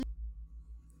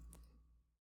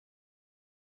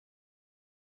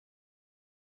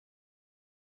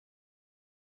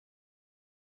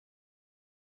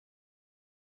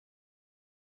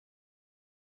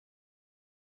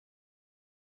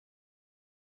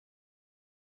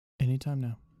Anytime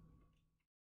now.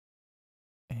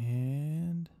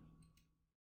 And...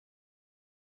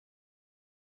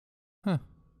 Huh.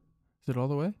 Is it all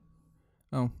the way?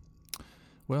 Oh.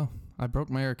 Well, I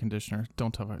broke my air conditioner.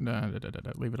 Don't tell her. No,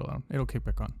 leave it alone. It'll kick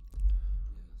back on.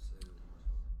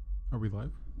 Are we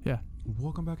live? Yeah.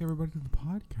 Welcome back, everybody, to the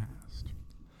podcast.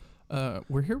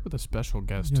 We're here with a special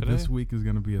guest today. This week is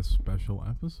going to be a special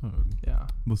episode. Yeah.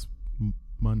 This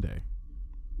Monday.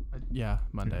 Monday. Yeah,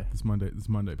 this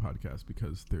Monday podcast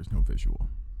because there's no visual.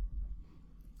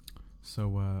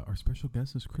 So our special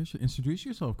guest is Christian. Introduce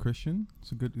yourself, Christian.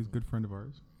 He's a good friend of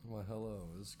ours. Well, hello,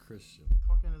 this is Christian.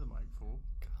 Talk into the mic, fool.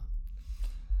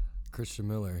 Christian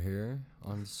Miller here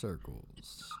on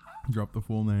Circles. Drop the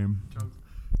full name.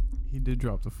 He did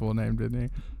drop the full name, didn't he?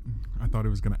 I thought he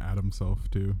was going to add himself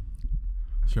too.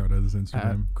 Shout out his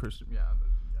Instagram. Christian,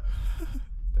 yeah.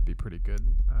 That'd be pretty good.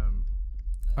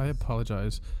 I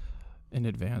apologize in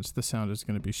advance. The sound is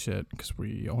going to be shit because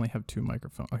we only have 2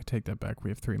 microphones. I take that back. We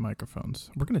have 3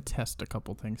 microphones. We're going to test a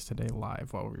couple things today live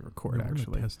while we record, We're actually.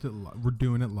 gonna test it we're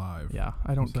doing it live. Yeah,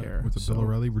 I don't care. What's up, Bill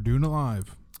O'Reilly? We're doing it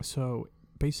live. So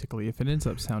basically, if it ends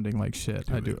up sounding like shit,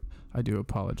 I do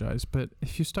apologize. But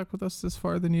if you stuck with us this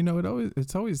far, then you know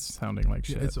it's always sounding like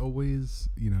shit. Yeah, it's always,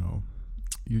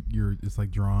 you're it's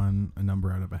like drawing a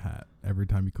number out of a hat every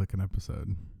time you click an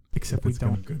episode. Except if we it's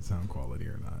don't. got good sound quality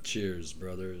or not. Cheers,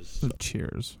 brothers. So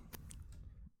cheers.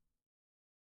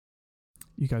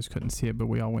 You guys couldn't see it, but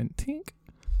we all went tink.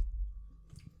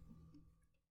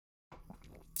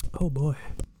 Oh boy.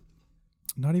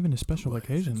 Not even a special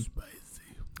occasion. Spicy.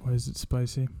 Why is it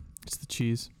spicy? It's the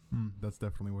cheese. That's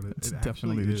definitely what It's it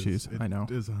definitely actually the cheese. I know.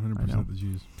 It is 100% the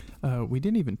cheese. We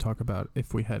didn't even talk about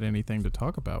if we had anything to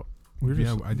talk about. We were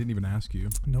Yeah, just, I didn't even ask you.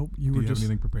 nope. You Do were you just have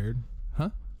anything prepared? Huh?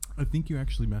 I think you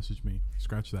actually messaged me.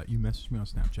 Scratch that. You messaged me on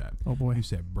Snapchat. Oh boy. You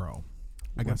said, bro,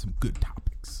 I got What? some good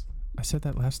topics. I said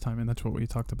that last time, and that's what we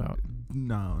talked about.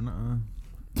 No,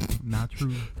 not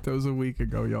true. That was a week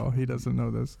ago, y'all. He doesn't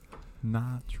know this.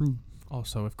 Not true.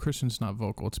 Also, if Christian's not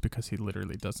vocal, it's because he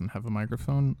literally doesn't have a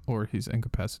microphone or he's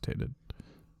incapacitated.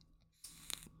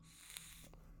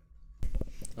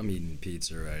 I'm eating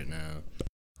pizza right now.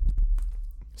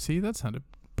 See, that sounded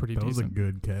pretty That was a decent.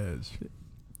 good catch.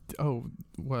 Oh,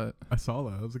 what? I saw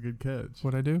that. That was a good catch.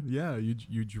 What'd I do? Yeah, you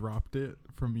dropped it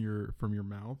from your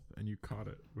mouth and you caught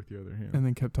it with your other hand. And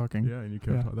then kept talking. Yeah, and you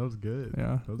kept Yeah. talking. That was good.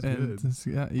 Yeah. That was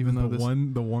And good. even though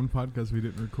the one podcast we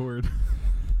didn't record.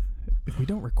 we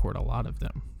don't record a lot of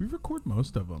them. We record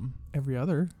most of them. Every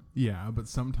other. Yeah, but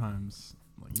sometimes,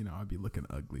 I'd be looking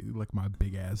ugly, like my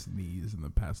big ass knees in the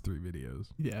past 3 videos.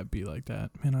 Yeah, it'd be like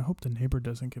that. Man, I hope the neighbor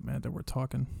doesn't get mad that we're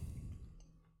talking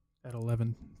at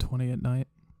 11:20 at night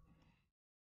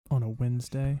on a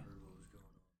Wednesday.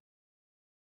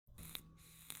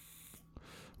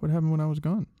 What happened when I was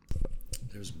gone?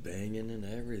 There's banging and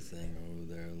everything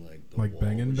over there, like the Like wall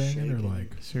banging, was or shaking.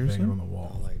 like Seriously? banging on the Oh,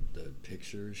 wall. like the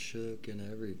pictures shook and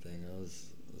everything. I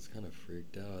was kind of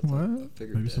freaked out. What? I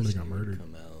figured Maybe somebody Destiny got would murdered.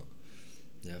 come out.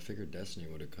 Yeah, I figured Destiny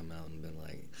would have come out and been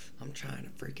like, "I'm trying to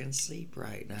freaking sleep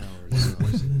right now." Or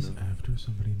something, Wasn't this you know? after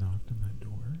somebody knocked on that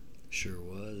door? Sure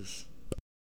was.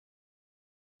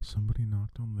 Somebody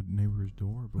knocked on the neighbor's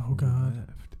door before God. we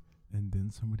left, and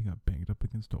then somebody got banged up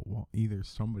against a wall. Either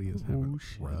somebody is having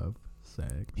shit. rough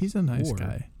sex, He's a nice Or-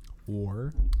 guy.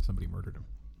 or somebody murdered him.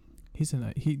 He's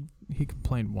he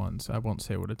complained once. I won't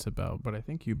say what it's about, but I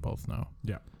think you both know.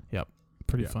 Yeah. Yep.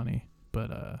 Pretty Yeah. funny.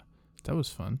 But that was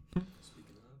fun.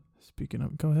 Speaking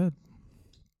of, go ahead.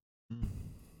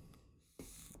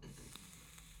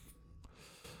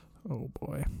 Oh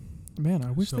boy. Man,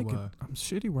 I wish So, they could. I'm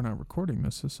shitty we're not recording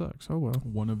this. This sucks. Oh well.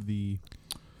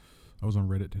 I was on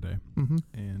Reddit today, Mm-hmm.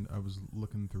 and I was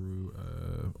looking through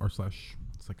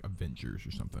it's like Avengers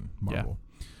or something, Yeah. Marvel.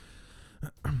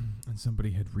 And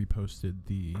somebody had reposted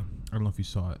I don't know if you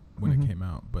saw it when Mhm. it came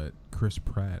out, but Chris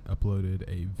Pratt uploaded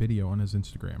a video on his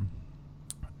Instagram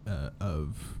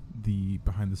of the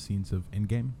behind the scenes of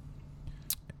Endgame.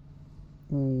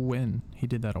 When he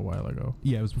did that a while ago.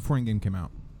 Yeah, it was before Endgame came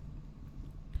out.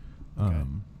 Okay.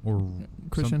 Or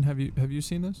Christian, have you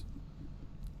seen this?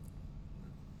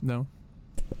 No.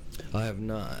 I have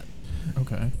not.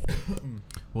 Okay.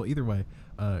 well, either way,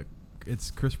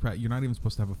 it's Chris Pratt. You're not even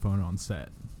supposed to have a phone on set.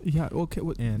 Yeah. Okay.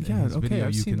 And yeah. his Okay. video,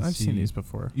 I've you seen can seen see- these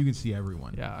before. You can see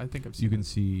everyone. Yeah, I think I've seen. You can it.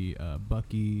 see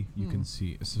Bucky. You Hmm. can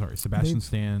see Sebastian They've-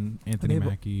 Stan, Anthony they've-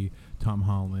 Mackie, Tom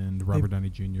Holland, Robert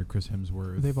Downey Jr., Chris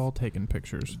Hemsworth. They've all taken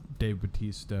pictures. Dave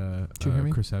Bautista, Did you hear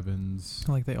me? Chris Evans.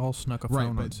 Like they all snuck a Right,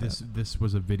 phone on but set. this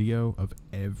was a video of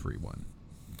everyone.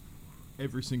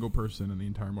 Every single person in the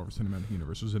entire Marvel Cinematic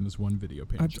Universe was in this one video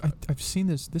panel. I've seen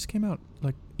this. This came out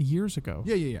like years ago.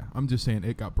 Yeah. I'm just saying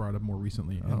it got brought up more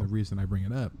recently, Oh. and the reason I bring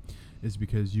it up is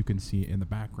because you can see in the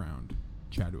background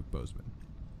Chadwick Boseman,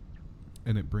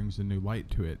 and it brings a new light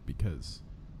to it because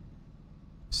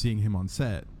seeing him on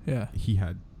set, Yeah. he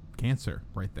had cancer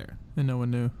right there. And no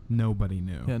one knew. Nobody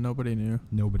knew. Yeah, nobody knew.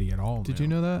 Nobody at all. Did knew. you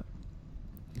know that?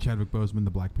 Chadwick Boseman,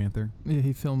 the Black Panther? Yeah,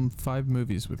 he filmed 5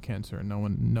 movies with cancer, and no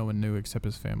one knew except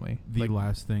his family. The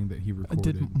last thing that he recorded.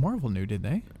 Did Marvel knew? Did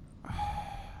they?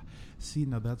 See,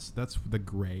 now that's the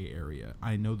gray area.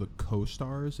 I know the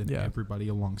co-stars and Yeah. everybody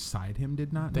alongside him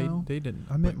did not They know. they didn't.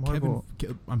 I meant But Marvel.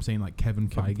 I'm saying like Kevin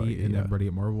Feige, Feige, and yeah. everybody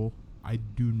at Marvel. I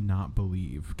do not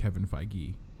believe Kevin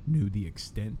Feige knew the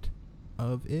extent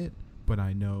of it, but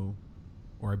I know,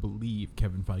 or I believe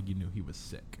Kevin Feige knew he was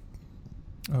sick.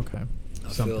 Okay. I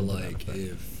Something feel to that like effect.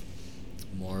 if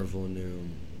Marvel knew,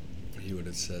 he would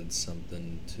have said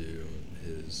something to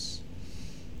his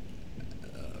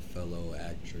fellow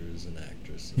actors and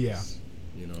actresses. Yeah.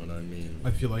 You know what I mean?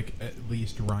 I feel like at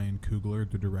least Ryan Coogler,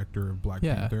 the director of Black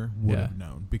Yeah, Panther, would yeah. have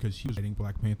known because he was writing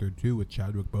Black Panther 2 with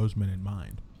Chadwick Boseman in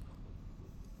mind.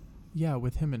 Yeah,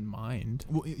 with him in mind.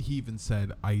 Well, he even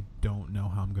said, "I don't know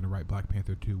how I'm going to write Black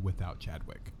Panther 2 without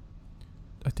Chadwick."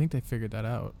 I think they figured that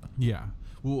out. Yeah.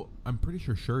 Well, I'm pretty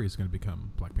sure Shuri's going to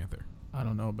become Black Panther. I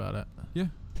don't know about it. Yeah.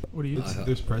 What do you?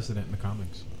 There's precedent in the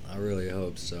comics. I really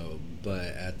hope so, but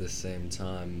at the same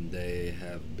time, they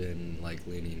have been like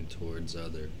leaning towards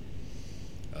other,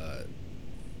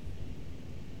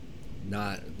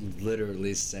 not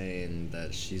literally saying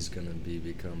that she's gonna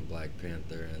become Black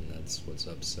Panther, and that's what's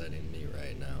upsetting me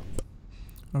right now.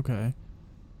 Okay. I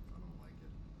don't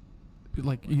like it.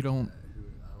 Like you don't.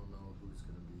 I don't know who's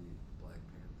gonna be Black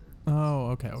Panther.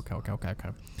 Oh, okay.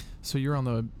 So you're on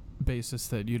the basis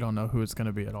that you don't know who it's going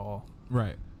to be at all.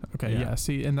 Right. Okay, yeah.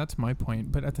 See, and that's my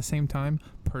point. But at the same time,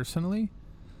 personally,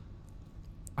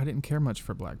 I didn't care much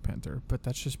for Black Panther. But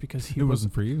that's just because he It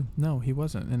wasn't for you. No, he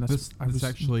wasn't. And that's This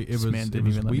man didn't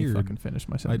was even let weird. me fucking finish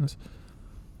my sentence.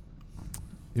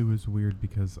 It was weird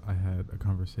because I had a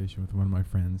conversation with one of my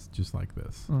friends just like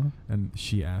this. Uh-huh. And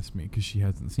she asked me, because she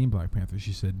hasn't seen Black Panther,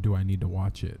 she said, "Do I need to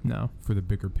watch it No. for the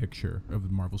bigger picture of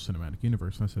the Marvel Cinematic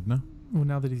Universe?" And I said, "No." Well,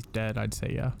 now that he's dead, I'd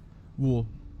say yeah. Well,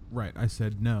 right. I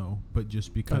said no, but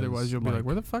just because Otherwise, you'll be like,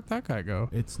 where the fuck that guy go?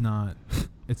 it's not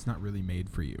really made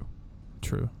for you.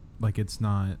 True. Like it's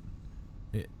not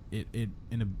it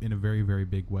in a very, very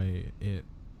big way it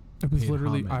It was paid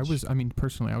literally. homage.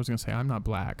 Personally, I was gonna say I'm not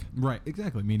black, Right,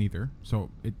 exactly. Me neither. So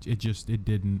it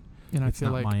didn't. and I It's feel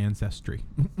not like my ancestry.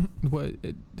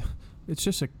 it's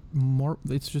just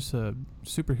a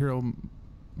superhero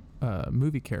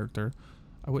movie character.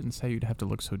 I wouldn't say you'd have to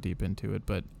look so deep into it,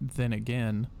 but then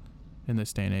again, in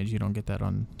this day and age, you don't get that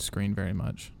on screen very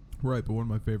much. Right, but one of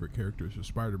my favorite characters is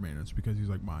Spider-Man. It's because he's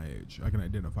like my age. I can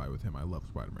identify with him. I love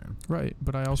Spider-Man, Right,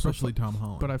 but I also especially Tom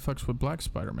Holland. but I fucks with Black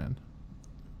Spider-Man.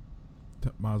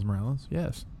 Miles Morales.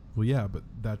 Yes, Well, yeah, but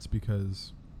that's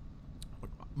because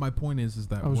my point is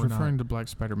that I was we're referring not, to Black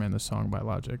Spider-Man, the song by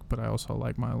Logic, but I also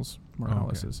like Miles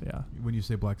Morales'. Yeah. when you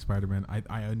say Black Spider-Man,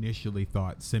 I initially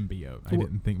thought symbiote. I Well,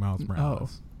 didn't think Miles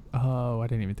Morales. Oh, I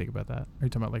didn't even think about that. Are you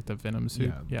talking about like the Venom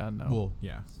suit? Yeah. No. Well,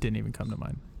 yeah. Didn't even come to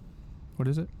mind. What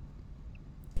is it?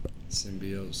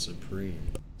 Symbiote Supreme.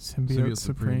 Symbiote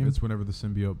Supreme. It's whenever the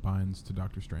symbiote binds to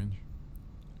Doctor Strange.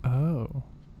 Oh.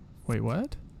 Wait,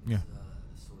 what? Yeah.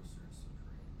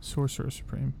 Sorcerer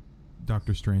Supreme.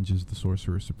 Doctor Strange is the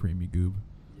Sorcerer Supreme, you goob.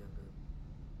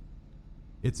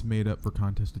 It's made up for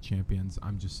Contest of Champions.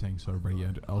 I'm just saying so everybody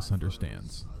else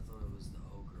understands. I thought it was the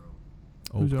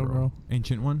Ogro. Who's Ogro?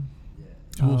 Ancient one?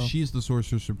 Yeah. Well, Oh. she's the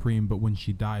Sorcerer Supreme, but when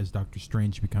she dies, Doctor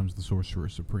Strange becomes the Sorcerer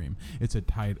Supreme. It's a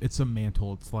title. It's a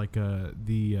mantle. It's like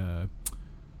the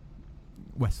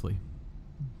Wesley,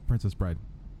 Princess Bride.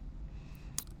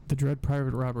 The Dread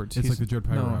Pirate Roberts. It's like the Dread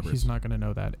Pirate no, Roberts. he's not going to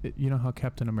know that. You know how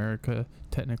Captain America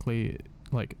technically,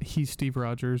 like, he's Steve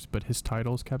Rogers, but his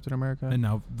title's Captain America? And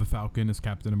now the Falcon is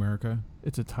Captain America.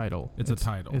 It's a title. It's a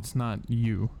title. It's not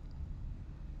you.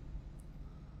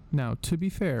 Now, to be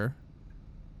fair,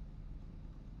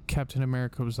 Captain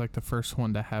America was like the first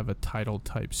one to have a title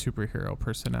type superhero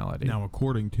personality. Now,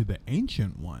 according to the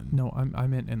Ancient One, No, I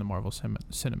meant in the Marvel cinema.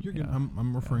 you're good.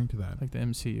 I'm referring to that. Like the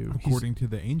MCU. According to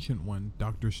the Ancient One,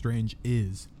 Doctor Strange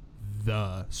is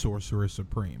the Sorcerer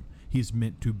Supreme. He's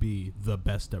meant to be the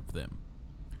best of them.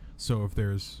 So if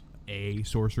there's a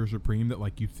Sorcerer Supreme that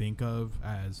like you think of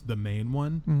as the main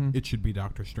one, Mhm. it should be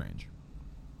Doctor Strange.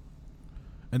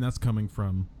 And that's coming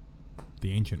from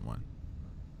the Ancient One.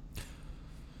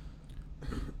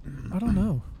 I don't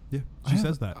know. Yeah, she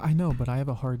says that. I know, but I have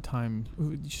a hard time.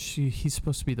 He's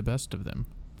supposed to be the best of them.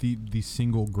 The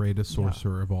single greatest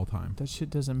sorcerer of all time. That shit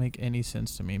doesn't make any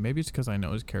sense to me. Maybe it's because I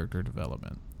know his character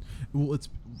development. Well, it's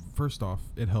first off,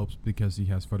 it helps because he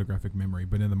has photographic memory,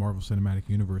 but in the Marvel Cinematic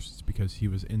Universe, it's because he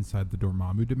was inside the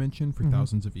Dormammu dimension for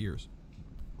thousands of years,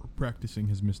 practicing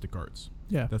his mystic arts.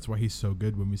 Yeah. That's why he's so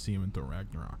good when we see him in Thor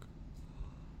Ragnarok.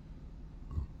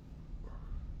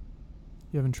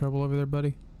 You having trouble over there,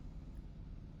 buddy?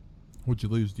 What'd you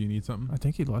lose? Do you need something? I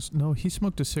think he lost. No, he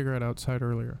smoked a cigarette outside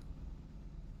earlier.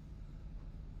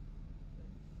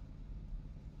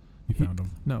 You found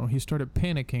him. No, he started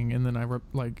panicking, and then I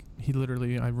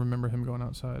remember him going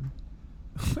outside.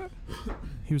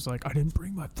 He was like, I didn't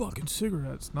bring my fucking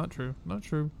cigarettes. Not true. Not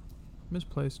true.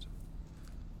 Misplaced.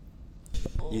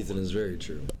 Ethan is very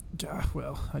true. Yeah,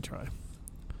 well, I try.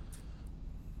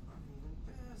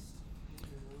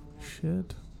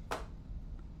 Shit.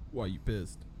 Why you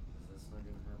pissed?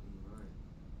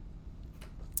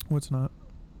 What's not?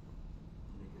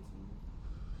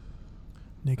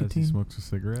 As he Nicotine? smokes a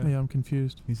cigarette? Yeah, I'm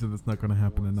confused. He said that's not going to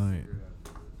happen tonight.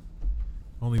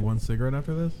 Only one cigarette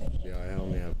after this? Yeah, I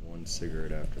only have one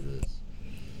cigarette after this.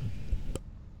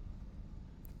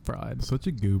 Fried. Such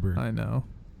a goober. I know.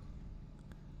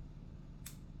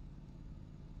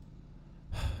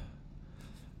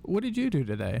 What did you do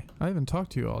today? I haven't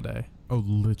talked to you all day. Oh,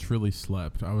 literally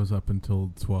slept. I was up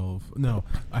until 12. No,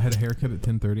 I had a haircut at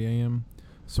 10:30 a.m.,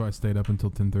 so I stayed up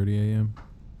until 10:30 a.m.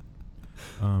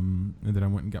 And then I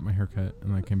went and got my haircut,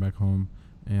 and I came back home,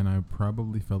 and I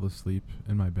probably fell asleep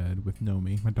in my bed with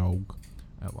Nomi, my dog,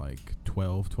 at like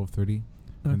 12:30.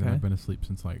 And then Okay. I've been asleep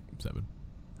since like 7.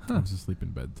 I was asleep in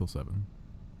bed till 7.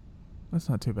 That's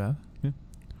not too bad. Yeah.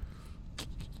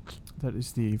 That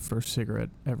is the first cigarette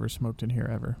ever smoked in here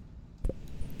ever.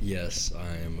 Yes,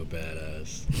 I am a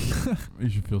badass. You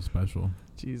should feel special.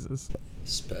 Jesus.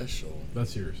 Special.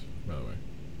 That's yours, by the way.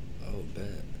 Oh,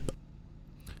 bet.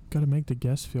 Gotta make the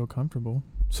guest feel comfortable.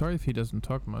 Sorry if he doesn't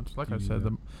talk much. Like You I do said,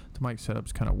 that. the mic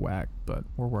setup's kind of whack, but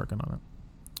we're working on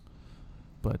it.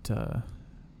 But,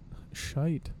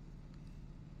 shite.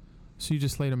 So you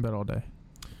just laid in bed all day?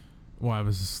 Well, I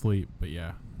was asleep, but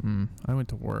yeah, I went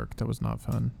to work. That was not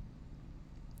fun.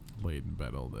 laid in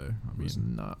bed all day. I It was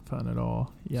mean, not fun at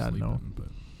all. Yeah, no. sleeping, but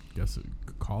guess it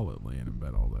could call it laying in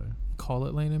bed all day. Call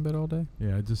it laying in bed all day?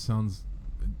 Yeah, it just sounds.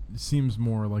 It seems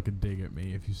more like a dig at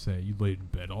me if you say you laid in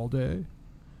bed all day.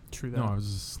 True that. No, I was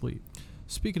just asleep.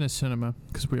 Speaking of cinema,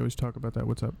 because we always talk about that.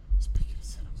 What's up? Speaking of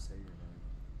cinema,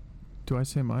 Do I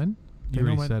say mine? you They know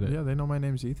already said it. Yeah, they know my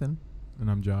name's Ethan. And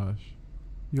I'm Josh.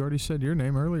 You already said your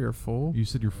name earlier, fool. You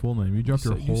said your full name. You dropped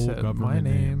your you whole said, government my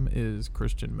name name. is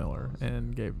Christian Miller,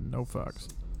 and gave no fucks.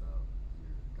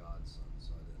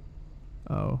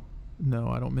 Oh, no,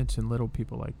 I don't mention little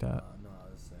people like that. No,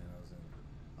 I was saying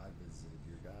I visited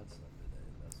your godson today.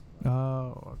 That's what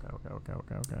Oh,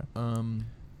 okay.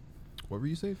 What were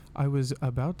you saying? I was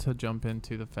about to jump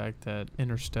into the fact that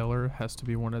Interstellar has to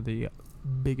be one of the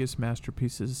biggest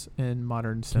masterpieces in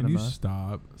modern Can you cinema.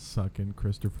 stop sucking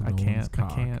Christopher I Nolan's can't.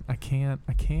 cock? I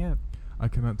I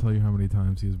cannot tell you how many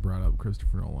times he's brought up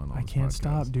Christopher Nolan on I this can't podcast.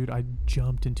 stop, dude. I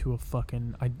jumped into a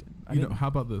fucking. I You know, didn't- how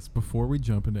about this? Before we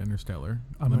jump into Interstellar,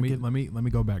 I'm let gonna me get- let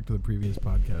me go back to the previous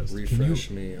podcast.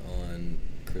 Refresh me on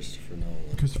Christopher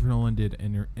Nolan. Christopher Nolan did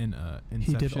Inception,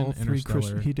 he did all three.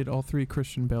 Interstellar, He did all three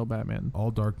Christian Bale Batman. all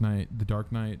Dark Knight, The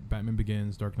Dark Knight, Batman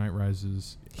Begins, Dark Knight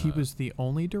Rises. He was the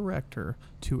only director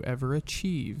to ever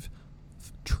achieve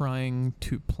trying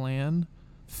to plan,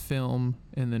 film,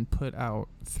 and then put out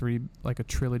a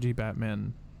trilogy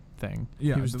Batman thing.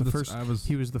 Yeah, he was the that's- first.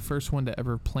 He was the first one to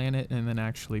ever plan it and then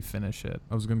actually finish it.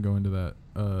 I was gonna go into that.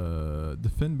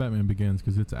 Defend Batman Begins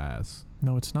because it's ass.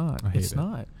 No, it's not. I hate It's it.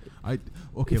 not.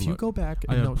 Okay, If you look, go back,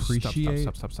 I no, appreciate-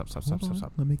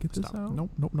 Stop. Let me get this Stop. out.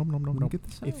 Nope. Let me get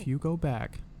this If out. you go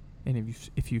back, and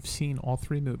if you've seen all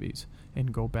three movies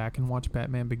and go back and watch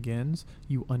Batman Begins,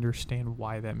 you understand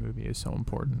why that movie is so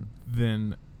important.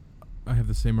 Then I have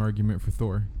the same argument for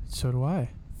Thor. So do I.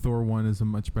 Thor 1 is a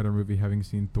much better movie having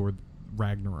seen Thor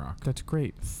Ragnarok. That's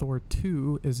great. Thor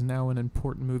 2 is now an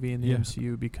important movie in the Yeah.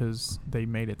 MCU because they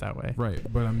made it that way. Right,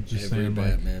 but I'm just Every saying like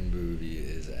Batman movie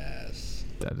is ass.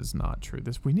 That is not true.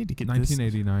 We need to get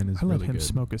 1989 this. is I let really him good.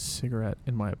 smoke a cigarette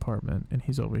in my apartment, and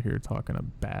he's over here talking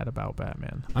bad about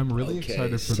Batman. I'm really Okay,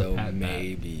 excited for so the Pat Bat.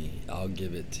 maybe I'll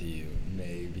give it to you.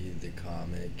 Maybe the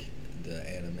comic, the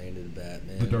animated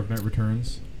Batman. The Dark Knight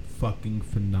Returns, fucking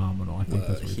phenomenal. I think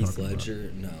that's what you're Heath talking Ledger.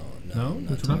 about. No, No, I'm we're not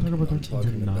not talking about I'm Dark.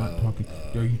 talking You're not about, talking.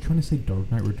 Are you trying to say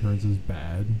Dark Knight Returns is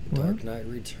bad? Dark Knight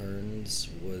Returns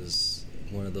was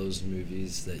one of those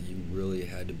movies that you really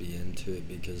had to be into it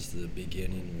because the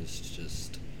beginning was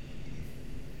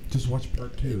Just watch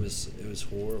part 2. it was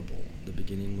horrible. The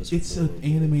beginning was It's horrible. an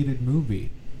animated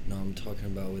movie. No, I'm talking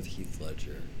about with Heath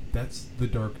Ledger. That's The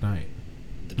Dark Knight.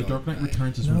 The Dark Knight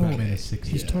Returns is No, when Batman is okay. 60.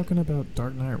 He's Yeah. talking about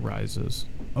Dark Knight Rises.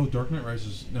 Oh, Dark Knight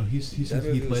Rises. No, he said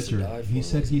movie Heath was to Ledger. die He for,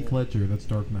 said wasn't Heath it? Ledger. That's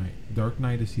Dark Knight. Dark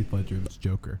Knight is Heath Ledger. That's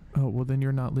Joker. Oh, well, then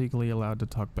you're not legally allowed to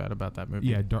talk bad about that movie.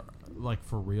 Yeah, like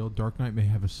for real. Dark Knight may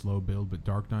have a slow build, but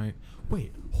Dark Knight.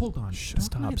 Wait, hold on. Dark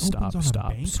Stop, Knight stop, opens on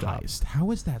stop, a bank stop. heist.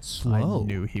 How is that slow? I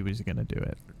knew he was going to do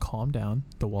it. Calm down.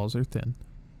 The walls are thin.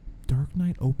 Dark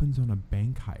Knight opens on a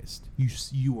bank heist.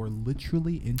 You are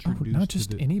literally Oh, introduced not just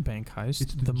to the, any bank heist.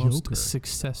 it's The the most Joker.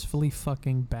 successfully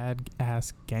fucking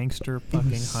bad-ass gangster was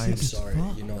fucking sick I'm heist. as sorry,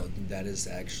 fuck. you know, that is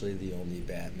actually the only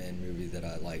Batman movie that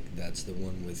I like. That's the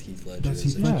one with Heath Ledger. That's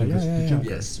as Heath a Ledger. Yeah, that's yeah, the yeah. Joker.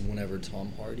 Yes, whenever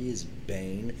Tom Hardy is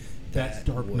Bane. That's that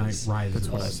Dark Knight was- Rises. That's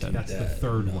what I said. That's the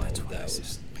third no, one. That's what I That said.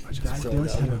 was That throw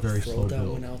does have a very throw slow that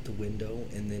build. one out the window,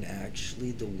 and then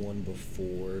actually the one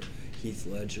before Heath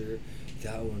Ledger,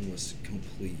 that one was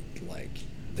complete. Like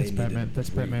they That's Batman. needed That's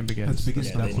to Batman Begins. That's Begins.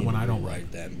 Yeah, That's they the one need I to don't rewrite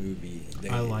like. that movie.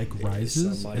 I like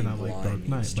Rises and I like Dark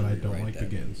Knight, but I don't like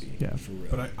Begins. Yeah. For real.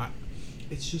 But I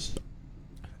it's just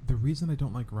the reason I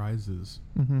don't like Rises.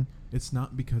 Mm-hmm. It's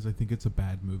not because I think it's a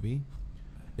bad movie.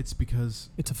 It's because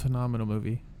It's a phenomenal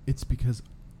movie.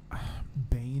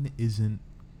 Bane isn't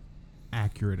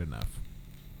accurate enough.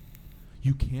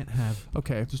 You can't have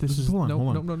Okay, just this is hold on, no,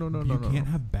 hold on. no. You can't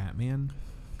have Batman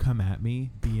come at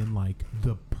me being like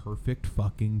the perfect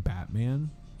fucking Batman.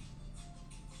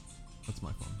 That's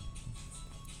my phone.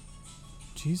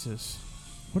 Jesus,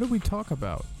 what did we talk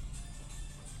about?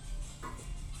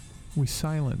 We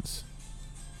silence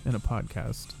in a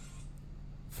podcast.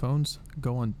 Phones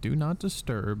go on do not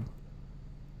disturb.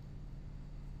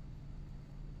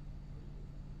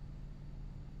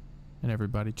 And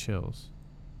everybody chills.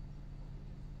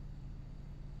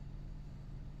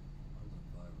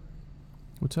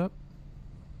 What's up?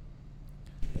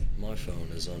 My phone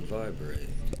is on vibrate.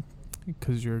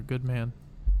 Because you're a good man.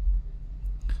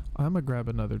 I'm going to grab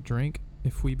another drink.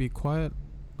 If we be quiet,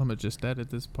 I'm going to just edit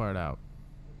this part out.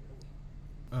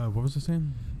 What was I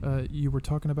saying? You were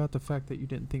talking about the fact that you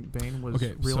didn't think Bane was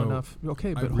Okay, real so enough.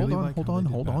 Okay, I but really hold like on,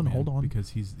 how they did Batman hold on. because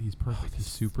he's perfect. He's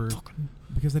this super. fucking-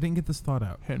 Because I didn't get this thought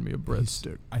out. Hand me a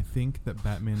breadstick. I think that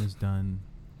Batman has done.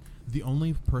 The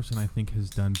only person I think has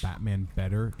done Batman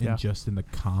better Yeah. in the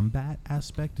combat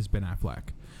aspect is Ben Affleck.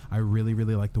 I really,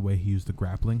 really like the way he used the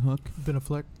grappling hook. Ben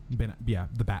Affleck. The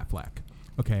Batfleck.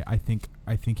 Okay, I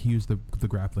think he used the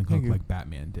grappling Thank hook you. like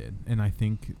Batman did, and I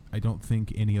don't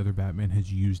think any other Batman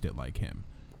has used it like him.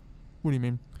 What do you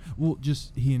mean? Well,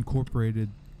 just he incorporated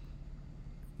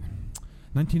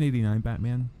 1989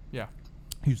 Batman. Yeah.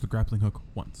 He used the grappling hook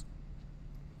once.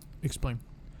 Explain.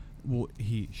 Well,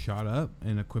 he shot up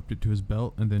and equipped it to his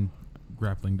belt, and then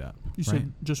grapplinged up. You right?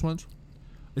 said just once?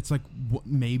 It's like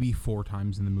maybe 4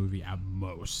 times in the movie at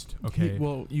most. Okay.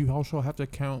 Well, you also have to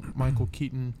count Michael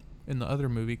Keaton in the other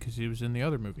movie because he was in the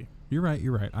other movie. You're right.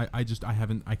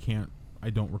 I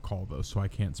don't recall those, so I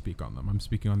can't speak on them. I'm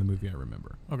speaking on the movie I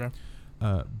remember. Okay.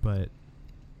 But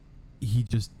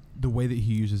the way that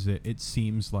he uses it, it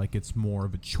seems like it's more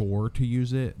of a chore to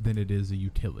use it than it is a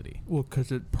utility. Well,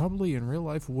 because it probably in real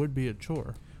life would be a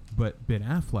chore. But Ben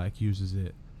Affleck uses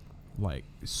it like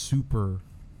super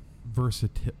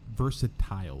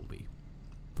versatilely.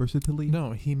 Versatilely?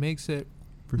 No, he makes it.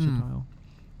 Versatile.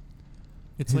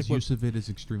 It's His like what use of it is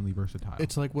extremely versatile.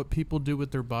 it's like what people do with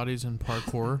their bodies in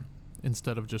parkour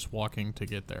instead of just walking to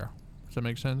get there. Does that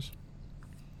make sense?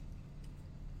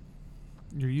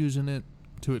 You're using it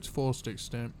to its fullest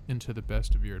extent and to the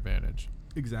best of your advantage.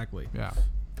 exactly. Yeah.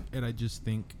 And I just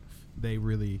think they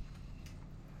really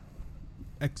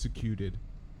executed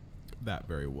that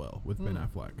very well with Ben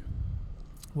Affleck.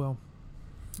 Well,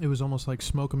 it was almost like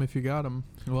smoke 'em if you got 'em.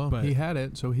 Well, But- he had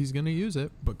it, so he's going to use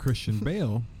it. But Christian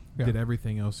Bale Yeah. did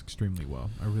everything else extremely well.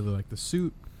 I really like the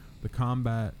suit, the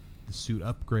combat, the suit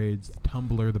upgrades, the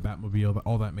tumbler, the Batmobile,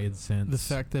 all that made sense. The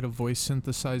fact that a voice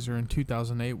synthesizer in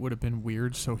 2008 would have been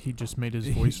weird, so he just made his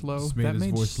voice low. Just made that his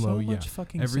made voice so low, much yeah.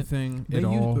 fucking Everything, sense. it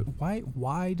all.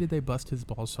 Why did they bust his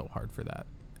balls so hard for that?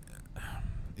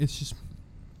 It's just,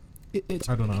 It's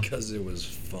I don't know. Because it was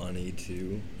funny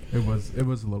too. It was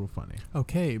a little funny.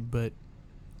 okay, but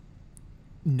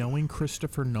knowing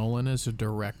Christopher Nolan as a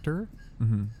director,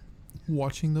 Mm-hmm.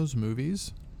 watching those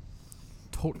movies,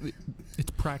 totally, it's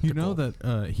practical. You know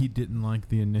that he didn't like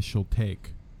the initial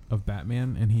take of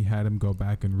Batman, and he had him go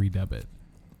back and redub it,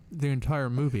 the entire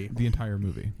movie. the entire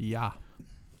movie. Yeah.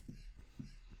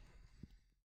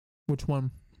 Which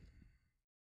one?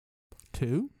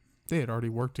 2? They had already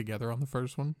worked together on the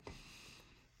first one.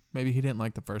 Maybe he didn't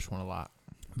like the first one a lot.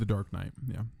 The Dark Knight,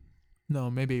 yeah. No,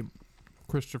 maybe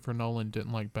Christopher Nolan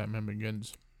didn't like Batman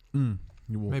Begins. Well,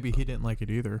 Maybe he didn't like it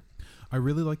either. I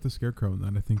really like the Scarecrow in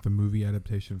that. I think the movie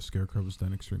adaptation of Scarecrow was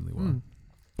done extremely well.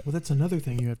 Well, that's another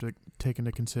thing you have to take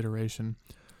into consideration.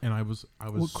 And I was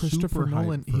Christopher super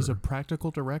Nolan, hyped he's a for-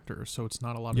 practical director, so it's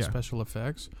not a lot of Yeah. special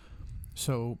effects.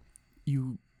 So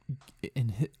you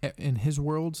in his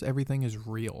worlds, everything is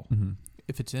real. Mhm.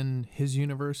 If it's in his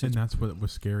universe, And it's that's what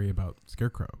was scary about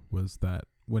Scarecrow, was that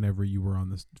whenever you were on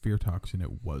the fear toxin,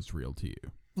 it was real to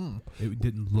you. It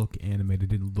didn't look animated,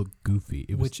 it didn't look goofy.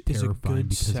 It which was is a terrifying good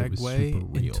because it was super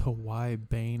segue real. into why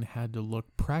Bane had to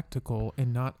look practical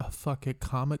and not a fucking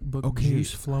comic book Okay.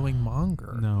 juice flowing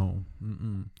monger. No.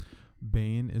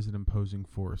 Bane is an imposing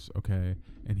force, okay?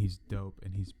 And he's dope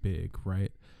and he's big,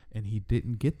 right? And he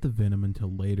didn't get the venom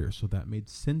until later, so that made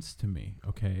sense to me,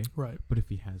 okay? Right. But if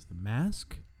he has the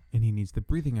mask and he needs the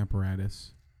breathing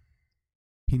apparatus,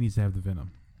 he needs to have the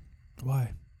venom.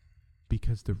 Why?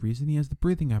 Because the reason he has the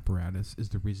breathing apparatus is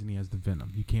the reason he has the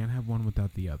venom. You can't have one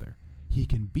without the other. He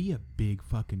can be a big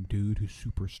fucking dude who's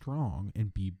super strong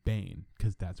and be Bane,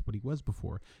 because that's what he was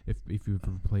before. If you've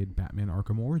ever played Batman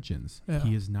Arkham Origins, Yeah.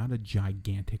 he is not a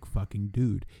gigantic fucking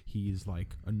dude. He is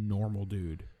like a normal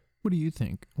dude. What do you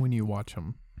think when you watch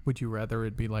them? Would you rather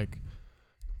it be like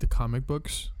the comic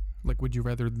books? Like, would you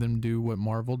rather them do what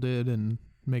Marvel did and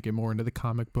make it more into the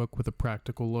comic book with a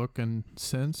practical look and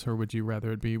sense, or would you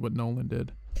rather it be what Nolan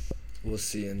did? We'll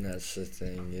see, and that's the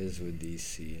thing is with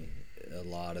DC, a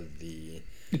lot of the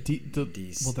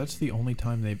DC Well, that's the only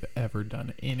time they've ever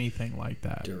done anything like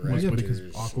that. Directors Yeah, because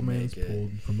make Aquaman's it-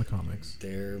 pulled from the comics.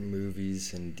 their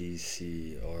movies in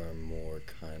DC are more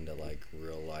kind of like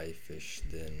real life-ish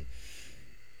than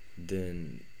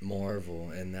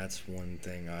Marvel, and that's one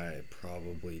thing I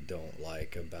probably don't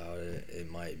like about it.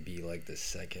 It might be like the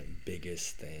second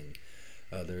biggest thing,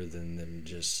 other than them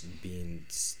just being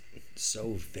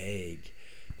so vague,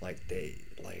 like they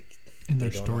In their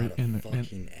they don't story, know how to in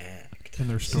fucking act. in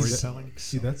their It storytelling. sucks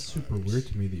See, that's super sometimes. weird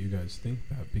to me that you guys think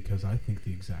that, because I think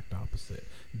the exact opposite.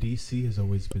 DC has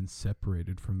always been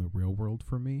separated from the real world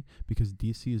for me, because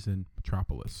DC is in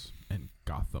Metropolis and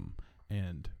Gotham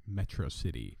and Metro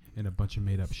City and a bunch of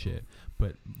made up shit.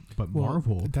 But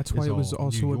Marvel, That's why is it was all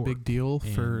also New a big York deal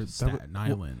for and Staten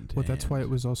Island. Well, that's why it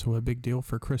and- was also a big deal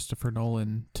for Christopher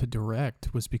Nolan to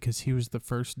direct, was because he was the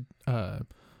first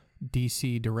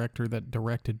DC director that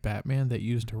directed Batman that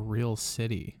used a real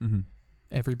city. Mhm.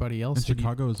 Everybody else And had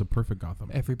Chicago is a perfect Gotham.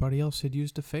 everybody else had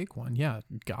used a fake one. Yeah,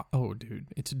 dude,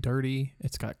 it's dirty.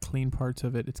 It's got clean parts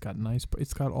of it. It's got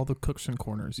it's got all the cooks and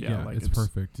corners. Yeah, like it's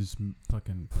perfect. Just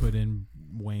fucking put in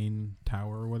Wayne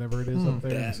Tower or whatever it is up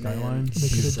there in the Batman skyline. They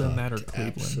could have done sucked, that or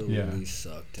Cleveland. Absolutely Yeah.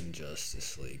 sucked in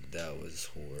Justice League. That was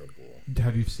horrible.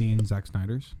 Have you seen Zack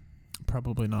Snyder's?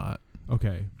 Probably not.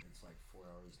 Okay. It's like 4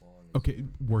 hours long. Okay,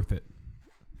 worth it.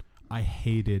 I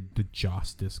hated the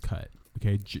Justice cut.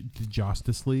 Okay, the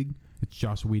Justice League. It's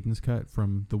Joss Whedon's cut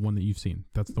from the one that you've seen.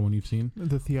 That's the one you've seen.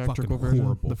 The theatrical Fucking version,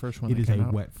 horrible. the first one It that is came a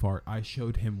out. wet fart. I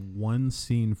showed him one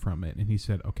scene from it, and he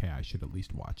said, "Okay, I should at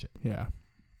least watch it." Yeah.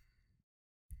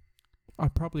 I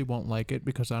probably won't like it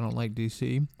because I don't like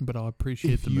DC, but I'll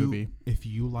appreciate the movie. If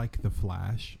you like The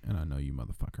Flash, and I know you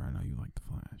motherfucker, I know you like The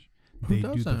Flash. Who They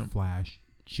do The doesn't? Flash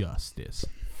justice.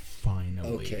 Finally,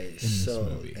 Okay, in this so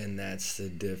movie. and that's the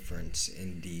difference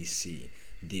in DC.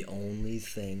 The only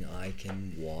thing I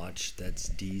can watch that's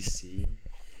DC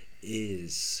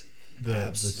is The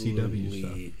absolutely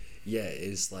CW stuff. yeah,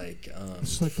 is like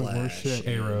It's like the worst Flash, shit.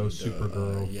 Arrow, and,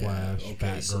 Supergirl, Flash, so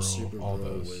Batgirl, all Supergirl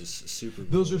those. Supergirl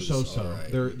Those are was so-so.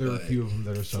 alright, There are a but few of them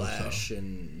that are so-so. Flash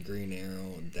and Green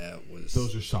Arrow, that was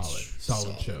Those are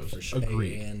solid shows. for sure.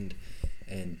 Agreed.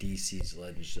 And DC's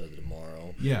Legends of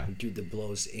Tomorrow. Yeah. Dude, that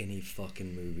blows any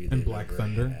fucking movie. And they've Black ever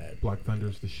Thunder. had. Black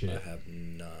Thunder's the I shit. have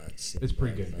not seen. It's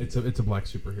pretty Black good. Thunder. It's a black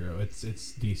superhero. It's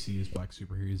DC's black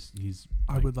superhero. He's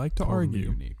I would like to totally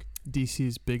argue unique.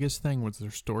 DC's biggest thing was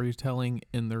their storytelling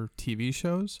in their TV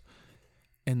shows,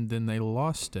 and then they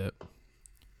lost it.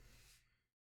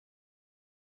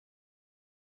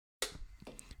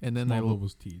 And then Marvel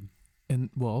was teed.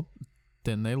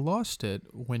 then they lost it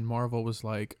when Marvel was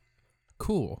like,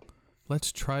 "Cool,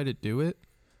 let's try to do it,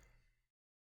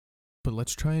 but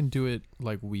let's try and do it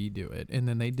like we do it." And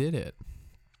then they did it,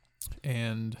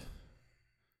 and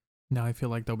now I feel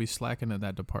like they'll be slacking in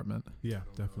that department. Yeah,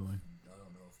 definitely.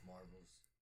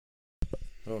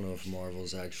 I don't know if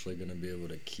Marvel's actually going to be able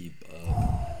to keep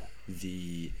up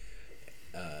the.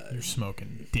 You're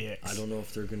smoking dicks. I don't know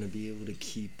if they're going to be able to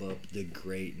keep up the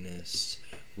greatness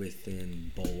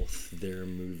within both their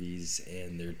movies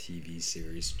and their TV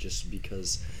series, just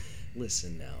because,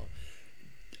 listen now,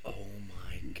 oh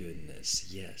my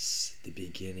goodness, yes, the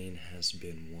beginning has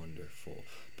been wonderful,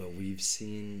 but we've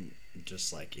seen,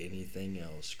 just like anything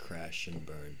else, crash and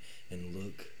burn, and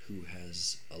look who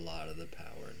has a lot of the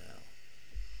power now.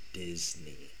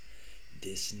 Disney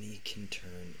can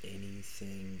turn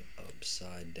anything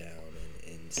upside down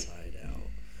and inside out.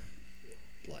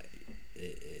 Like,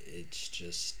 it's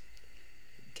just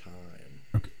time.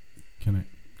 Okay, can I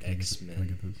X-Men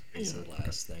get this? is the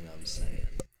last thing I'm saying.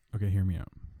 Okay, hear me out.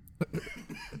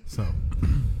 So,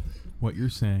 what you're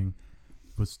saying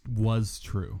was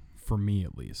true, for me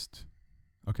at least.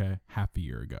 Okay, half a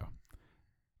year ago.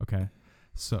 Okay,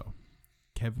 so,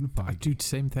 Kevin Feige. Dude,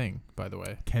 same thing, by the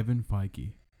way. Kevin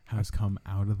Feige has come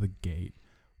out of the gate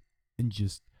and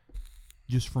just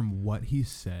from what he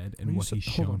said and what he's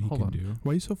shown he can do.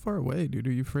 Why are you so far away, dude?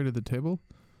 Are you afraid of the table?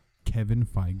 Kevin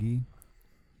Feige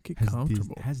Get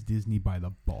comfortable. has Disney by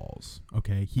the balls.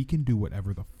 Okay, he can do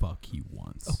whatever the fuck he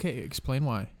wants. Okay, explain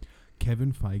why.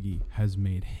 Kevin Feige has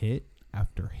made hit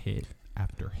after hit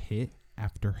after hit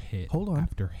after hit. Hold on.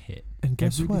 After hit. And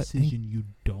guess Every what? decision you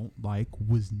don't like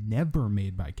was never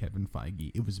made by Kevin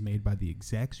Feige. It was made by the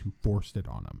execs who forced it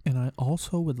on him. And I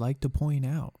also would like to point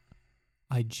out,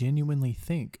 I genuinely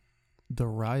think the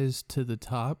rise to the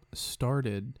top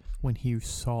started when he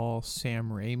saw Sam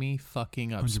Raimi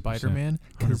fucking up 100%, Spider-Man.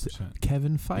 Because 100%.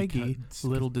 Kevin Feige,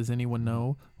 little does anyone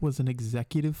know, was an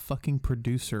executive fucking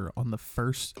producer on the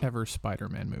first ever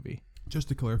Spider-Man movie. Just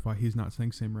to clarify, he's not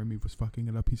saying Sam Raimi was fucking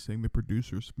it up. He's saying the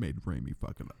producers made Raimi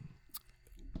fuck it up.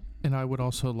 And I would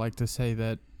also like to say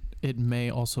that it may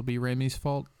also be Raimi's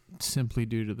fault simply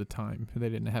due to the time. They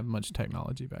didn't have much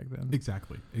technology back then.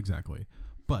 Exactly.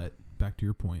 But back to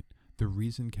your point, the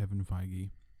reason Kevin Feige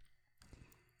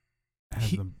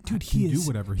can do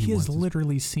whatever he wants. He has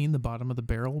literally seen the bottom of the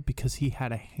barrel because he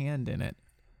had a hand in it.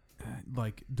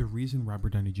 Like, the reason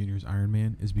Robert Downey Jr. is Iron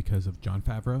Man is because of Jon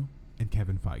Favreau and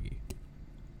Kevin Feige.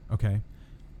 Okay?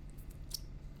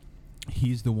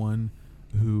 He's the one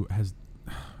who has...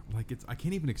 Like, I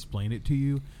can't even explain it to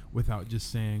you without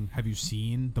just saying, have you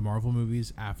seen the Marvel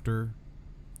movies after...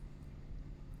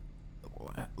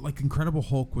 Like, Incredible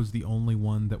Hulk was the only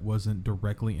one that wasn't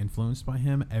directly influenced by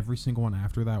him. Every single one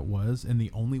after that was. And the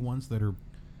only ones that are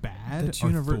bad are Thor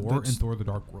and Thor the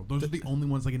Dark World. Those are the only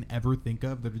ones I can ever think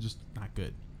of that are just not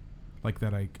good. Like,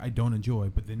 that I don't enjoy.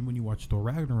 But then when you watch Thor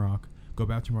Ragnarok, go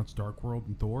back and watch Dark World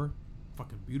and Thor,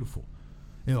 fucking beautiful.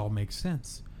 It all makes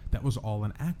sense. That was all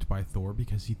an act by Thor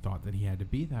because he thought that he had to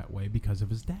be that way because of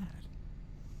his dad.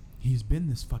 He's been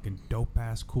this fucking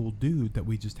dope-ass cool dude that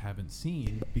we just haven't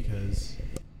seen because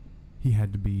he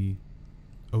had to be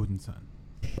Odin's son.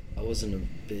 I wasn't a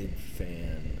big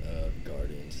fan of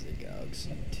Guardians of the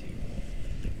Galaxy 2.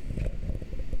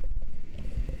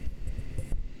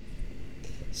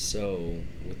 So,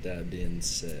 with that being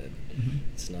said,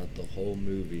 it's not the whole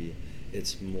movie,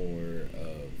 it's more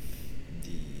of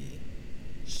the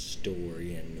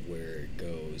story and where it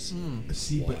goes.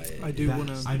 See, but I do want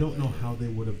to... I don't know how they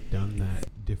would have done that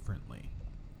differently.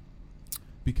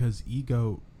 Because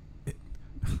Ego...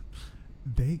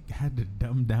 they had to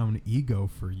dumb down Ego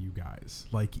for you guys.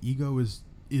 Like, Ego is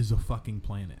a fucking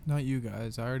planet. Not you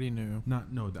guys. I already knew.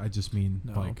 No, I just mean,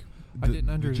 No. like, I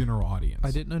didn't the general audience.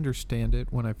 I didn't understand it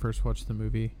when I first watched the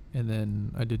movie, and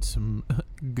then I did some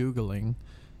Googling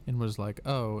and was like,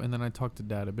 oh, and then I talked to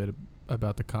Dad a bit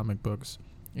about the comic books,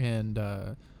 and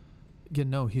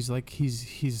no, he's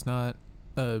not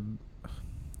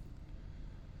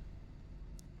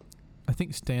I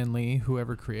think Stan Lee,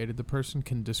 whoever created the person,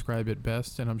 can describe it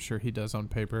best, and I'm sure he does on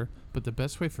paper, but the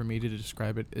best way for me to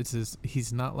describe it is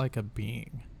he's not like a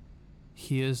being.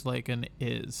 He is like an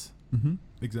is. Mm-hmm.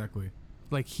 Exactly.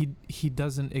 Like, he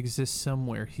doesn't exist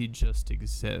somewhere, he just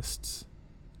exists.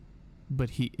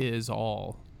 But he is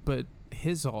all. But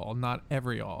his all, not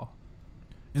every all.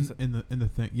 And the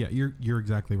thing, yeah, you're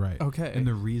exactly right. Okay. And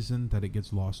the reason that it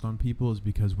gets lost on people is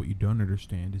because what you don't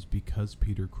understand is because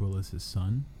Peter Quill is his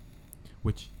son,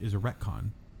 which is a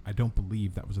retcon. I don't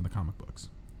believe that was in the comic books.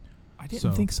 I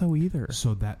didn't think so either.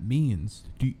 So that means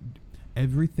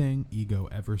everything Ego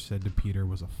ever said to Peter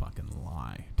was a fucking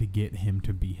lie to get him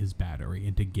to be his battery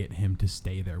and to get him to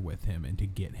stay there with him and to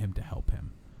get him to help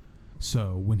him.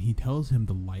 So when he tells him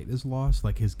the light is lost,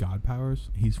 like his god powers,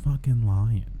 he's fucking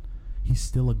lying. He's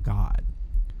still a god.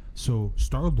 So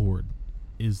Star-Lord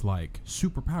is like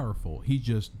super powerful. He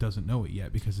just doesn't know it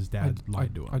yet because his dad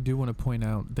lied to him. I do want to point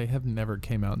out they have never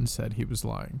came out and said he was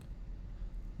lying.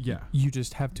 Yeah. You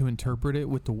just have to interpret it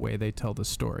with the way they tell the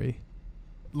story.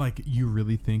 Like, you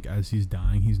really think as he's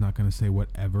dying, he's not going to say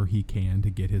whatever he can to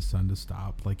get his son to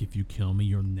stop? Like, if you kill me,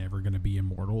 you're never going to be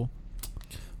immortal?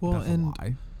 Well, That's and a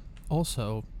lie.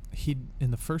 also,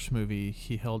 in the first movie,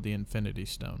 he held the Infinity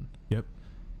Stone. Yep.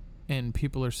 And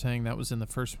people are saying that was in the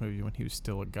first movie when he was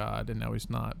still a god, and now he's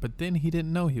not. But then he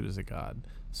didn't know he was a god.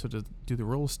 So do the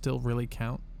rules still really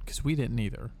count? Because we didn't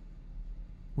either.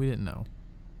 We didn't know.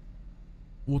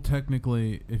 Well,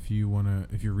 technically, if you're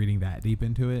reading that deep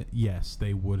into it, yes,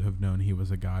 they would have known he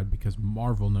was a god because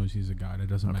Marvel knows he's a god. It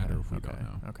doesn't matter if we don't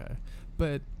know. Okay.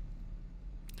 But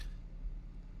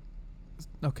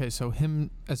okay, so him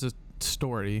as a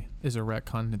story is a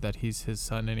retcon that he's his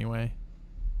son anyway.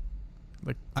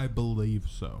 Like, I believe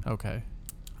so. okay.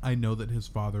 I know that his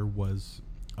father was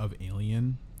of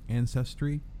alien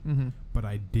ancestry, Mm-hmm. but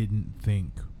I didn't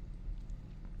think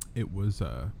it was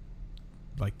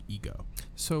like ego.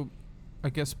 So, I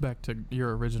guess back to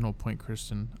your original point,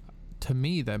 Christian. To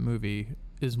me, that movie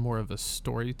is more of a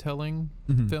storytelling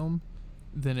Mhm. film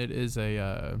than it is a,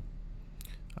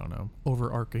 I don't know,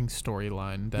 overarching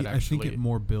storyline that I actually. think it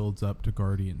more builds up to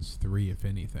Guardians 3, if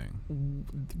anything.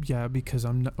 Yeah, because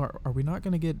I'm not. Are we not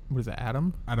going to get? Was it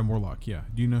Adam? Adam Warlock, yeah.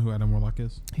 Do you know who Adam Warlock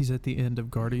is? He's at the end of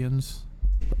Guardians.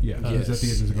 Yeah, he's at the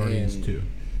end of Guardians and- 2.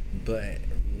 But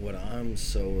what I'm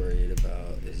so worried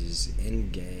about is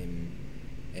Endgame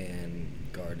and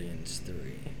Guardians 3.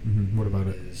 Mm-hmm. What about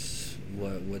it? Is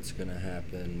what's gonna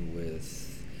happen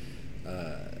with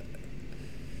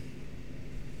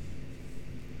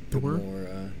Thor?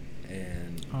 Gamora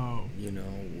and Oh,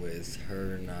 with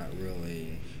her not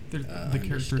really the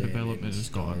character development is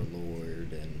gone.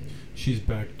 Star-Lord and She's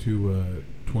back to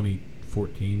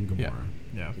 2014 Gamora.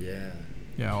 Yeah. yeah.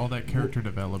 Yeah, all that character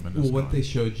development is Well, what gone. they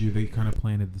showed you, they kind of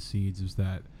planted the seeds, is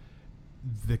that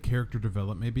the character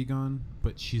development may be gone,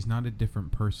 but she's not a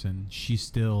different person. She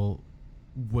still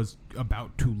was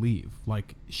about to leave.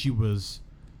 Like, she was...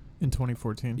 in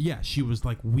 2014. Yeah, she was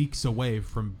like weeks away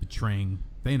from betraying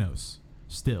Thanos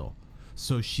still.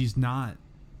 So she's not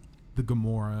the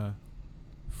Gamora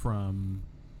from,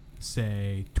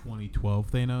 say, 2012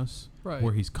 Thanos, Right.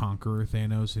 where he's Conqueror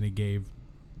Thanos and he gave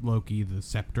Loki the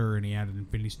scepter and he had an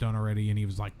Infinity Stone already and he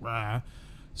was like, rah.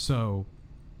 So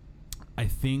I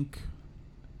think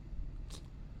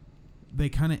they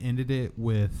kind of ended it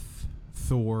with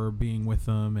Thor being with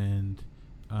them and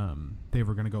they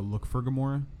were going to go look for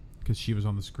Gamora because she was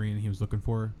on the screen and he was looking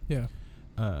for Yeah.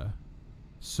 her.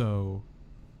 So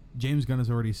James Gunn has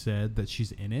already said that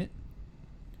she's in it,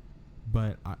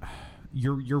 but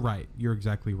you're right. You're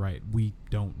exactly right. We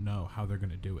don't know how they're going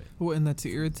to do it. Well, and that's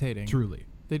irritating. Truly.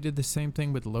 They did the same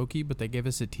thing with Loki, but they gave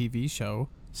us a TV show.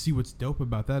 See, what's dope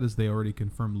about that is they already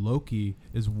confirmed Loki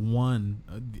is one,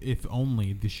 if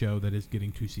only, the show that is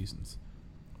getting 2 seasons.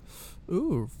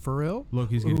 Ooh, for real?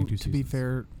 Loki's getting 2 To seasons. be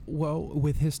fair, well,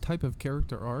 with his type of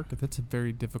character arc, that's a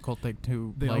very difficult thing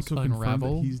to They like also confirmed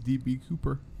unravel. that he's DB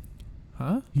Cooper.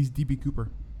 Huh? He's DB Cooper.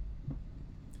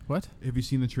 What? Have you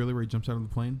seen the trailer where he jumps out of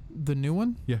the plane? The new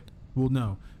one? Yeah. Well,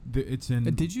 no. It's in...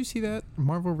 Did you see that?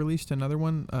 Marvel released another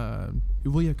one.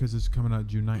 Well, yeah, because it's coming out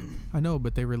June 9th. I know,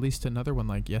 but they released another one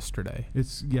like yesterday.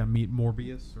 It's, yeah, Meet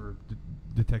Morbius or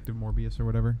Detective Morbius or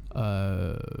whatever.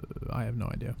 I have no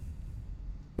idea.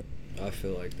 I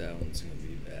feel like that one's gonna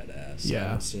be badass. Yeah. I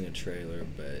haven't seen a trailer,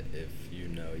 but if you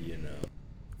know, you know.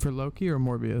 For Loki or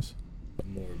Morbius?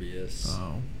 Morbius.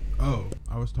 Oh,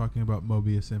 I was talking about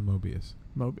Mobius and Mobius.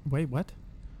 Wait, what?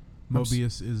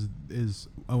 Mobius is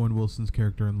Owen Wilson's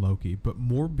character in Loki, but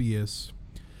Morbius...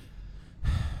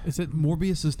 Is it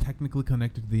Morbius is technically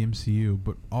connected to the MCU,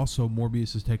 but also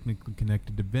Morbius is technically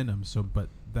connected to Venom, but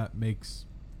that makes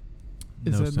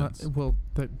Is no that sense. not well?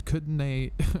 That couldn't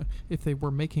they, if they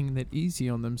were making it easy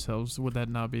on themselves, would that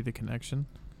not be the connection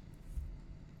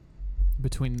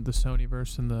between the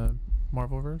Sonyverse and the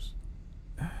Marvelverse?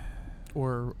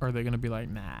 Or are they going to be like,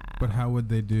 nah? But how would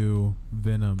they do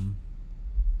Venom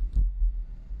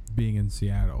being in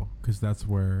Seattle? Because that's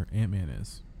where Ant-Man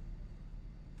is.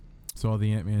 So all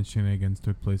the Ant-Man shenanigans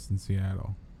took place in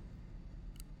Seattle.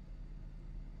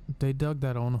 They dug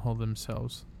that own hole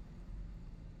themselves.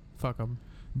 Fuck them.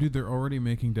 Dude, they're already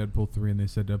making Deadpool 3, and they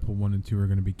said Deadpool 1 and 2 are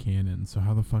going to be canon. So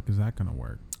how the fuck is that going to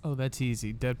work? Oh, that's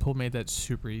easy. Deadpool made that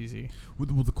super easy.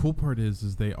 Well, the cool part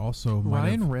is they also might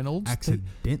Ryan have Reynolds,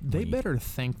 accidentally... they better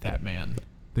thank that man.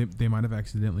 They might have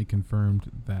accidentally confirmed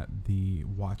that the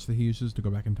watch that he uses to go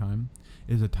back in time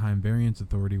is a Time Variance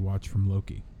Authority watch from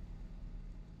Loki.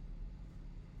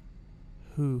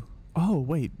 Who? Oh,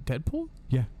 wait, Deadpool?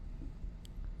 Yeah.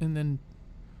 And then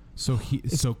So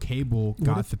Cable what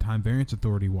got if- the Time Variance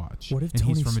Authority watch, what if and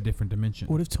he's Tony's- from a different dimension.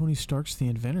 what if Tony Stark's the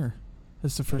inventor?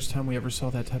 That's the first time we ever saw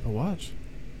that type of watch.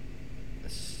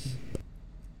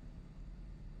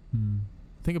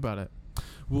 Think about it.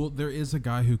 Well, there is a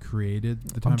guy who created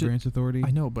the Time Branch Authority.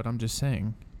 I know, but I'm just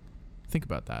saying. Think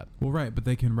about that. Well, right, but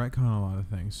they can retcon a lot of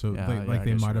things. So, Yeah, like I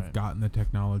they guess might you're have right. gotten the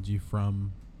technology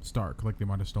from Stark. Like they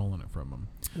might have stolen it from him.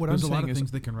 What There's I'm a lot saying of is,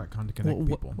 things they can retcon to connect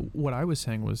people. what I was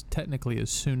saying was technically as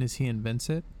soon as he invents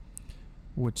it,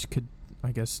 which could,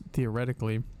 I guess,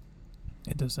 theoretically,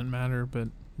 it doesn't matter, but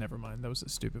never mind. That was a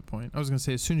stupid point. I was going to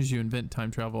say as soon as you invent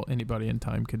time travel, anybody in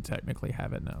time could technically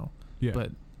have it now. Yeah.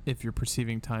 But if you're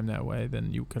perceiving time that way,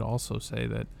 then you could also say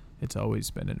that it's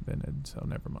always been invented, so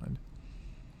never mind.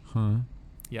 Huh?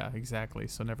 Yeah, exactly.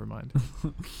 So never mind.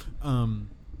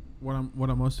 What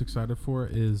I'm most excited for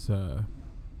is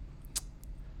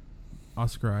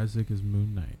Oscar Isaac as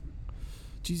Moon Knight.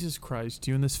 Jesus Christ,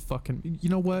 you and this fucking... You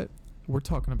know what? We're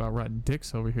talking about riding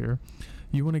dicks over here.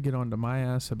 You want to get onto my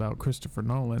ass about Christopher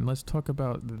Nolan. Let's talk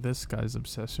about this guy's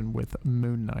obsession with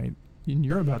Moon Knight. And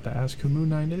you're about to ask who Moon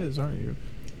Knight is, aren't you?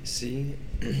 See,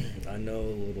 I know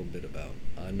a little bit of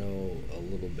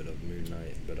Moon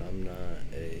Knight, but I'm not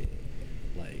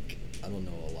I don't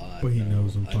know a lot. But he no.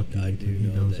 knows him fucking. I do he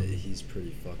know knows that him. he's pretty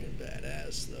fucking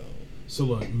badass, though. So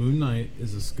look, Moon Knight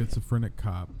is a schizophrenic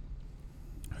cop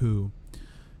who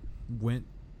went.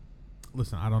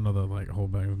 Listen, I don't know the whole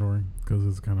backstory because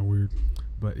it's kind of weird,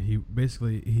 but he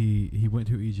basically he went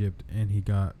to Egypt and he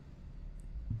got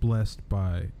blessed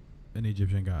by an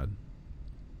Egyptian god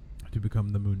to become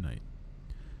the Moon Knight.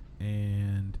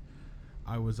 And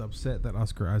I was upset that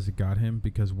Oscar Isaac got him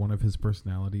because one of his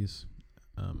personalities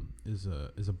is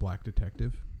a black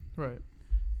detective. Right.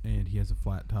 And he has a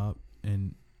flat top,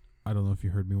 and I don't know if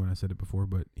you heard me when I said it before,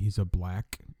 but he's a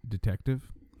black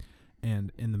detective.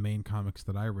 And in the main comics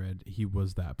that I read, he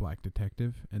was that black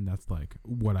detective, and that's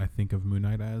what I think of Moon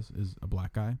Knight as, is a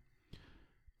black guy.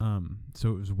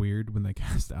 So it was weird when they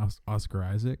cast Oscar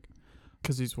Isaac.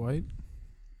 Because he's white?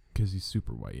 Because he's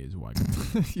super white. He's a white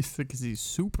guy. Because he's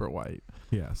super white.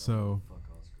 Yeah, so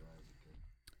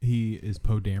he is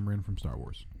Poe Dameron from Star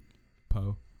Wars.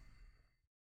 Poe.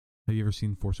 Have you ever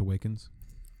seen Force Awakens?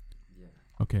 Yeah.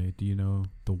 Okay, do you know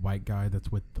the white guy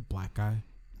that's with the black guy?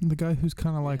 The guy who's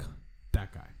kind of like...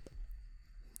 That guy.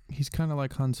 He's kind of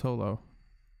like Han Solo.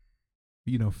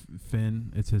 You know,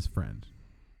 Finn, it's his friend.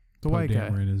 The Poe white guy.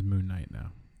 Dameron is Moon Knight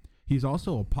now. He's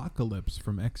also Apocalypse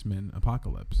from X-Men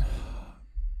Apocalypse.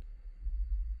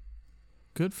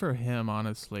 Good for him,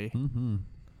 honestly. Mm-hmm.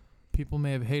 People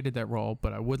may have hated that role,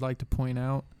 but I would like to point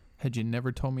out, had you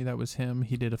never told me that was him,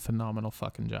 he did a phenomenal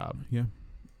fucking job. Yeah.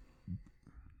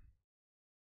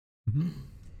 Mm-hmm.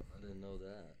 I didn't know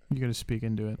that. You gotta speak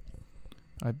into it.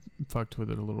 I fucked with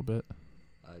it a little bit.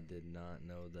 I did not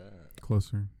know that.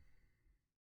 Closer.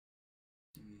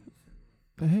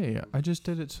 Hey, I just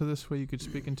did it so this way you could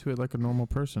speak into it like a normal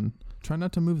person. Try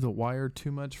not to move the wire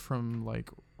too much from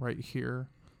right here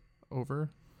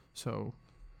over. So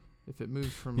if it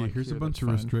moves from Here's here, a bunch that's of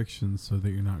fine. restrictions so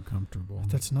that you're not comfortable.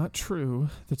 That's not true.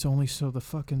 That's only so the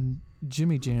fucking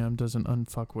Jimmy Jam doesn't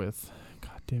unfuck with.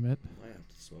 God damn it. I have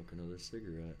to smoke another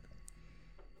cigarette.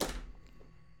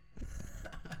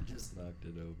 I just knocked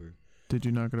it over. Did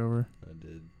you knock it over? I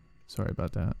did. Sorry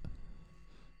about that.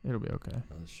 It'll be okay.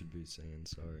 I should be saying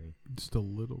sorry. Just a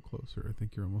little closer. I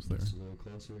think you're almost there. Just a little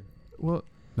closer. Well,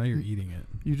 Now you're eating it.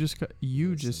 you just got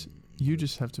you just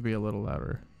Listen, have to be a little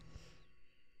louder.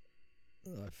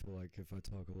 I feel like if I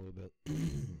talk a little bit,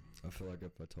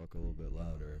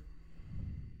 louder,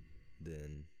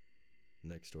 then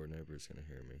next door neighbor's gonna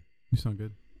hear me. You sound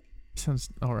good. Sounds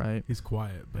all right. He's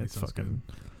quiet, but It's he sounds fucking.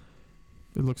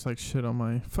 It looks like shit on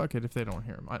my. Fuck it if they don't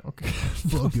hear him. I don't care.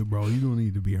 good. Fuck you, bro. You don't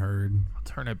need to be heard. I'll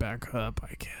turn it back up,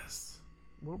 I guess.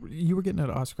 You were getting at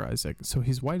Oscar Isaac, so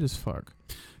he's white as fuck.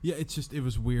 Yeah, it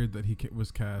was weird that he was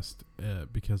cast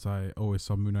because I always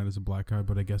saw Moon Knight as a black guy,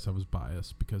 but I guess I was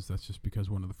biased because that's just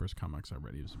because one of the first comics I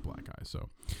read, he was a black guy. So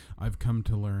I've come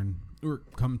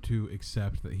to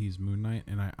accept that he's Moon Knight,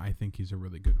 and I think he's a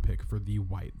really good pick for the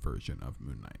white version of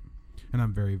Moon Knight. And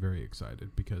I'm very, very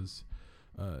excited because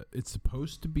it's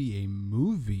supposed to be a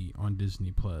movie on Disney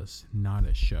Plus, not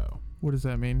a show. What does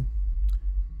that mean?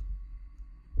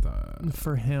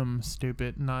 For him,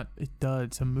 stupid. Not it does.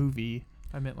 It's a movie.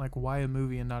 I meant why a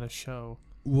movie and not a show?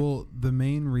 Well, the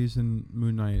main reason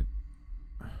Moon Knight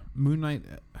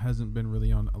hasn't been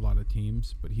really on a lot of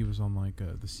teams, but he was on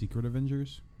the Secret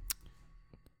Avengers,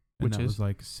 and Which that is?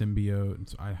 was symbiote. And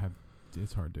so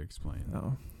it's hard to explain.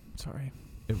 Oh, sorry.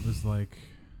 It was I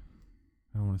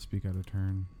don't want to speak out of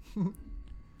turn.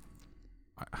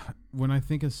 When I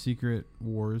think of Secret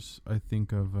Wars, I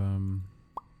think of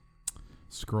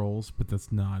Skrulls, but that's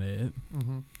not it.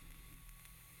 Mm-hmm.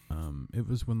 It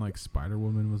was when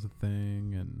Spider-Woman was a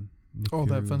thing, and All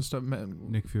that fun was, stuff.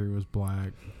 Nick Fury was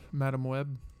black. Madam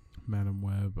Web. Madam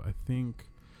Web, I think.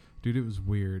 Dude, it was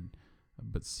weird.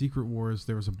 But Secret Wars,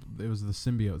 it was the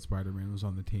symbiote Spider-Man was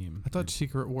on the team. I thought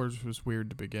Secret Wars was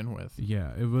weird to begin with.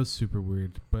 Yeah, it was super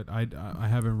weird. But I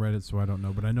haven't read it, so I don't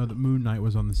know. But I know that Moon Knight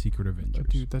was on the Secret Avengers.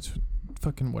 Dude, that's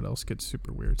fucking what else gets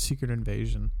super weird. Secret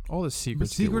Invasion. All the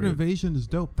secrets. But Secret Invasion is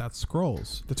dope. That's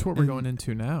Skrulls. That's what we're going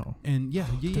into now. And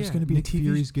There's gonna be Nick a TV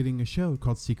Fury's getting a show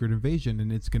called Secret Invasion,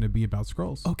 and it's going to be about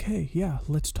Skrulls. Okay, yeah.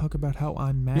 Let's talk about how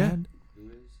I'm mad.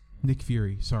 Nick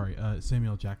Fury, sorry,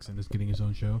 Samuel Jackson is getting his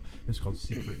own show. It's called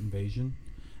Secret Invasion,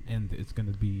 and it's going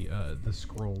to be the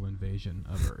Skrull invasion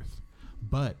of Earth.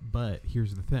 But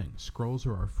here's the thing: Skrulls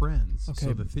are our friends. Okay,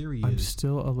 so the theory I'm is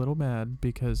still a little mad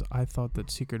because I thought that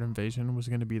Secret Invasion was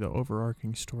going to be the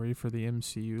overarching story for the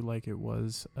MCU, like it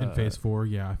was in Phase 4.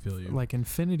 Yeah, I feel you. like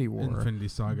Infinity War, Infinity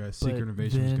Saga. Secret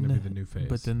Invasion is going to be the new phase.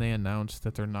 But then they announced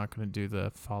that they're not going to do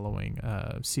the following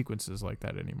sequences like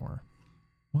that anymore.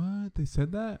 What? They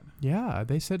said that? Yeah,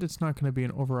 they said it's not going to be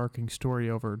an overarching story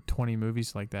over 20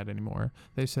 movies like that anymore.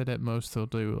 They said at most they'll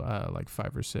do like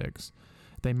 5 or 6.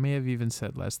 They may have even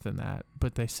said less than that,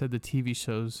 but they said the TV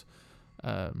shows,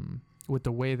 with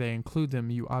the way they include them,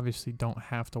 you obviously don't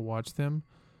have to watch them.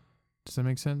 Does that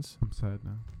make sense? I'm sad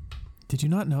now. Did you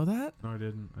not know that? No, I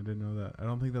didn't. I didn't know that. I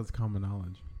don't think that's common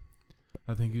knowledge.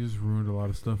 I think you just ruined a lot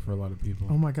of stuff for a lot of people.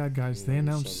 Oh my God, guys! They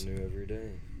announced something new every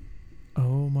day.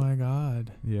 Oh my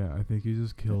God! Yeah, I think you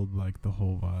just killed like the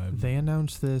whole vibe. They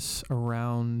announced this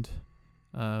around.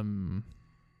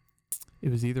 It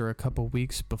was either a couple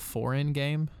weeks before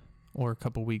Endgame or a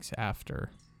couple weeks after.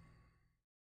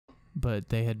 But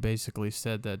they had basically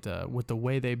said that with the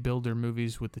way they build their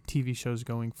movies, with the TV shows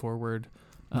going forward.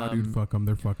 Nah, dude, fuck them.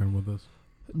 They're fucking with us.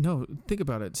 No, think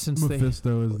about it. Since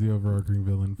Mephisto is the overarching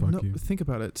villain. Fuck you. Think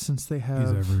about it. Since they have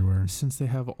He's everywhere. Since they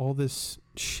have all this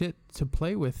shit to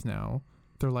play with now,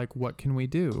 they're like, what can we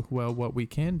do? Well, what we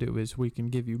can do is we can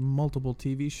give you multiple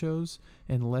TV shows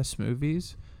and less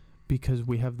movies because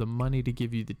we have the money to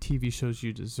give you the TV shows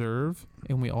you deserve,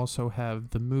 and we also have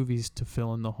the movies to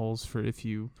fill in the holes for if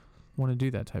you want to do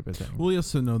that type of thing. Well,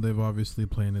 yes and no. They've obviously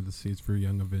planted the seeds for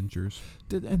Young Avengers.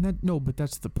 But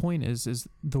that's the point is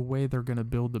the way they're going to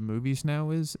build the movies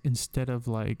now is instead of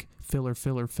like filler,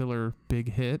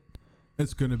 big hit.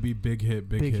 It's going to be big hit,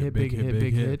 big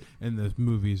hit. And the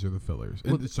movies are the fillers.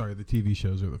 Well, the TV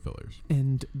shows are the fillers.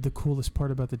 And the coolest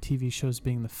part about the TV shows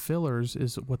being the fillers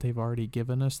is what they've already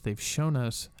given us. They've shown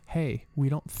us, hey, we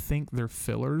don't think they're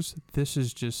fillers. This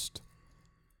is just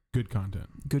good content.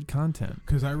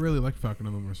 Because I really liked Falcon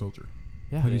and the Winter Soldier.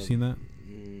 Yeah. Have you seen that?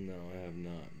 No, I have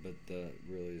not. But that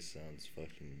really sounds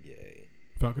fucking gay.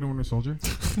 Falcon and Winter Soldier?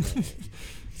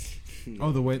 No,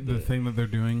 oh, the thing that they're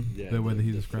doing, the way that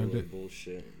he described it.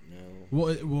 Bullshit. No. Well,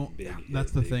 it won't.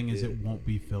 That's the thing is, it won't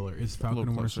be filler. Is Falcon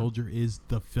and Winter Soldier is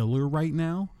the filler right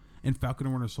now, and Falcon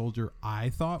and Winter Soldier I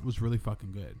thought was really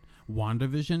fucking good.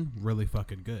 WandaVision really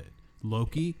fucking good.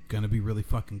 Loki gonna be really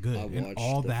fucking good, and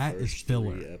all that is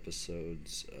filler. 3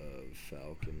 episodes of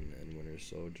Falcon and Winter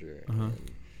Soldier,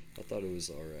 and I thought it was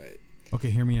all right. Okay,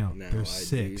 hear me out. Now, There's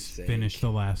 6. Finish the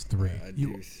last 3. I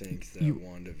do think that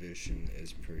WandaVision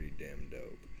is pretty damn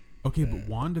dope. Okay, but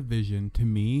WandaVision, to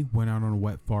me, went out on a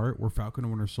wet fart, where Falcon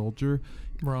and Winter Soldier...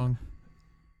 Wrong.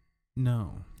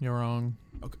 No. You're wrong.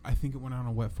 Okay, I think it went out on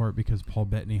a wet fart because Paul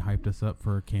Bettany hyped us up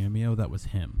for a cameo. That was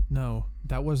him. No,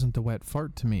 that wasn't the wet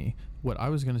fart to me. What I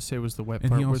was going to say was the wet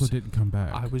fart. And he also didn't come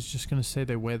back. I was just going to say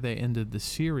the way they ended the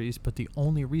series, but the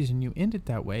only reason you end it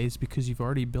that way is because you've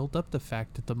already built up the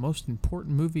fact that the most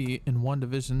important movie in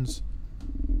WandaVision's...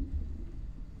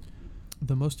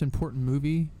 The most important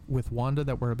movie with Wanda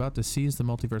that we're about to see is the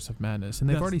Multiverse of Madness, and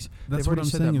they've already said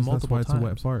that multiple times. That's why it's a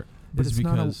wet fart.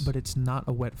 But it's not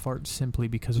a wet fart simply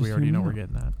because we already know we're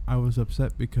getting that. I was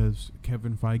upset because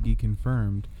Kevin Feige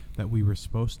confirmed that we were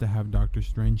supposed to have Doctor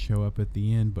Strange show up at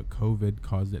the end, but COVID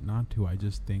caused it not to. I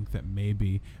just think that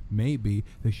maybe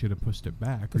they should have pushed it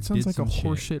back. It sounds like a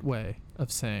horseshit way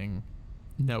of saying,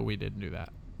 no, we didn't do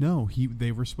that. No,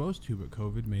 they were supposed to, but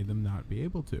COVID made them not be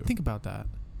able to. Think about that.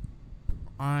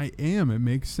 I am. It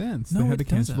makes sense. They had to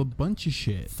cancel a bunch of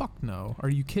shit. Fuck no. Are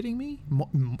you kidding me?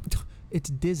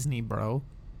 It's Disney, bro.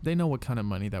 They know what kind of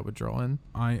money that would draw in.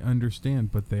 I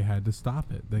understand, but they had to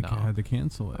stop it. They had to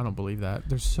cancel it. I don't believe that.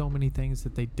 There's so many things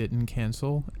that they didn't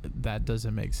cancel. That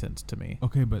doesn't make sense to me.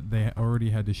 Okay, but they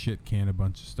already had to shit can a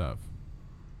bunch of stuff.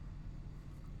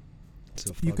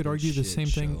 You could argue the same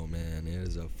thing. Man, it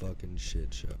is a fucking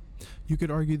shit show. You could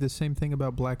argue the same thing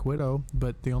about Black Widow,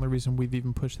 but the only reason we've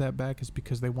even pushed that back is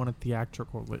because they want a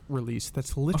theatrical release.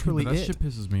 That's literally that it. shit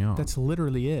pisses me off. That's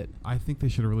literally it. I think they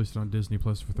should have released it on Disney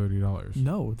Plus for $30.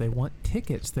 No, they want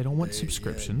tickets. They don't want They-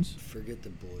 subscriptions. Yeah, forget the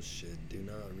bullshit. Do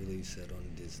not release it on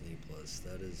Disney Plus.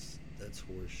 That's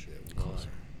horseshit. Closer.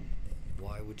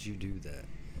 Why would you do that?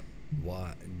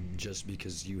 Why? Just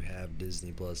because you have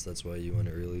Disney Plus, that's why you want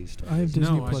it released? I have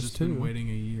Disney no, Plus I've just too. been waiting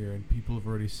a year, and people have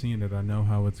already seen it. I know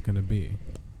how it's going to be.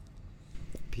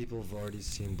 People have already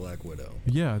seen Black Widow.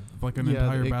 Yeah, like an Yeah,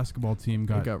 entire it- basketball team It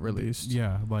got... got released.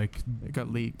 Yeah, like... It got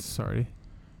leaked. Sorry.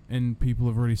 And people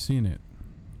have already seen it.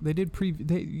 They did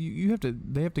you have to.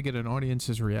 They have to get an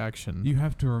audience's reaction. You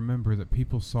have to remember that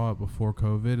people saw it before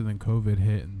COVID, and then COVID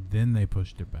hit, and then they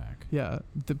pushed it back. Yeah,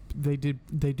 they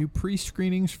do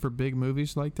pre-screenings for big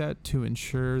movies like that to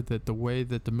ensure that the way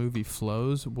that the movie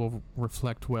flows will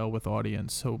reflect well with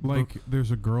audience. So Like, there's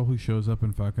a girl who shows up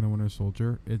in Falcon and Winter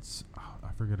Soldier. It's...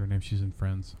 I forget her name. She's in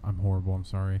Friends. I'm horrible. I'm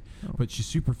sorry. Oh. But she's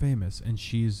super famous, and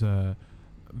she's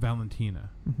Valentina.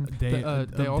 Mhm.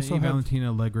 They also have Valentina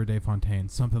Allegra de Fontaine,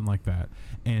 something like that.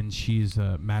 And she's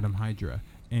Madame Hydra.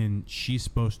 And she's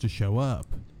supposed to show up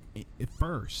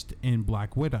first in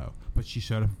Black Widow. But she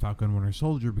showed up in Falcon and Winter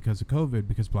Soldier because of COVID,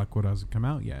 because Black Widow hasn't come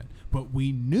out yet. But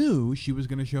we knew she was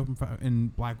going to show up in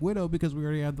Black Widow because we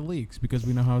already had the leaks, because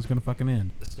we know how it's going to fucking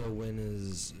end. So when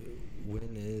is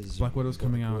Black Widow's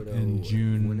coming out in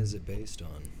June. When is it based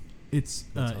on? It's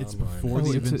The it's timeline. before Oh, the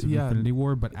it's events a- of yeah. Infinity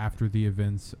War, but after the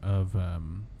events of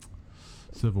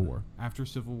Civil War. After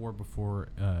Civil War, before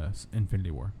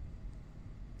Infinity War.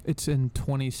 It's in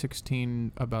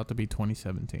 2016, about to be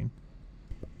 2017.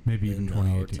 Maybe even In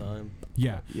our 2018. time.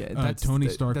 Yeah. Yeah, Tony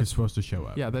Stark is supposed to show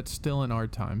up. Yeah, that's still in our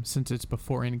time. Since it's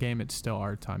before Endgame, it's still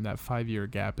our time. That 5-year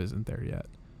gap isn't there yet.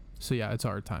 So yeah, it's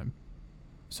our time.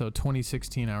 So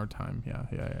 2016 our time. Yeah.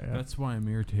 That's why I'm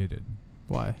irritated.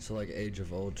 Why? So like Age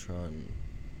of Ultron.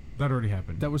 That already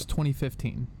happened. That was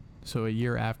 2015. So a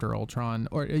year after Ultron,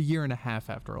 or a year and a half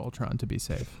after Ultron, to be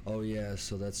safe. Oh yeah,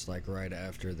 so that's like right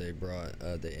after they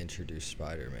introduced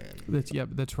Spider-Man.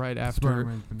 That's right after.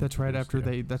 Spider-Man That's right after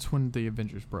yeah. That's when the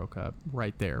Avengers broke up.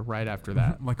 Right there. Right after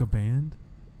that. Like a band?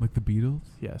 Like the Beatles?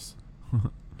 Yes.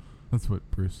 That's what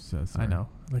Bruce says. I know.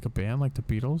 Like a band, like the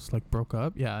Beatles, like broke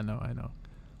up. Yeah, I know.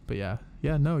 But yeah.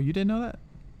 No, you didn't know that?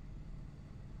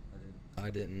 I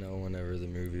didn't know whenever the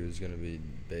movie was going to be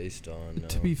based on. No.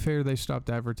 To be fair, they stopped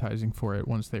advertising for it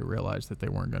once they realized that they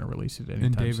weren't going to release it anytime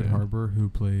And David soon. Harbour, who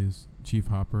plays Chief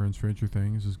Hopper in Stranger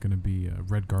Things, is going to be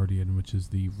Red Guardian, which is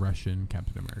the Russian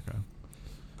Captain America.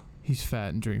 He's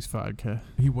fat and drinks vodka.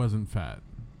 He wasn't fat.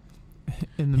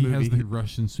 In the He movie, has the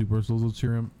Russian super soldier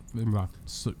serum.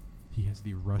 He has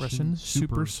the Russian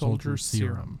super soldier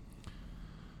serum.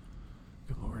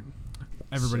 Good lord.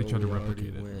 Everybody So tried to we already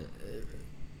replicate it. went-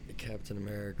 Captain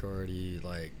America already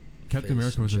like. Captain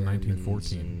faced America was in Germans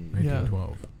 1914, and-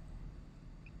 1912.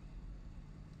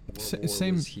 What war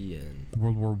same- was he in?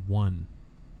 World War One.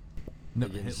 No,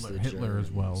 Against the Hitler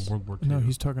as well. Germans. World War Two. No,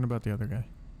 he's talking about the other guy.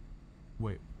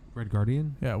 Wait, Red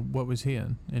Guardian? Yeah, what was he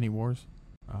in? Any wars?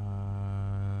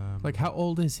 Like, how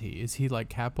old is he? Is he like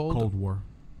Cap old? Cold War.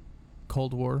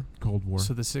 Cold War? Cold War.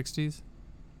 So the 60s?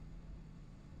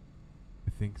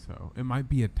 I think so. It might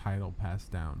be a title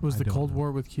passed down. Was I the don't Cold know.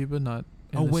 War with Cuba not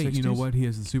in Oh the wait, 60s? you know what? He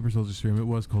has the super soldier serum. It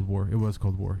was Cold War. It was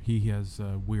Cold War. He has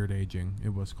weird aging.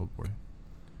 It was Cold War.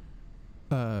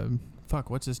 Fuck,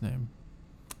 what's his name?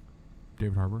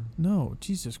 David Harbour, No,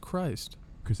 Jesus Christ.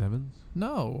 Chris Evans.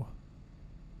 No.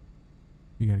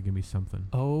 You gotta give me something.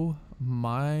 Oh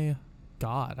my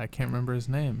God, I can't remember his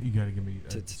name. You gotta give me a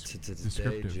Today,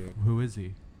 descriptive. June. Who is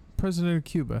he? President of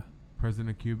Cuba. President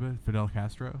of Cuba, Fidel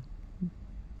Castro.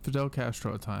 Fidel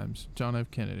Castro at times. John F.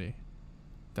 Kennedy.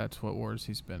 That's what wars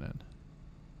he's been in.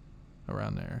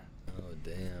 Around there. Oh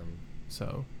damn.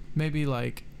 So maybe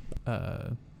like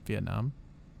Vietnam.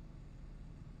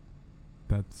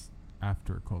 That's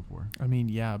after Cold War. I mean,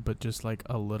 yeah, but just like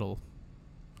a little.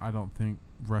 I don't think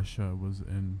Russia was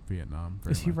in Vietnam.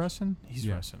 Very Is he much. Russian? He's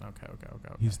Yeah. Russian. Okay.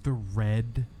 He's the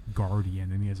Red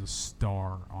Guardian, and he has a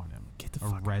star on him. Get the A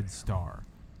fuck red star.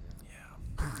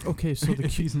 Okay, so the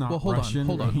If he's not well, hold Russian,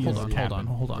 on. he is Hold Captain.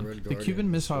 on. The Red The Guardian Cuban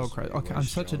is Missile supposed to be Crisis. Okay, way I'm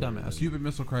such a stronger dumbass. than- Cuban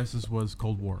Missile Crisis was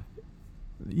Cold War.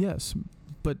 Yes,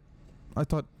 but I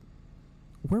thought,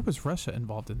 where was Russia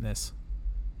involved in this?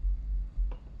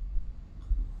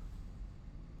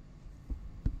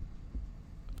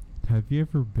 Have you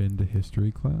ever been to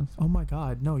history class? Oh my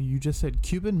God, no! You just said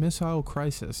Cuban Missile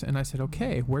Crisis, and I said,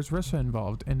 okay, where's Russia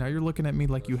involved? And now you're looking at me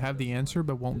like you have the answer,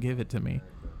 but won't give it to me.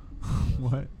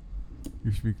 What?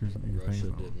 Your speakers. Your Russia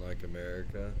things on. didn't like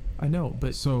America. I know,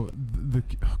 but So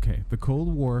the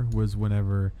Cold War was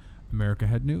whenever America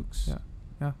had nukes. Yeah.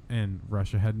 Yeah. And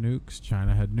Russia had nukes,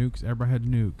 China had nukes, everybody had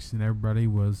nukes, and everybody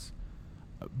was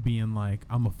being like,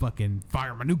 "I'm gonna fucking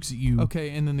fire my nukes at you." okay,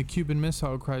 and then the Cuban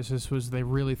Missile Crisis was they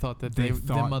really thought that the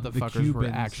motherfuckers were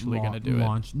actually going to do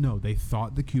it. No, they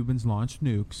thought the Cubans launched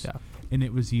nukes. Yeah. And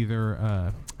it was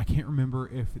either I can't remember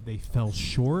if they fell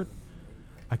short.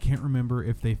 I can't remember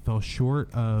if they fell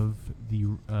short of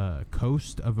the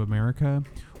coast of America,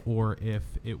 or if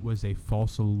it was a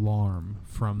false alarm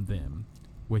from them,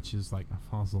 which is like a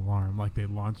false alarm. Like they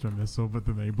launched a missile, but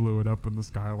then they blew it up in the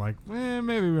sky. Like,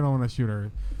 maybe we don't want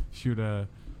to shoot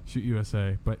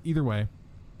USA. But either way,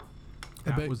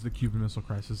 that was the Cuban Missile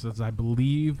Crisis. As I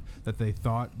believe that they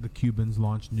thought the Cubans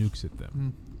launched nukes at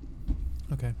them.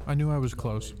 Okay, I knew I was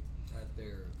close.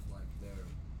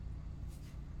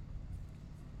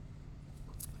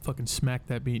 Fucking smack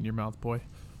that beat in your mouth, boy.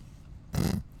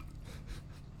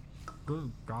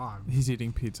 Good God. He's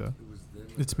eating pizza.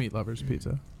 It's Meat Lover's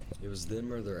pizza. It was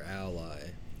them or their ally,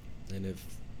 and if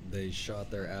they shot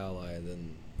their ally,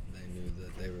 then they knew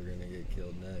that they were gonna get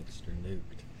killed next or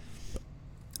nuked.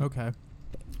 Okay.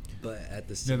 But at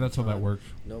the same that's time, how that works.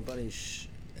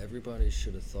 Everybody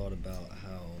should have thought about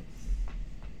how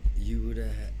you would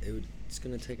have. It's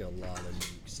gonna take a lot of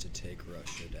nukes to take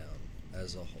Russia down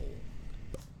as a whole.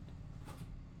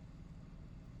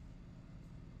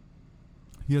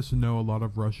 He has to know a lot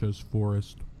of Russia's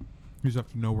forest. You just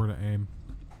have to know where to aim.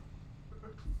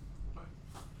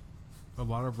 A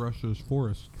lot of Russia's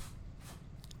forest.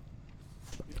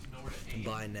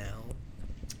 By now,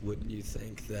 wouldn't you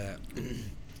think that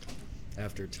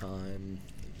after time,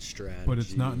 strategy... But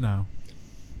it's not now.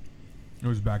 It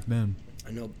was back then.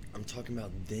 I know, I'm talking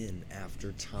about then,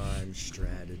 after time,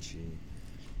 strategy.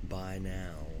 By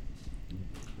now,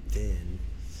 then,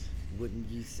 wouldn't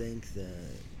you think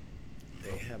that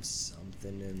they have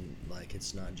something in, like,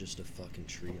 it's not just a fucking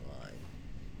tree line.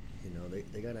 You know,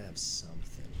 they gotta have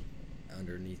something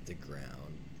underneath the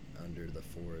ground, under the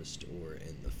forest, or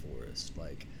in the forest.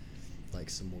 Like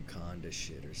some Wakanda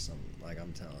shit or something. Like,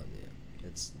 I'm telling you,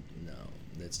 it's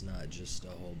not just a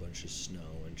whole bunch of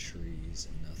snow and trees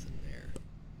and nothing there.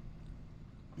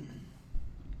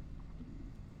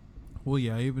 Well,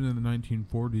 yeah, even in the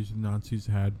 1940s, the Nazis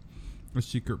had a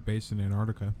secret base in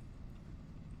Antarctica.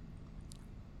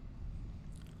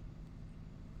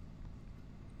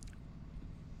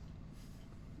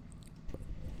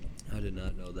 I did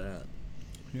not know that.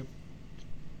 Yep.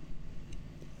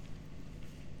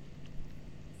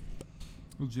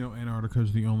 Well, you know, Antarctica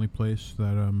is the only place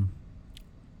that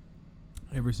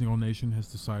every single nation has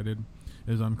decided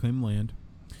is unclaimed land,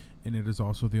 and it is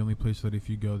also the only place that if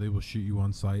you go, they will shoot you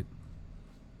on sight.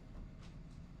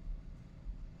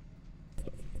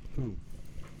 Who?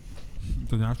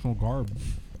 The National Guard.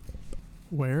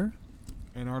 Where?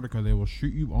 Antarctica, they will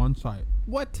shoot you on sight.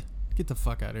 What? Get the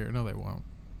fuck out of here. No, they won't.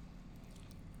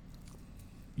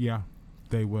 Yeah,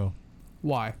 they will.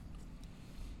 Why?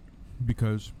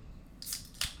 Because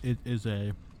it is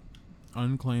a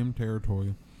unclaimed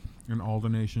territory, and all the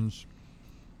nations,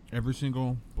 every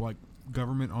single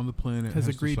government on the planet Has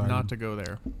agreed decided, not to go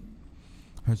there.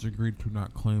 has agreed to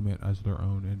not claim it as their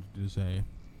own, and it is a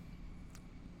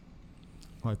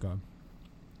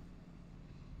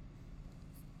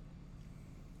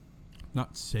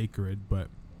not sacred, but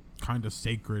kind of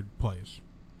sacred place.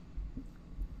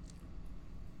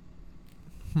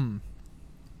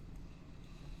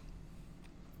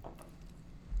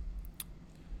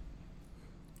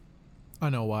 I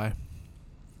know why.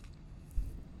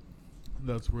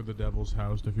 That's where the devil's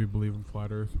housed if you believe in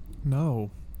flat earth.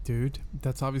 No, dude.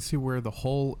 That's obviously where the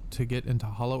hole to get into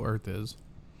Hollow Earth is.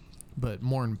 But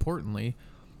more importantly,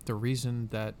 the reason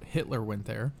that Hitler went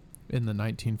there in the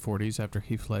 1940s after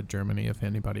he fled Germany, if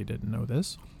anybody didn't know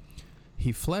this,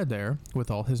 he fled there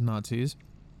with all his Nazis,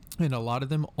 and a lot of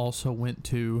them also went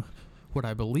to what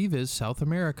I believe is South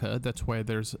America. That's why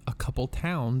there's a couple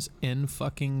towns in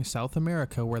fucking South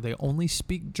America where they only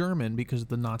speak German because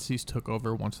the Nazis took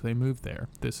over once they moved there.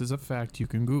 This is a fact. You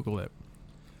can Google it.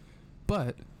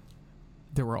 But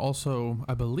there were also,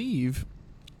 I believe,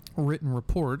 written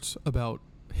reports about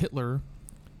Hitler,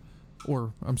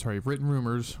 or I'm sorry, written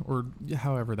rumors, or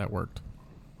however that worked,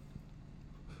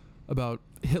 about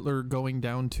Hitler going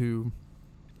down to,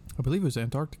 I believe it was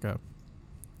Antarctica.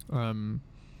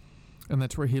 And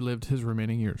that's where he lived his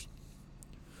remaining years.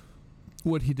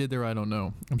 What he did there, I don't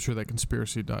know. I'm sure that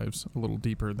conspiracy dives a little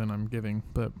deeper than I'm giving,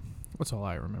 but that's all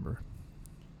I remember.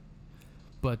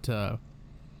 But, I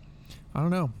don't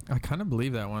know. I kind of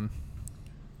believe that one.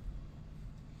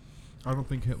 I don't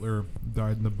think Hitler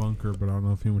died in the bunker, but I don't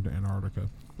know if he went to Antarctica.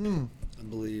 I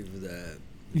believe that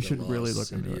You the should really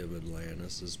lost look into city it. of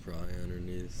Atlantis is probably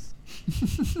underneath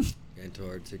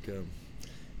Antarctica.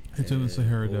 It's in the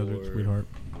Sahara Desert, or- sweetheart.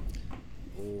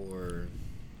 Or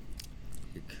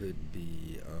it could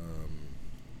be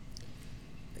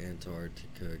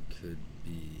Antarctica could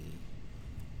be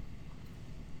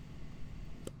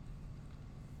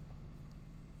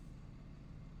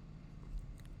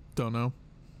Don't know.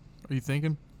 Are you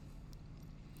thinking?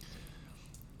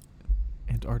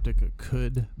 Antarctica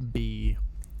could be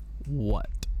what?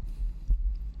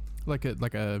 Like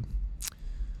a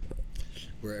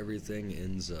where everything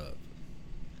ends up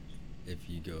if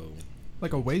you go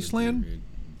Like a to the wasteland?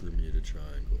 Bermuda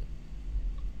Triangle.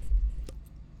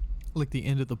 like the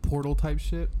end of the portal type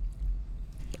shit.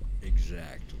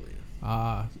 Exactly.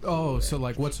 So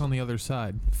like what's on the other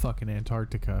side? Fucking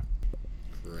Antarctica.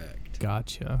 Correct.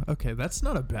 Gotcha. Okay, that's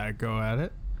not a bad go at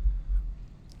it.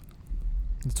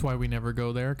 That's why we never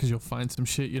go there, because you'll find some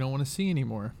shit you don't want to see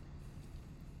anymore.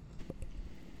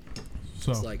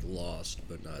 So, It's like Lost,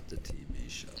 but not the TV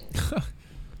show.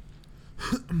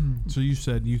 so you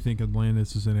said you think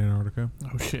Atlantis is in Antarctica?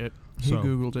 Oh shit. He So-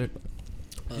 Googled it.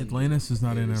 Atlantis is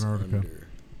not It in is Antarctica. under.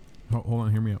 Hold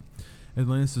on, hear me out.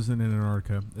 Atlantis isn't in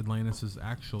Antarctica. Atlantis is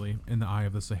actually in the eye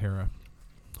of the Sahara.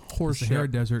 Horse the Sahara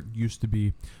shit. Desert used to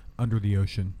be under the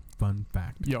ocean. Fun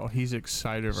fact. Yo, he's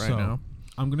excited right So, now.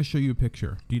 I'm going to show you a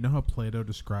picture. Do you know how Plato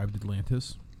described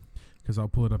Atlantis? Because I'll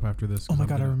pull it up after this. Oh 'cause my I'm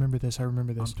god, I gonna- remember this.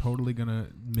 I'm totally going to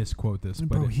misquote this.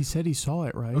 Bro, But he said he saw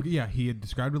it, right? okay, yeah, he had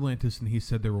described Atlantis, and he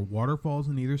said there were waterfalls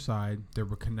on either side, there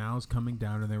were canals coming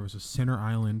down, and there was a center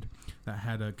island that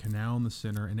had a canal in the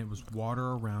center, and it was water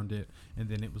around it, and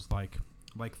then it was like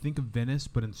think of Venice,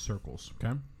 but in circles,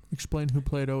 okay? Explain who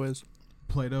Plato is.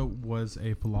 Plato was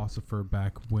a philosopher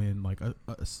back when, like,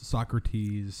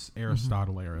 Socrates,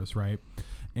 Aristotle eras, right?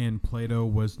 And Plato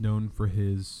was known for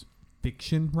his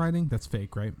fiction writing. That's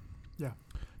fake, right? Yeah.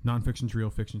 Nonfiction's real,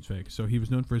 fiction's fake. So he was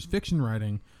known for his fiction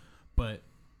writing, but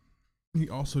he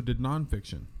also did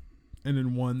nonfiction. And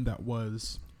in one that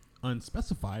was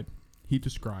unspecified, he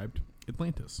described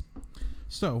Atlantis.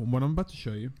 So what I'm about to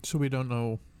show you, So we don't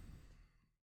know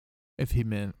if he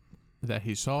meant that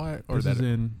he saw it or this that is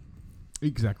in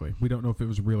exactly. We don't know if it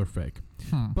was real or fake,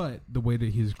 but the way that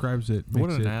he describes it what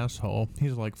makes an it. asshole.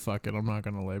 He's like, fuck it, I'm not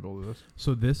going to label this.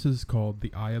 So this is called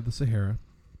the Eye of the Sahara,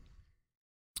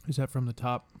 Is that from the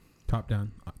top? top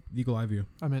down, eagle eye view.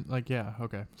 I meant, like, yeah,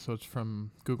 okay. So it's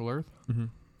from Google Earth? Mm-hmm.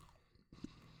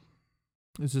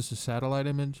 Is this a satellite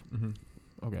image? Mm-hmm.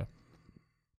 Okay.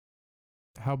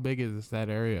 How big is that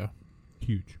area?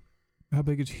 Huge. How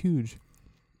big is huge?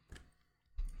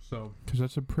 So Because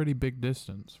that's a pretty big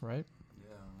distance, right? Yeah,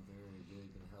 very big.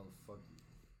 And how the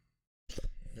fuck?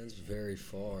 That's very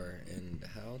far. And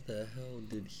how the hell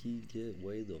did he get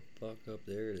way the fuck up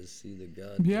there to see the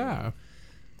goddamn? Yeah.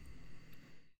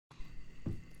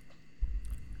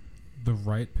 the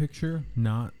right picture,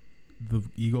 not the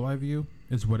eagle eye view,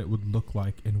 is what it would look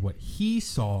like and what he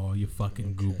saw, you fucking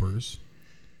Okay. goobers.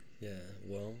 Yeah.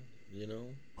 Well, you know.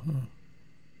 Huh.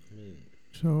 I mean,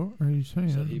 So, are you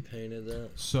saying... so he painted that.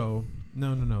 So,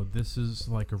 no. This is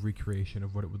like a recreation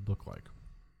of what it would look like.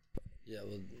 Yeah.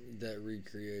 Well, that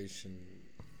recreation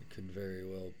could very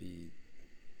well be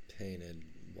painted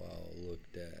while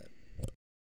looked at.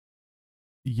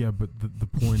 Yeah, but the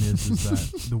point is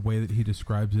that the way that he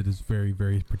describes it is very,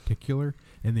 very particular,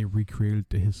 and they recreated it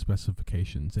to his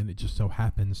specifications, and it just so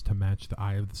happens to match the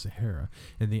Eye of the Sahara.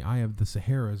 And the Eye of the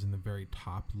Sahara is in the very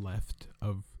top left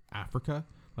of Africa,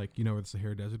 like, you know where the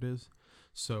Sahara Desert is?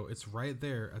 So it's right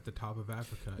there at the top of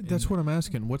Africa. That's what I'm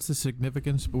asking. What's the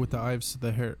significance with the Eye of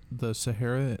the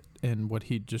Sahara and what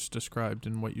he just described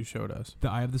and what you showed us? The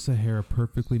Eye of the Sahara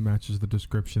perfectly matches the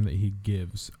description that he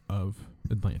gives of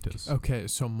Atlantis. Okay,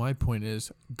 so my point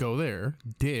is, go there,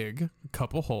 dig a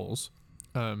couple holes,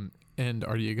 and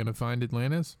are you gonna find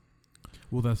Atlantis?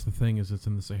 Well, that's the thing, is it's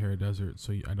in the Sahara Desert,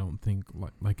 so I don't think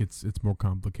like it's more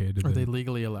complicated. Are they than-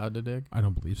 legally allowed to dig? I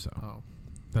don't believe so. Oh,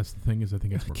 That's the thing, is I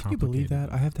think it's more can you complicated. believe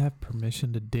that? I have to have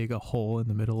permission to dig a hole in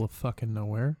the middle of fucking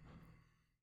nowhere.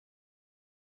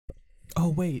 Oh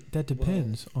wait, that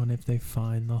depends on if they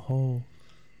find the hole.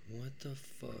 What the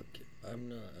fuck I'm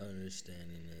not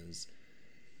understanding is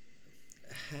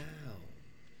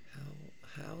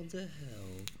how the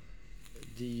hell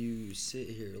do you sit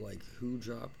here, like, who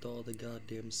dropped all the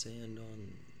goddamn sand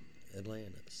on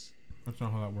Atlantis? That's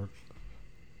not how that works.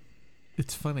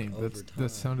 It's funny. Over time. That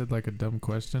sounded like a dumb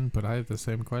question, but I have the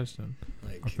same question.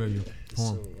 Like, I feel you.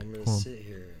 Hold on, so I'm gonna hold on. sit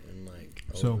here and, like,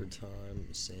 So- over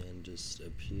time sand just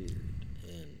appeared,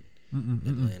 and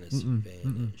Atlantis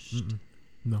vanished.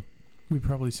 No. We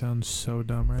probably sound so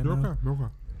dumb right You're now. okay.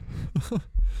 You're okay.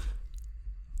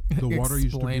 The water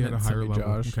used to be Explain at a it to higher me, level.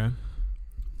 Josh. Okay.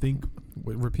 Think,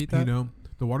 Repeat that. you know,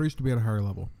 the water used to be at a higher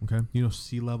level. Okay. You know,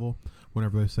 sea level.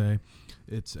 Whenever they say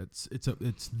it's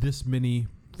this many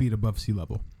feet above sea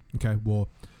level. Okay. Well,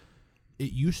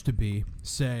 it used to be,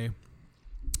 say,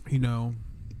 you know,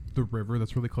 the river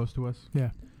that's really close to us. Yeah.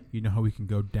 You know how we can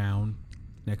go down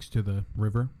next to the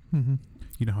river. Mm-hmm.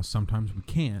 You know how sometimes we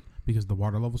can't because the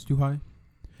water level's too high.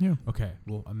 Yeah. Okay,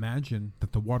 well, imagine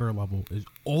that the water level is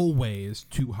always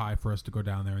too high for us to go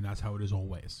down there, and that's how it is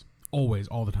always. Always,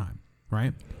 all the time,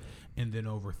 right? And then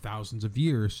over thousands of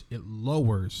years, it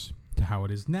lowers to how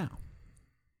it is now.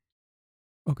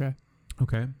 Okay.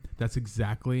 Okay? That's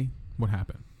exactly what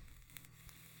happened.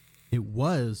 It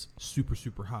was super,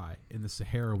 super high, and the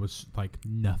Sahara was like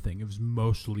nothing. It was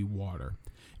mostly water.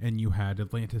 And you had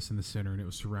Atlantis in the center, and it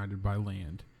was surrounded by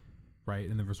land, right?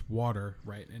 And there was water,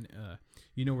 right? And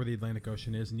you know where the Atlantic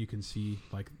Ocean is, and you can see,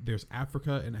 like, there's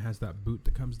Africa, and it has that boot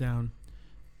that comes down,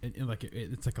 and like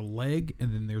it's like a leg,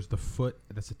 and then there's the foot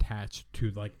that's attached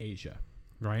to, like, Asia,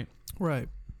 right? Right.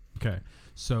 Okay,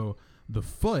 so the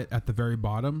foot at the very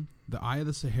bottom, the eye of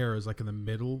the Sahara is like in the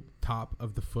middle top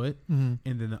of the foot, Mm-hmm.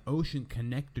 and then the ocean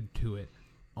connected to it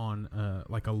on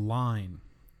like a line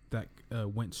that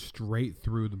went straight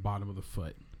through the bottom of the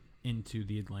foot into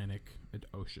the Atlantic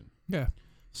Ocean. Yeah.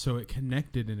 So it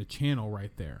connected in a channel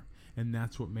right there. And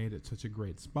that's what made it such a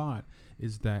great spot,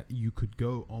 is that you could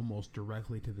go almost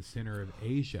directly to the center of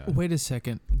Asia. Wait a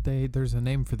second. There's a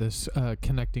name for this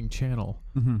connecting channel.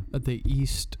 Mm-hmm. The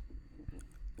East.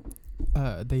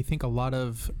 They think a lot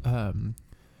of.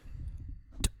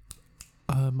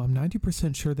 I'm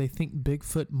 90% sure they think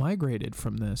Bigfoot migrated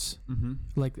from this. Mm-hmm.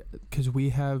 Like, because we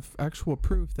have actual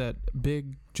proof that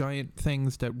big, giant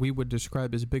things that we would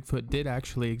describe as Bigfoot did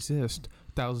actually exist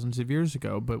thousands of years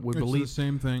ago. But we It's believe, the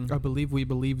same thing. we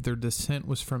believe their descent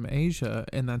was from Asia,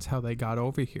 and that's how they got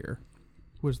over here.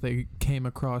 Was they came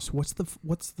across what's the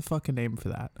fucking name for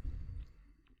that?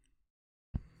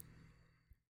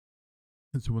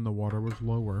 It's when the water was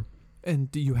lower, And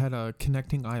you had a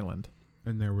connecting island.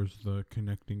 and there was the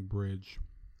connecting bridge.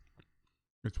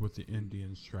 It's what the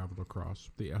Indians traveled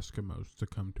across, the Eskimos, to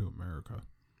come to America.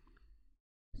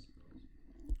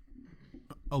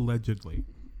 Allegedly.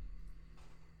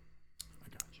 I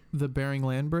got you. The Bering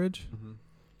Land Bridge. Mm-hmm.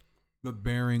 The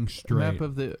Bering Strait.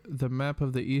 The map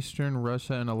of the eastern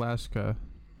Russia and Alaska.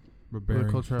 The The Bering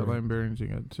culture Strait. outline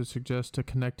Bering to suggest a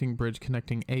connecting bridge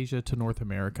connecting Asia to North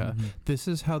America. Mhm. This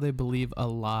is how they believe a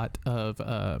lot of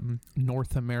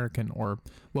North American, or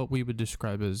what we would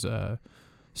describe as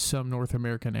some North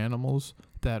American animals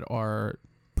that are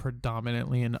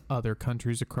predominantly in other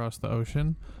countries across the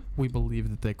ocean. We believe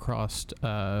that they crossed,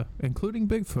 including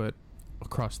Bigfoot,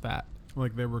 across that.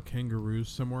 Like there were kangaroos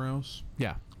somewhere else,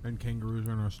 Yeah. and kangaroos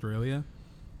are in Australia.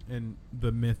 And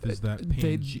the myth is that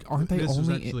They aren't they this was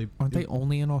only actually, aren't they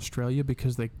only in Australia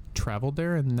because they traveled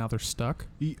there and now they're stuck?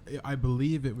 I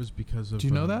believe it was because of. Do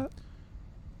you know that?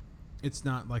 It's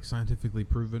not like scientifically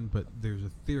proven, but there's a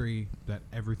theory that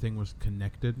everything was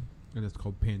connected, and it's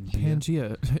called Pangea.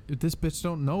 Pangea. This bitch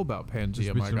don't know about This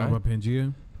Pangea, bitch my don't know guy. about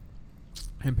Pangea.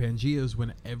 And Pangea is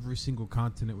when every single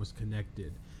continent was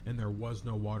connected, and there was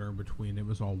no water in between. It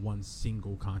was all one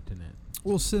single continent.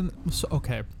 Well, so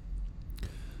okay.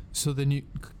 So then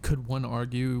could one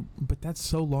argue, but that's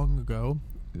so long ago.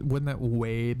 Wasn't that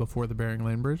way before the Bering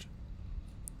Land Bridge?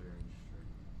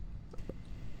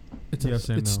 It's Yeah,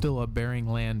 same it's though. still a Bering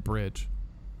Land Bridge.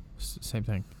 Same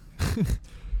thing.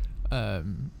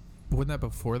 Wasn't that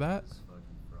before that?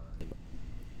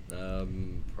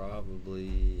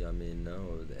 Probably. I mean,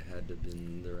 no, it had to have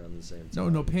been around the same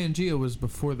time. No. Pangea was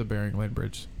before the Bering Land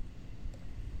Bridge.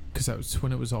 Because that was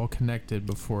when it was all connected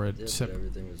before it. Yeah, but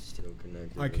everything was still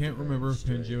connected. I with can't the remember if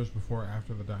Bering Pangea Strait. was before or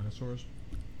after the dinosaurs.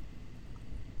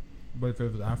 But if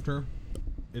it was after,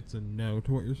 it's a no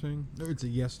to what you're saying. No, it's a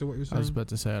yes to what you're I saying. was about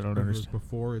to say I don't If it was understand.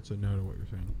 before, it's a no to what you're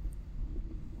saying.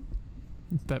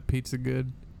 That pizza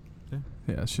good? Yeah.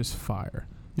 Yeah, it's just fire.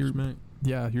 Smack.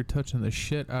 Yeah, you're touching the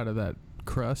shit out of that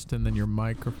crust, and then your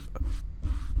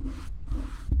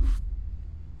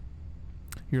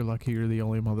You're lucky you're the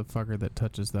only motherfucker that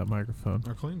touches that microphone.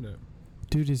 I cleaned it.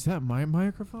 Dude, is that my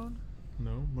microphone?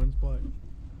 No, mine's black.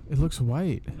 It looks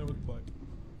white. No, it's black.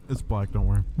 It's black, don't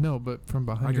worry. No, but from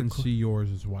behind I your can see yours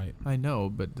is white. I know,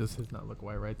 but does it not look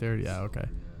white right there? Yeah, okay.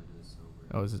 Yeah, it is silver.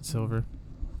 Oh, is it silver?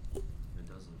 It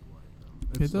does look white,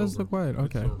 though. It does look white, It's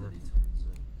okay. silver. He turns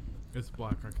it. It's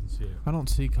black, I can see it. I don't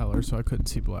see color, so I couldn't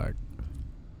see black.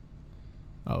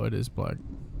 Oh, it is black.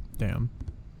 Damn.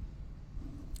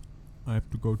 I have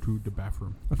to go to the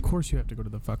bathroom. Of course you have to go to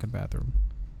the fucking bathroom.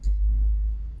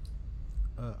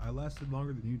 I lasted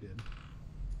longer than you did.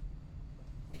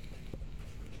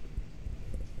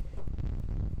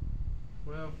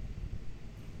 Well,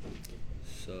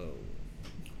 So,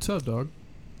 what's up, dog?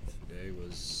 today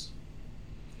was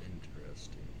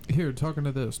interesting. Here, talking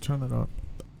to this. Turn that up.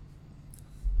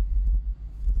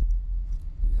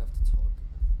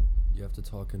 You have to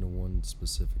talk into one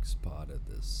specific spot at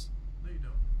this. No, you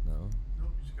don't. No?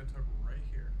 Nope, you just gotta talk right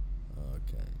here.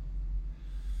 Okay.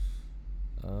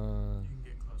 You can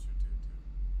get closer to it,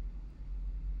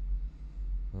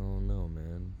 too. Oh no,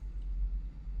 man.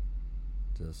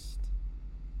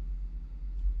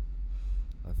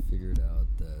 I figured out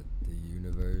that the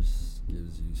universe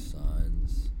gives you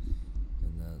signs,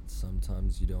 and that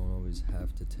sometimes you don't always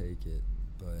have to take it,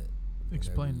 but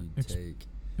Explain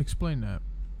that.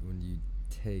 when you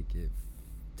take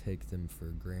them for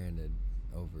granted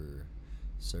over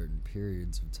certain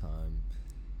periods of time,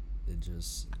 it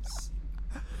just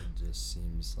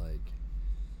seems like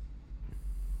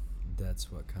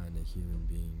that's what kind of human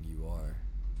being you are.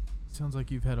 Sounds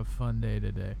like you've had a fun day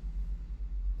today.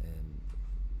 And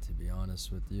to be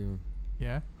honest with you,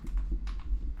 Yeah?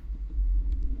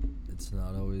 it's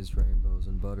not always rainbows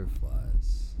and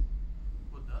butterflies.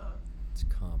 Well, duh. It's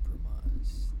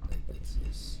compromise that gets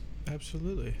us.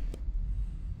 Absolutely.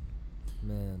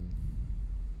 Man,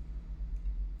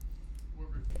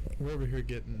 We're over here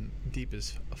getting deep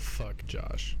as fuck,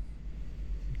 Josh.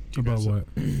 About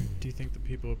what? Do you think the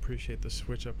people appreciate the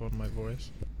switch up on my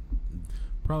voice?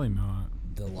 Probably not.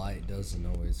 the light doesn't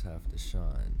always have to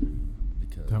shine,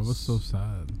 because That was so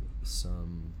sad.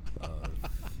 some of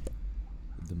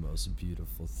the most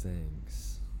beautiful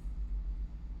things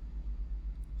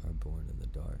are born in the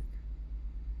dark.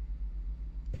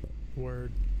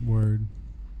 Word. Word.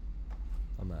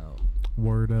 I'm out.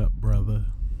 Word up, brother.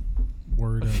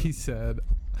 Word up. He said,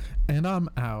 and I'm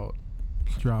out.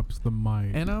 Drops the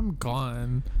mic. And I'm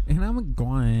gone. And I'm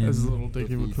going. As Little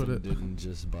Dicky If would put Ethan it. didn't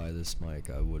just buy this mic,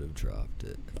 I would have dropped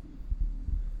it.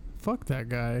 Fuck that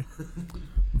guy.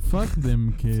 Fuck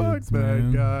them kids, Fuck that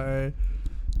man. guy.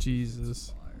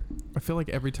 Jesus. I feel like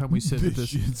every time we sit at this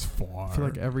shit's far. I feel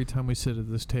like every time we sit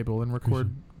at this table and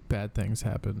record, bad things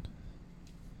happen.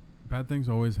 Bad things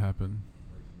always happen.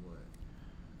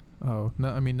 Oh, no,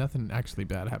 I mean nothing actually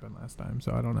bad happened last time,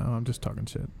 so I don't know. I'm just talking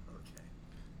shit. Okay.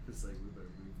 It's like we better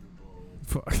move the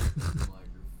bowl. Fuck. The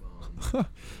microphone.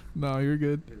 No, you're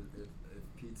good.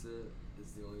 If pizza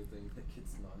is the only thing that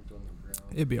gets knocked on the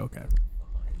ground, It'd be okay.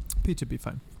 fine. Peach would be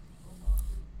fine. I'm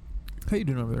not. How you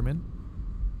doing over there, man?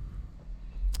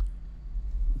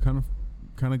 Kind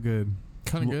of good.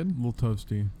 Kind of good. Little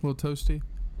toasty. A little toasty.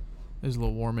 It's a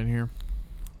little warm in here.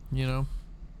 You know?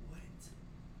 What?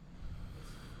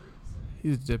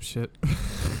 He's a dipshit.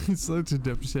 He's such a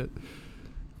dipshit.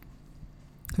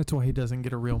 That's why he doesn't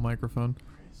get a real microphone.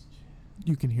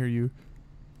 You can hear you.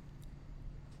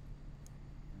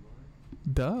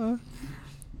 Duh.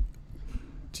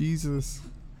 Jesus.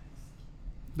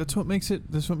 That's what makes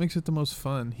it the most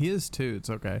fun. He is too, it's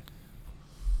okay.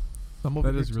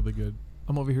 That is really good.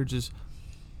 I'm over here just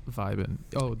vibing.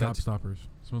 Oh, that's Gobstoppers.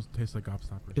 It smells tastes like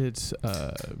Gobstoppers. it's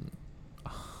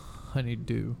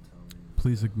honeydew.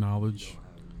 Please acknowledge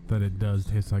that it does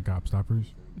taste like Gobstoppers.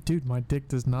 Dude, my dick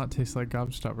does not taste like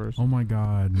gobstoppers. Oh my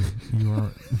god. You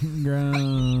are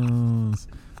gross.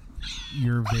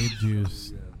 Your vape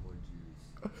juice.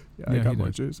 You have more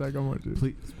Yeah, juice. I got more juice.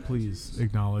 Please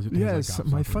acknowledge it tastes Yes, like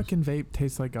my Gobstoppers. fucking vape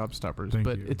tastes like gobstoppers, Thank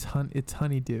but you. it's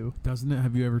honeydew. Doesn't it?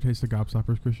 Have you ever tasted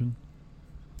Gobstoppers, Christian?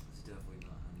 It's definitely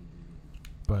not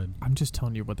honeydew. But I'm just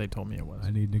telling you what they told me it was.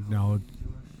 I need to acknowledge.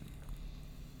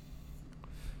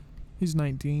 He's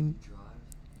 19. Drive.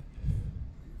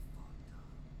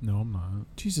 No, I'm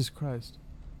not. Jesus Christ.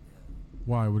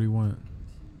 Why? What do you want?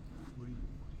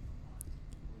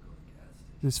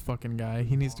 This fucking guy,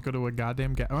 he needs to go to a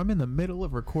goddamn I'm in the middle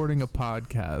of recording a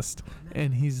podcast,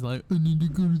 and he's like, I need to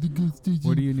go to the gas station.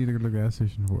 What do you need to go to the gas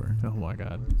station for? Oh my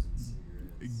god.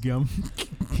 Gum.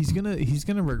 He's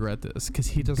gonna regret this because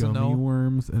he doesn't Gummy know.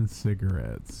 worms and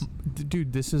cigarettes.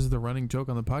 Dude, this is the running joke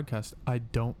on the podcast. I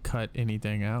don't cut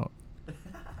anything out.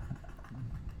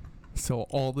 So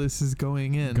all this is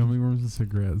going in. Gummy worms and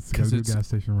cigarettes. Gotta 'Cause do a it's- gas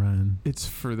station run. It's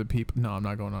for the people. No, I'm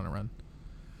not going on a run.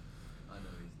 I know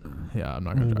he's not. Yeah, I'm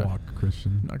not gonna We'll drive. walk,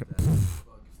 Christian. I'm not gonna.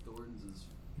 Fuck, if Thornton's is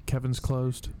Kevin's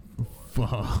closed.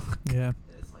 Fuck. Yeah.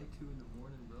 it's like 2 in the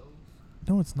morning, bro.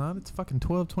 No, it's not. It's fucking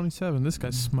 12:27. This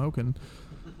guy's smoking.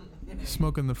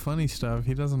 Smoking the funny stuff.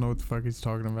 He doesn't know what the fuck he's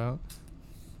talking about.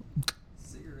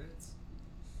 Cigarettes.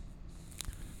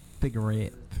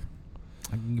 Cigarette.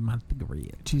 I can get my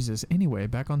cigarette. Jesus. Anyway,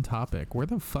 back on topic. Where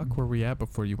the fuck were we at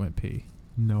before you went pee?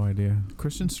 No idea.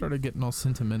 Christian started getting all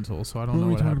sentimental, so I don't know Were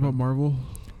we what talking happened. about Marvel?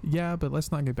 Yeah, but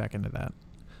let's not get back into that.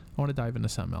 I want to dive into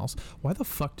something else. Why the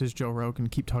fuck does Joe Rogan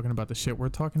keep talking about the shit we're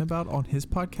talking about on his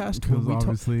podcast? Because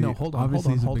obviously, no, hold on. he's a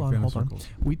big fan of circles.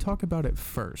 We talk about it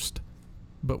first,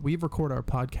 but we record our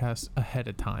podcast ahead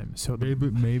of time. So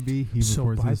Maybe he so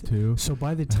records by his too. So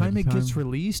by the ahead time of it gets time.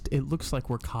 released, it looks like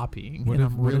we're copying, What and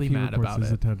if, I'm what really if he mad records about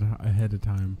his it. ahead of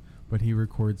time, but he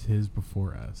records his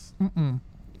before us? Mm-mm.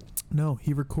 No,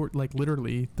 he record like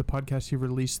literally the podcast he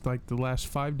released like the last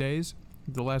 5 days.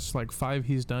 The last like 5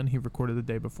 he's done, he recorded the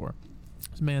day before.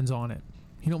 This man's on it.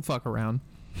 He don't fuck around.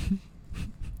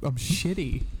 I'm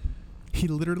shitty. He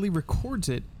literally records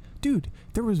it. Dude,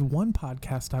 there was one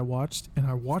podcast I watched, and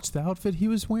I watched the outfit he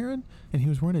was wearing, and he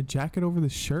was wearing a jacket over the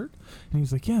shirt, and he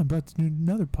was like, yeah, I'm about to do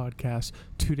another podcast.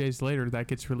 2 days later, that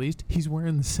gets released. He's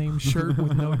wearing the same shirt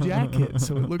with no jacket,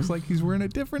 so it looks like he's wearing a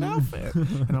different outfit.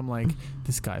 And I'm like,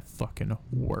 this guy fucking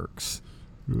works.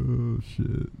 Oh,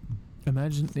 shit.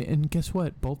 Imagine, and guess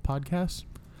what? Both podcasts,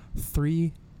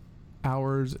 3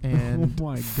 hours and Oh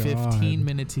my 15 God.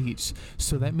 minutes each.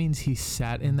 So that means he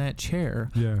sat in that chair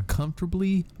Yeah.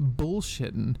 comfortably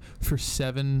bullshitting for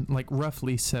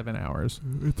roughly 7 hours.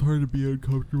 It's hard to be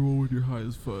uncomfortable when you're high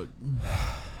as fuck.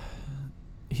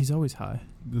 He's always high.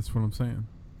 That's what I'm saying.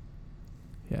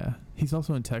 Yeah. He's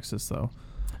also in Texas, though.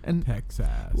 And Texas.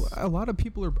 a lot of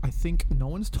people are, I think, no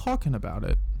one's talking about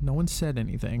it. No one said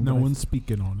anything. No but one's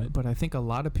speaking on it. But I think a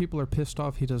lot of people are pissed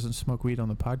off he doesn't smoke weed on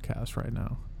the podcast right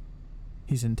now.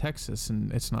 He's in Texas,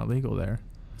 and it's not legal there.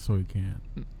 So he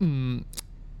can't.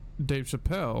 Dave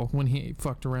Chappelle, when he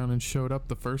fucked around and showed up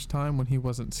the first time when he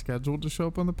wasn't scheduled to show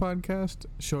up on the podcast,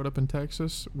 showed up in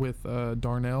Texas with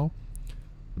Darnell.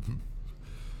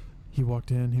 He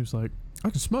walked in. He was like, I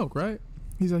can smoke, right?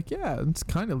 He's like, yeah, it's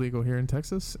kind of legal here in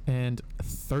Texas. And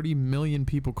 30 million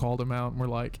people called him out and were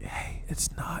like, hey,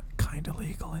 it's not kind of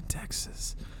legal in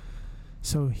Texas.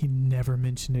 So he never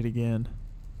mentioned it again.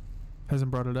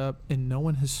 Hasn't brought it up, and no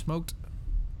one has smoked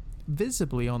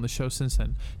visibly on the show since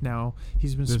then. Now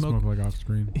he's been They smoking. smoke like off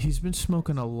screen. He's been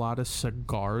smoking a lot of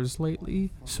cigars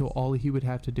lately, so all he would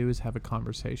have to do is have a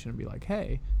conversation and be like,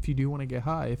 hey, if you do want to get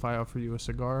high, if I offer you a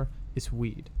cigar, it's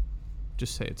weed.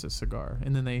 Just say it's a cigar.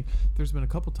 And then there's been a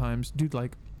couple times, dude,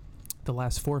 like the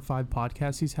last 4 or 5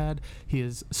 podcasts he's had, he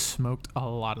has smoked a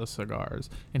lot of cigars,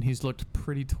 and he's looked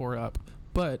pretty tore up.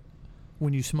 But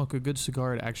when you smoke a good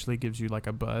cigar, it actually gives you like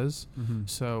a buzz. Mm-hmm.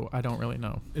 So I don't really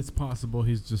know. It's possible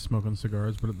he's just smoking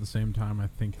cigars, but at the same time, I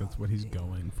think that's what he's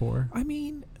going for. I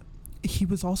mean, he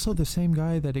was also the same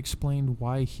guy that explained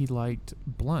why he liked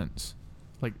blunts.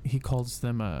 Like, he calls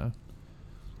them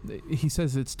he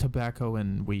says it's tobacco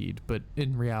and weed, but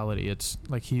in reality it's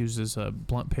like he uses a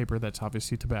blunt paper that's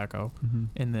obviously tobacco, Mm-hmm.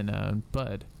 and then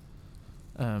bud.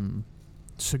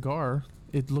 Cigar,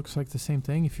 it looks like the same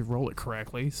thing if you roll it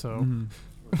correctly. So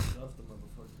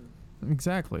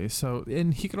exactly. So,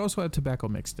 and he could also have tobacco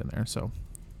mixed in there. So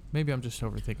maybe I'm just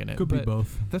overthinking it. Could be but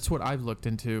both. that's what I've looked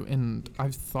into, and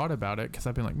I've thought about it because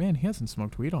I've been like, man, he hasn't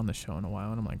smoked weed on the show in a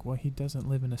while, and I'm like, well, he doesn't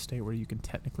live in a state where you can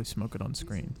technically smoke it on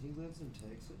screen. He lives in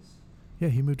Texas? Yeah,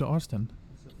 he moved to Austin.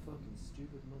 He's a fucking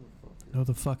stupid motherfucker. No,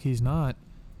 the fuck he's not.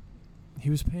 He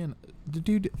was paying...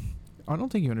 Dude, I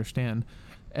don't think you understand.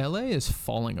 LA is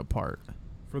falling apart.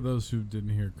 For those who didn't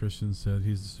hear, Christian said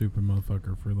he's a stupid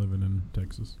motherfucker for living in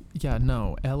Texas. Yeah,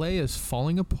 no. LA is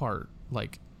falling apart.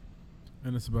 Like,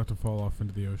 And it's about to fall off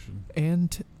into the ocean.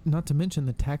 and not to mention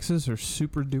the taxes are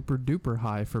super duper duper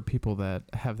high for people that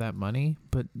have that money.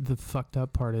 But the fucked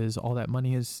up part is all that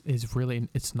money is really...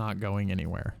 It's not going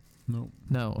anywhere. Nope.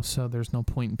 No, so there's no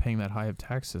point in paying that high of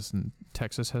taxes, and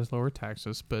Texas has lower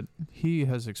taxes, but he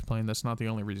has explained that's not the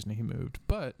only reason he moved.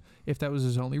 But if that was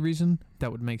his only reason,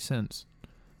 that would make sense.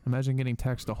 Imagine getting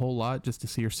taxed a whole lot just to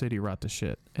see your city rot to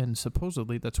shit, and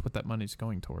supposedly that's what that money's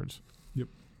going towards. Yep.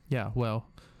 Yeah, well,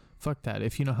 fuck that.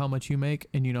 If you know how much you make,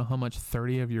 and you know how much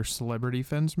 30 of your celebrity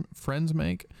friends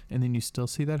make, and then you still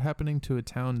see that happening to a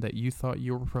town that you thought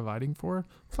you were providing for,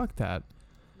 fuck that.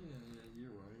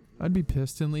 I'd be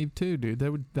pissed and leave too, dude.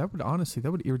 That would honestly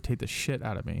irritate the shit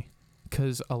out of me,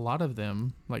 because a lot of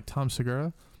them, like Tom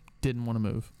Segura, didn't want to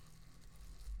move.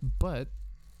 But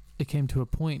it came to a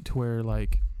point to where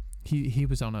like he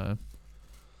was on a,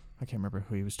 I can't remember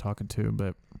who he was talking to,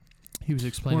 but he was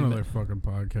explaining One of that their fucking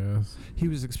podcasts. he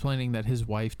was explaining that his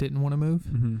wife didn't want to move,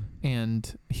 Mm-hmm.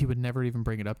 and he would never even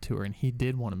bring it up to her, and he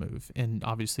did want to move, and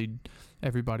obviously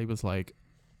everybody was like,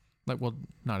 well,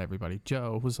 not everybody.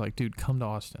 Joe was like, dude, come to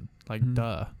Austin. Like,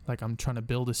 duh. Like, I'm trying to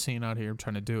build a scene out here. I'm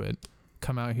trying to do it.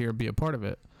 Come out here, be a part of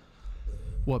it.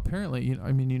 Well, apparently,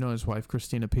 you know his wife,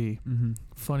 Christina P. Mm-hmm.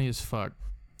 Funny as fuck.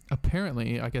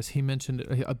 Apparently, I guess he mentioned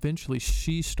it. Eventually,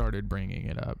 she started bringing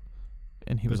it up.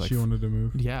 And he was like, she wanted to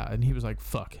move. yeah. And he was like,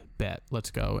 fuck, bet,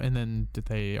 let's go. And then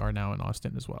they are now in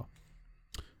Austin as well.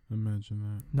 Imagine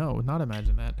that. No, not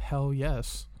imagine that. Hell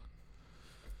yes.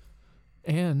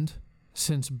 And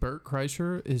since Bert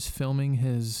Kreischer is filming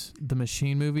The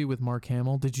Machine movie with Mark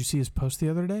Hamill, did you see his post the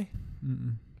other day?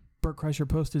 Mm-mm. Bert Kreischer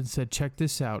posted and said, check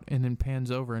this out, and then pans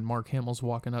over and Mark Hamill's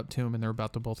walking up to him and they're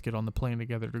about to both get on the plane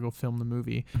together to go film the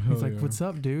movie. He's like, what's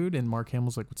up, dude? And Mark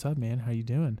Hamill's like, what's up, man? How you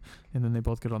doing? And then they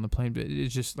both get on the plane. But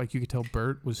it's just like you could tell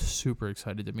Bert was super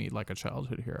excited to meet like a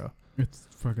childhood hero. It's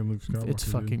fucking Luke Skywalker. It's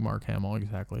fucking dude. Mark Hamill,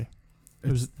 exactly.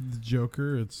 It's the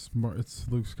Joker. It's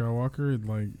Luke Skywalker.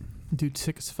 Like, dude,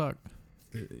 sick as fuck.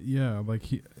 Yeah, like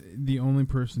the only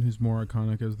person who's more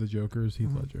iconic as the Joker is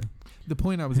Heath Ledger. The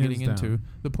point I was Hands getting into,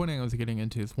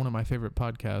 down. is one of my favorite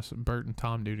podcasts Bert and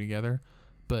Tom do together.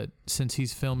 But since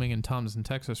he's filming and Tom's in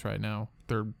Texas right now,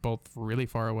 they're both really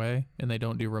far away and they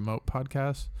don't do remote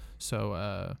podcasts.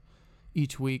 So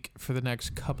each week for the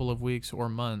next couple of weeks or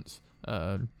months,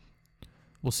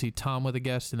 we'll see Tom with a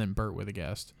guest and then Bert with a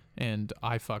guest. And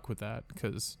I fuck with that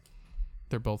because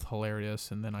they're both hilarious,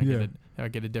 and then I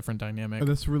get a different dynamic. Oh,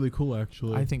 that's really cool,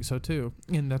 actually. I think so too,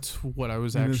 and that's what I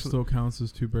was and actually. It still counts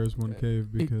as Two Bears, One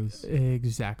Cave because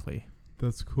exactly.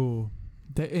 That's cool.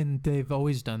 And they've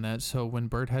always done that. So when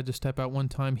Bert had to step out one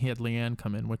time, he had Leanne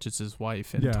come in, which is his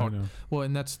wife, and I know. Well,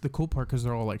 and that's the cool part because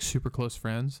they're all like super close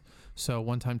friends. So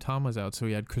one time Tom was out, so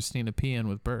he had Christina P in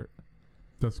with Bert.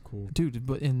 That's cool, dude.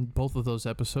 But in both of those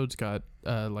episodes, got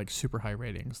like super high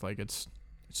ratings. Like it's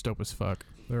dope as fuck.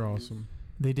 They're awesome.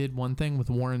 They did one thing with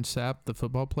Warren Sapp, the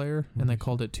football player, and they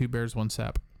called it Two Bears, One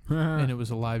Sapp. And it was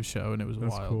a live show, and it was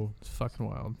That's wild. Cool. It's fucking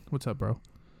wild. What's up, bro?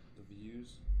 The views?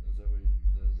 Is that what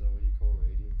you call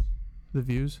ratings? The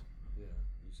views? Yeah,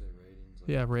 you say ratings. Like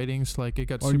Yeah, ratings. Like it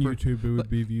got on super. YouTube, it would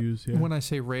be views. Yeah. When I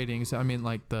say ratings, I mean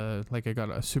like I got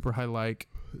a super high like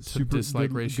super dislike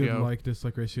good, ratio. Good like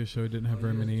dislike ratio, so it didn't have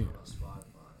very many.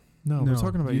 No, we're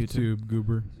talking about YouTube.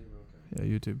 Goober. Yeah,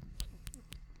 YouTube.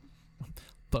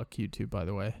 Fuck YouTube, by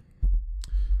the way.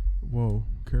 Whoa,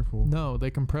 careful. No, they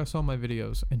compress all my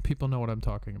videos, and people know what I'm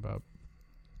talking about.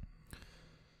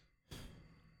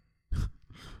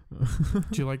 Do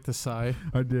you like the sigh?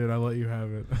 I did. I let you have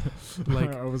it.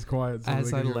 Like I was quiet. So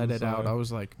as I could hear let the it out, sigh. I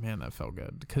was like, man, that felt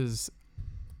good. Because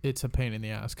it's a pain in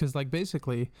the ass. Because like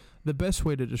basically, the best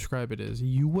way to describe it is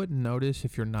you wouldn't notice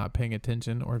if you're not paying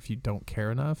attention or if you don't care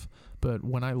enough. But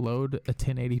when I load a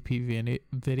 1080p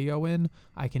video in,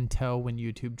 I can tell when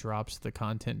YouTube drops the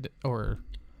content or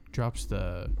drops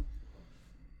the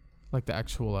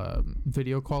actual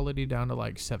video quality down to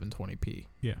like 720p.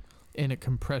 Yeah. And it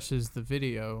compresses the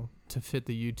video to fit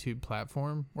the YouTube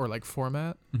platform or like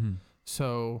format. Mm-hmm.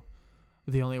 So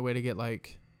the only way to get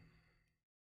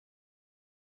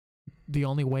the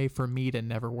only way for me to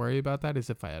never worry about that is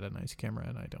if I had a nice camera,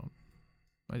 and I don't.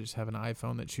 I just have an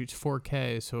iPhone that shoots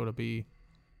 4K, so it'll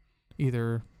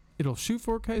shoot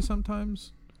 4K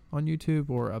sometimes on YouTube,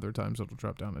 or other times it'll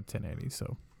drop down to 1080.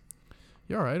 So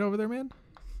you all right over there, man?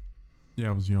 Yeah,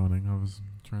 I was yawning. I was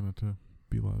trying not to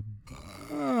be loud.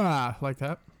 Like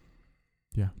that?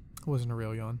 Yeah. It wasn't a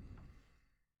real yawn.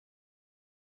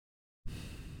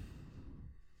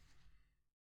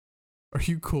 Are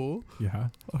you cool? Yeah.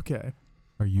 Okay.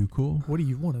 Are you cool? What do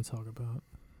you want to talk about?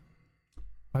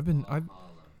 I've been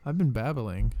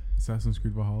babbling. Assassin's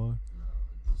Creed Valhalla? No,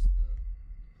 just the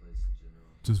place in general.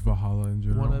 Just Valhalla in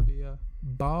general? Wanna be a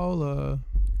baller.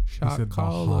 Shot said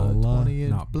caller. Valhalla, 20-inch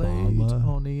not blades Bala.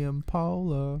 on the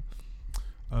Impala.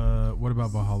 What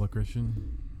about Valhalla,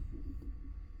 Christian?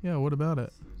 Yeah, what about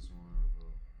it?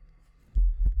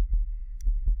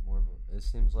 It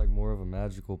seems like more of a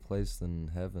magical place than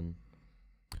heaven.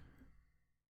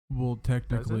 Well,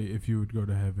 technically, if you would go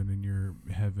to heaven and your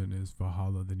heaven is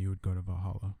Valhalla, then you would go to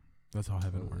Valhalla. That's how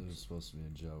heaven It was works. supposed to be a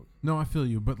joke. No, I feel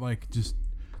you, but like, just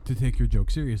to take your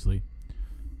joke seriously,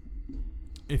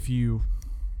 if your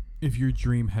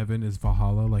dream heaven is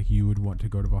Valhalla, like you would want to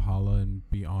go to Valhalla and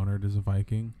be honored as a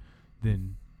Viking,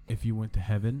 then if you went to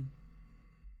heaven,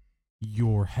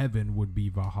 your heaven would be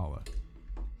Valhalla.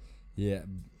 Yeah,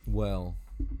 well.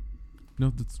 No,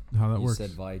 that's how that works. You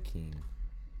said Viking.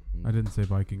 I didn't say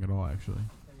Viking at all, actually.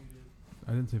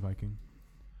 I didn't say Viking.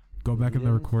 Go back You in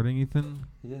the didn't? recording, Ethan.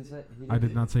 He didn't say. I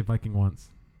did not say Viking once.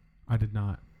 I did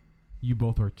not. You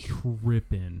both are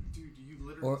tripping. Dude, you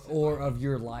literally Or of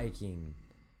your liking.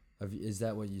 Is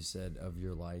that what you said? Of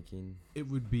your liking? It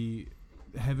would be,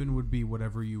 heaven would be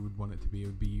whatever you would want it to be. It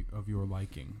would be of your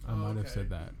liking. I might have said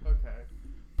that. Okay.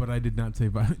 But I did not say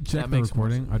check the makes more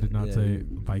recording. sense. I did not say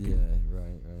Viking. Yeah,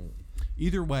 right.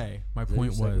 Either way, my Is that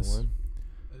point your second was. one?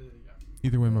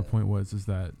 Either way, my Yeah. point was is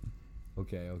that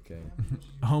Okay.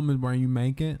 home is where you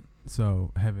make it.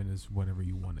 So heaven is whatever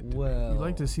you want it to be. Well, You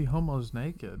like to see homos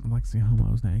naked. I like to see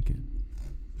homos naked.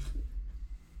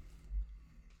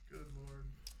 Good Lord.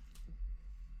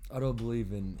 I don't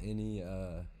believe in any.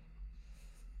 I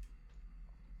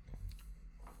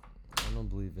don't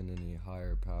believe in any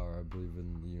higher power. I believe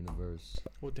in the universe.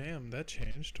 Well, damn, that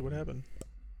changed. What happened?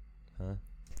 Huh?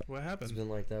 What It's happened? been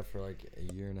like that for like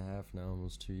a year and a half now,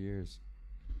 almost 2 years.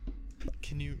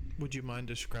 Would you mind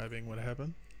describing what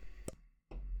happened?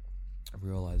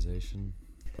 Realization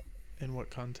In what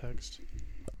context?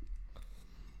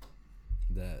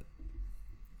 that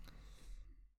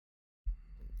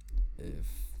if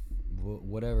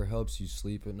whatever helps you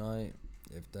sleep at night,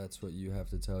 if that's what you have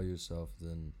to tell yourself,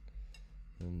 then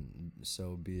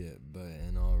so be it. But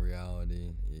in all reality,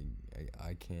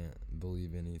 I can't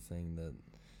believe anything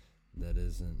that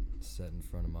isn't set in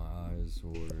front of my eyes,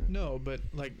 or No, but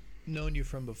like knowing you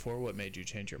from before, what made you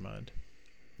change your mind?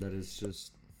 that is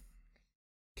just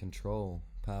control,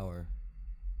 power.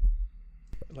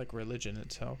 Like religion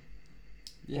itself,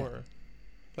 Yeah. or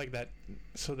like that?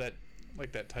 So that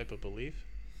like that type of belief.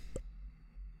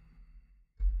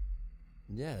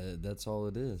 Yeah, that's all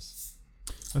it is.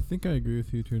 I think I agree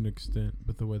with you to an extent,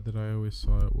 but the way that I always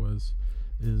saw it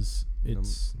is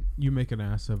it's you make an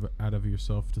ass out of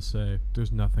yourself to say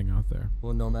there's nothing out there.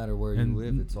 Well, no matter where And you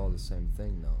live, it's all the same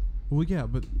thing, though. Well, yeah,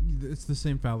 but it's the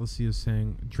same fallacy as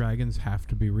saying dragons have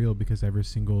to be real because every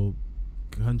single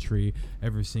country,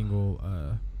 every single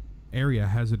area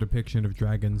has a depiction of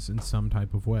dragons in some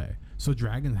type of way. So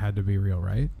dragons had to be real,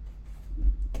 right?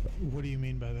 What do you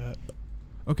mean by that?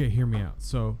 Okay, hear me out.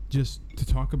 So just to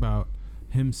talk about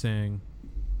him saying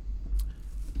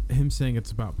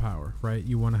it's about power, right?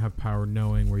 You want to have power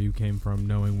knowing where you came from,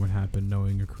 knowing what happened,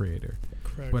 knowing your creator.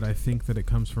 Correct. But I think that it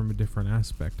comes from a different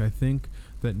aspect. I think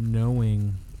that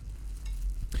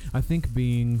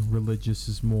being religious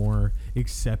is more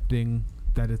accepting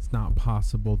that it's not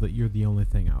possible that you're the only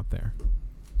thing out there.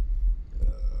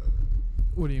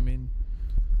 What do you mean?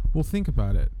 Well, think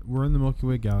about it. We're in the Milky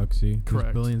Way galaxy. Correct.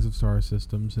 There's billions of star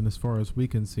systems, and as far as we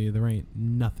can see, there ain't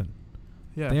nothing.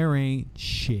 Yeah. There ain't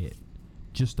shit.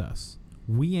 Just us.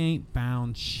 We ain't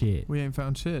found shit. We ain't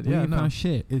found shit. We Yeah, ain't no. found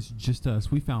shit. It's just us.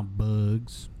 We found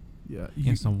bugs Yeah.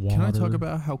 and some water. Can I talk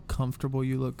about how comfortable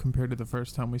you look compared to the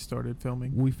first time we started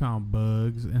filming? We found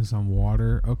bugs and some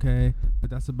water, okay? But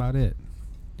that's about it.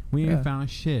 We ain't Yeah. found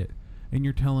shit. And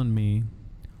you're telling me,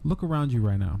 look around you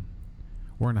right now.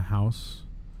 We're in a house.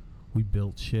 We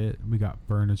built shit. We got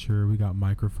furniture. We got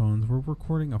microphones. We're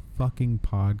recording a fucking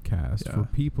podcast Yeah. for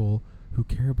people who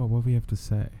care about what we have to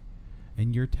say.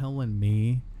 And you're telling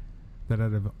me that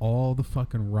out of all the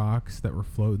fucking rocks that were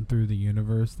floating through the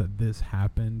universe, that this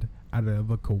happened out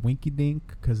of a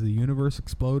coinky-dink because the universe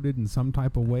exploded in some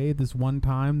type of way this one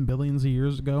time billions of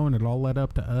years ago and it all led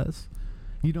up to us?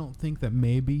 You don't think that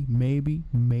maybe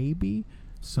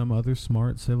some other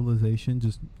smart civilization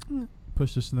just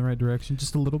pushed us in the right direction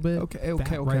just a little bit?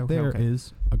 That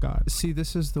is a god. See,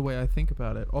 this is the way I think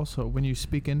about it. Also, when you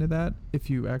speak into that, if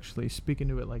you actually speak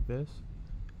into it like this,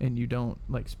 and you don't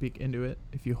like speak into it,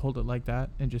 if you hold it like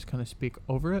that and just kind of speak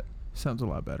over it, sounds a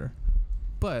lot better.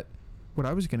 But what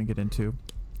I was going to get into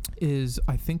is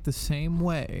I think the same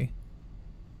way,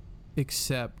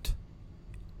 except,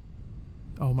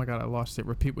 oh my God, I lost it.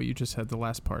 Repeat what you just said, the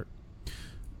last part.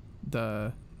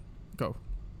 Go.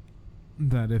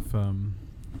 That if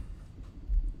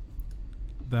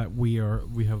that we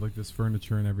have like this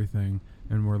furniture and everything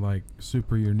and we're like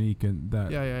super unique and that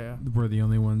Yeah. we're the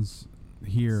only ones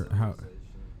here.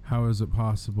 How is it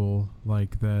possible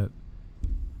like that?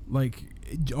 Like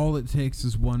all it takes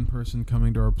is one person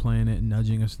coming to our planet and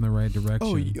nudging us in the right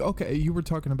direction. Oh, okay. You were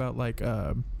talking about like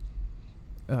the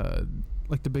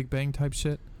Big Bang type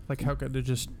shit. Like how could there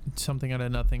just something out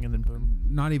of nothing and then boom?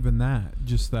 Not even that.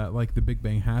 Just that like the Big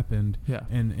Bang happened. Yeah.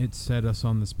 And it set us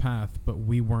on this path, but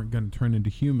we weren't going to turn into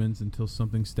humans until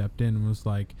something stepped in and was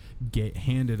like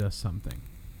handed us something.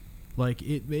 Like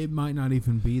it might not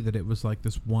even be that it was like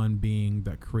this one being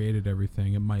that created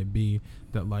everything. It might be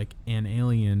that like an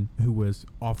alien who was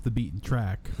off the beaten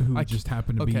track, who just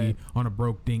happened to be on a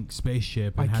broke dink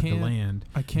spaceship and had to land.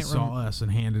 I can't saw us and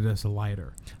handed us a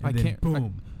lighter. And then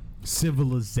boom,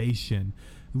 civilization,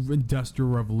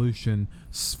 industrial revolution,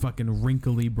 fucking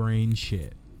wrinkly brain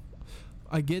shit.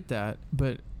 I get that,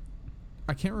 but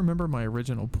I can't remember my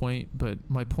original point. But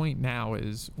my point now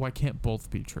is why can't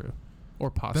both be true? Or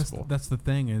possible. That's the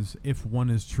thing is if one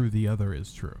is true, the other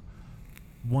is true.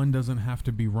 one doesn't have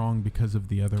to be wrong because of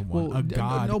the other one. Well, A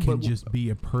god no, can but- just be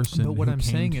a person. But what who I'm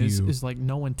came saying to is, you. is like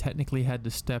no one technically had to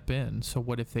step in. So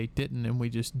what if they didn't and we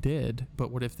just did?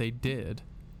 But what if they did?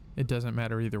 It doesn't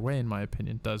matter either way, in my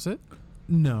opinion, does it?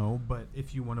 No, but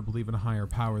if you want to believe in a higher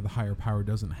power, the higher power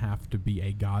doesn't have to be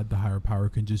a god. The higher power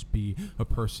can just be a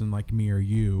person like me or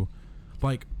you.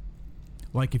 Like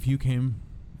if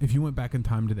you went back in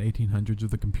time to the 1800s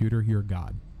with a computer, you're a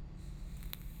god.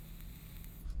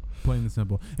 Plain and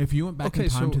simple. If you went back in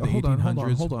time to the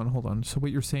 1800s, hold on. So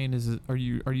what you're saying is, are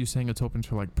you saying it's open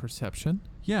to like perception?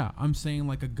 yeah, I'm saying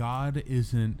like a god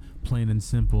isn't plain and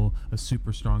simple a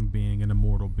super strong being, an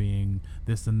immortal being,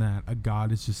 this and that. A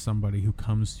god is just somebody who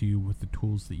comes to you with the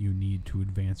tools that you need to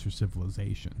advance your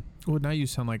civilization. Well, now you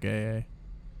sound like AA.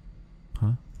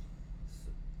 Huh?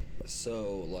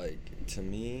 So, like, to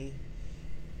me,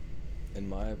 in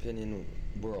my opinion,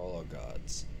 we're all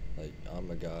gods. Like, I'm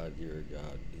a god, you're a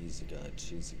god, he's a god,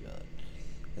 she's a god.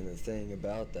 And the thing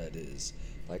about that is,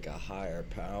 like, a higher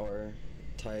power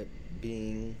type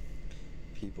being,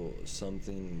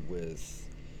 something with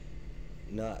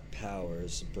not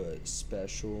powers, but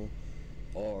special,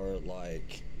 are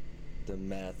like the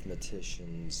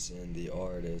mathematicians and the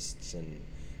artists and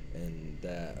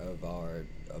that of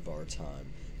our time.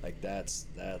 Like that's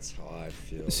how I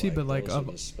feel. See, but, like, those are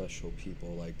the special people.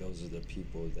 Like those are the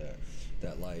people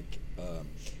that like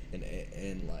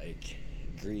in like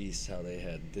Greece, how they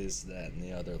had this, that, and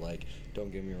the other. Like,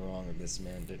 don't get me wrong, this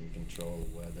man didn't control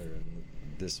the weather and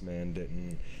this man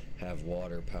didn't have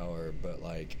water power, but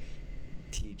like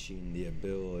teaching the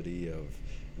ability of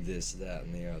this, that,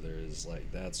 and the other is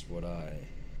like, that's what I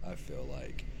feel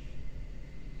like.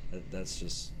 That's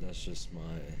just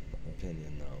my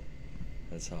opinion, though.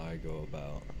 That's how I go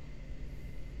about.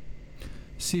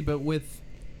 See, but with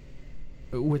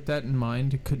that in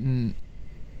mind,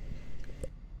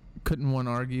 couldn't one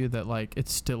argue that like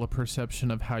it's still a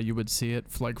perception of how you would see it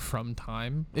like from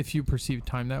time, if you perceive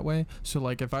time that way? So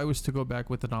like if I was to go back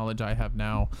with the knowledge I have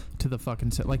now to the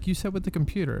fucking set, like you said with the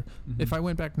computer, if I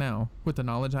went back now with the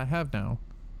knowledge I have now,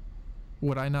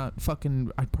 would I not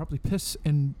I'd probably piss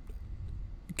and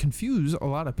confuse a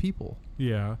lot of people.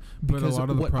 Yeah, but a Because lot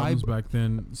of the what problems back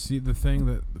then. See, the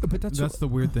thing But that's the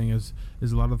weird thing is a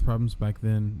lot of the problems back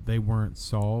then, they weren't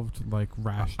solved like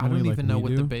rationally. I don't like even know we what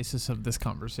do. the basis of this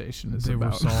conversation is They were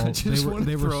about. solved.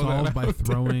 They were solved by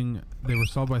throwing. They were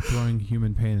solved by throwing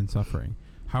human pain and suffering.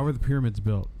 How were the pyramids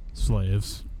built?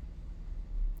 Slaves.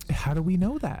 How do we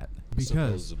know that?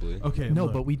 Because Supposedly. okay, No,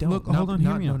 look, but we don't. Look, hold on,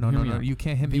 hear me out. No. You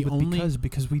can't hit me The with only-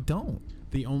 because we don't.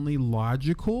 The only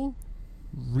logical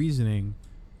reasoning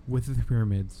with the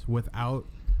pyramids without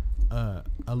a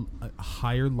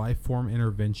higher life form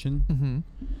intervention Mm-hmm.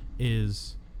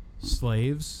 is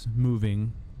slaves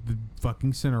moving the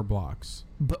fucking center blocks.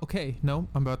 But okay, no,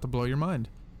 I'm about to blow your mind.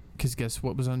 Because guess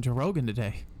what was on Joe Rogan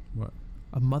today? What?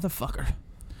 A motherfucker.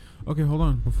 Okay, hold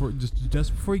on.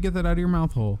 Just before you get that out of your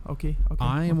mouth hole, Okay.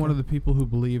 I am one of the people who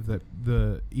believe that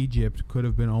the Egypt could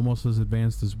have been almost as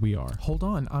advanced as we are. Hold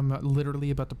on, I'm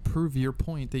literally about to prove your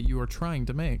point that you are trying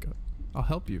to make. I'll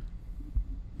help you.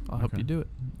 I'll help Okay. you do it.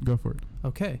 Go for it.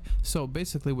 Okay, so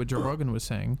basically what Joe Rogan was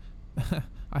saying,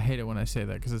 I hate it when I say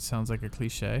that because it sounds like a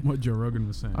cliche. What Joe Rogan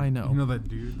was saying. I know. You know that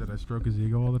dude that I stroke his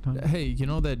ego all the time? Hey, you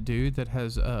know that dude that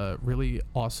has really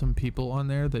awesome people on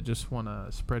there that just want to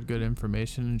spread good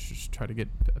information and just try to get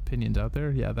opinions out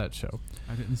there? Yeah, that show.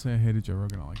 I didn't say I hated Joe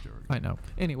Rogan. I like Joe Rogan. I know.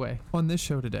 Anyway, on this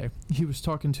show today, he was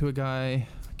talking to a guy.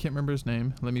 I can't remember his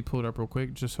name. Let me pull it up real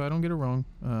quick just so I don't get it wrong.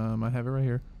 I have it right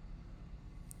here.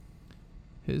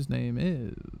 His name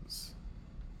is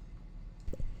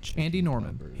Andy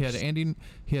Norman. He had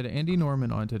Andy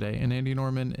Norman on today, and Andy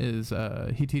Norman is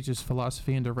he teaches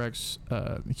philosophy and directs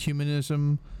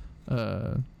humanism.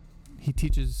 He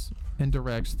teaches and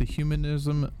directs the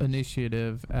Humanism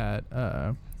Initiative at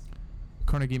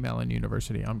Carnegie Mellon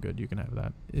University. I'm good. You can have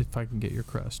that if I can get your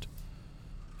crust.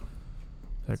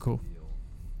 Is that cool?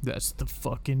 That's the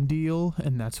fucking deal,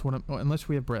 and that's what I'm. Oh, unless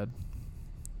we have bread.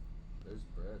 There's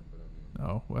bread, but I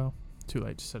mean. Oh well, too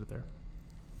late to set it there.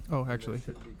 Oh, actually,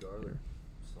 There should be garlic here.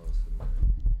 sauce in there.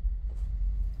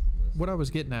 What I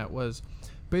was getting at was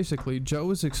basically Joe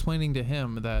was explaining to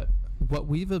him that what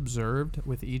we've observed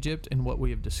with Egypt and what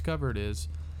we have discovered is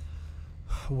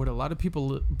what a lot of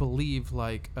people believe,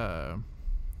 like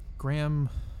Graham.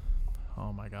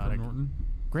 Oh my God, Norton?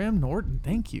 Graham Norton,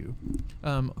 thank you.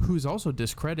 Who's also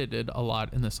discredited a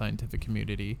lot in the scientific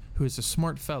community, who is a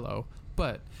smart fellow.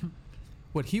 But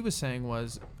what he was saying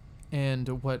was, and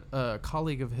what a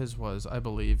colleague of his was, I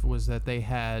believe, was that they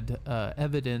had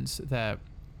evidence that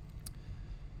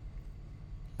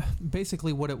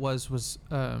basically what it was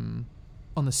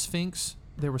on the Sphinx,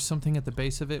 there was something at the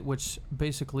base of it, which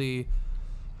basically,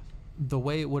 the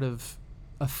way it would have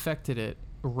affected it,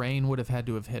 rain would have had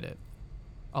to have hit it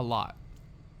a lot.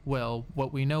 Well,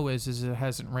 what we know is it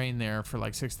hasn't rained there for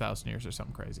like 6,000 years or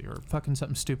something crazy, or fucking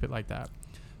something stupid like that.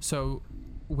 So,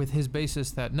 with his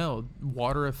basis that no,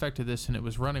 water affected this and it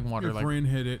was running water. If like rain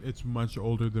hit it, it's much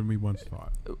older than we once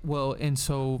thought. Well, and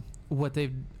so what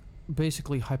they've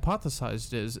basically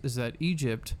hypothesized is that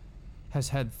Egypt has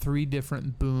had 3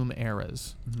 different boom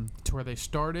eras, to where they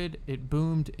started, it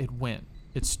boomed, it went.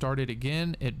 It started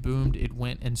again, it boomed, it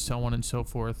went, and so on and so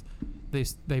forth.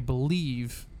 They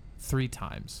believe 3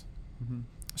 times.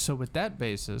 So with that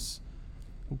basis,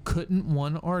 couldn't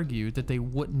one argue that they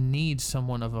wouldn't need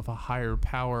someone of a higher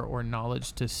power or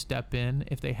knowledge to step in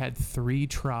if they had 3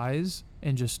 tries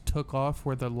and just took off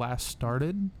where the last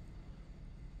started?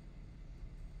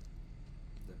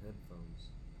 The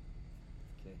headphones.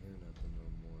 Can't hear nothing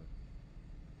no more.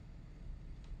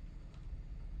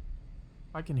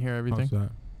 I can hear everything. How's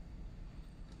that?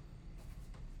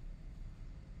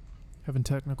 Having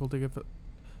technical difficulty.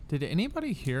 Did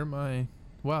anybody hear my...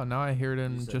 Wow, now I hear it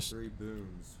in just 3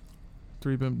 booms.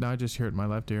 3 boom. Now I just hear it in my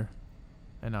left ear.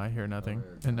 And now I hear nothing.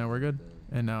 And now we're good.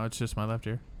 And now it's just my left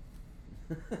ear.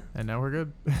 And now we're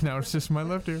good. And now it's just my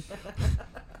left ear.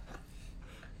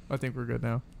 I think we're good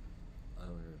now. I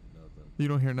don't hear nothing. You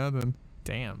don't hear nothing.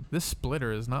 Damn, this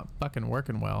splitter is not fucking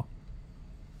working well.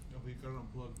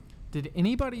 Did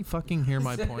anybody fucking hear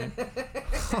my point?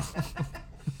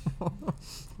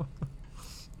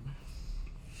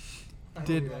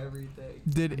 Did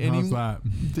How's that?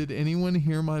 Did anyone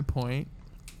hear my point?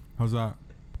 How's that?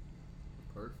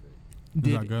 Perfect. Is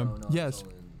Did that good? No, Yes. it's all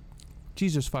in.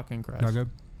 Jesus fucking Is Christ. that good?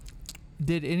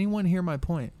 Did anyone hear my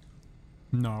point?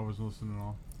 No, I wasn't listening at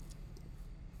all.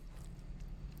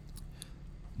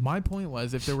 My point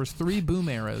was, if there was 3 boom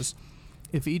eras,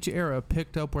 if each era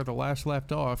picked up where the last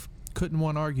left off, couldn't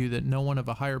one argue that no one of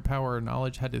a higher power or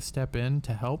knowledge had to step in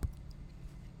to help?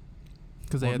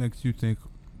 Because What makes you think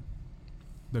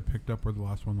they picked up where the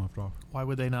last one left off? why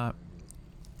would they not?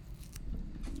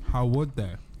 How would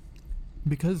they?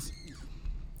 Because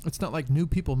it's not like new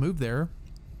people moved there.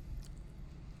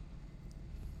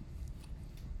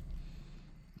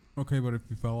 Okay, but if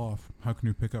you fell off, how can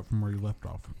you pick up from where you left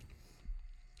off?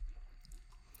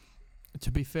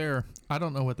 To be fair, I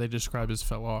don't know what they describe as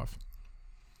fell off.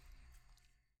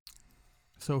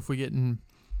 So if we get into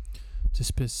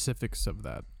specifics of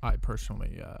that, I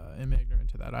personally am ignorant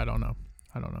to that. I don't know.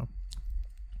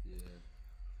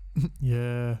 Yeah.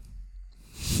 Yeah.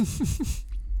 That's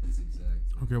exactly.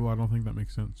 Okay, well, I don't think that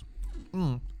makes sense.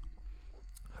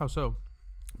 How so?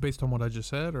 Based on what I just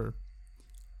said, or?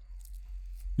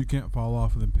 You can't fall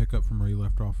off and then pick up from where you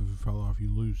left off. If you fell off,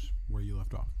 you lose where you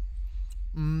left off.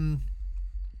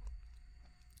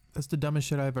 That's the dumbest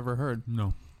shit I've ever heard.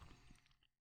 No.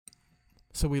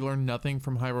 So we learned nothing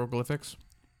from hieroglyphics?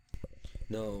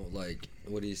 No, like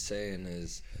what he's saying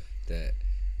is that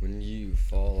when you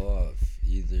fall off,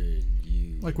 either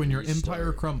you Like when your empire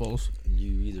restart- crumbles.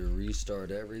 you either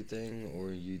restart everything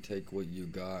or you take what you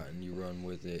got and you run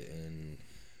with it and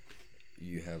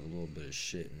you have a little bit of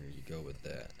shit and you go with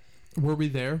that. Were we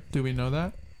there? Do we know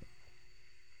that?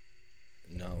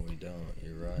 No, we don't.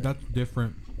 You're right. That's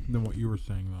different than what you were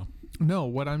saying, though. No,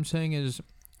 what I'm saying is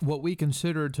what we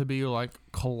consider to be like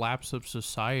collapse of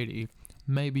society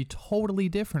may be totally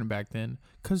different back then,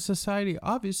 because society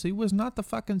obviously was not the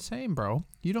fucking same, bro.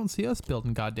 You don't see us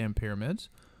building goddamn pyramids.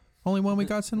 Only one we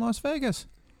got's in Las Vegas.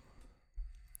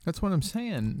 That's what I'm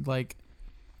saying. Like,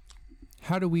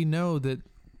 how do we know that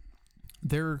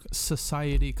their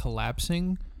society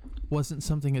collapsing wasn't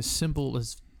something as simple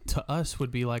as to us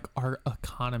would be like our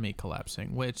economy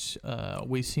collapsing, which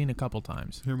we've seen a couple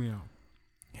times. Hear me out.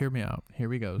 Hear me out. Here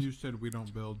we go. You said we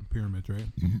don't build pyramids, right?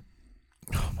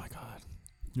 Oh my God.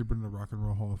 You've been to the Rock and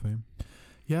Roll Hall of Fame?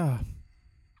 Yeah.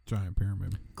 Giant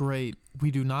pyramid. Great. We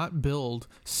do not build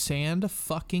sand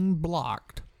fucking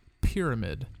blocked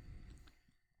pyramid.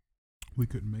 We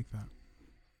couldn't make that.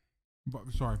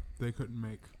 But sorry, they couldn't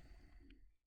make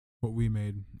what we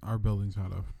made our buildings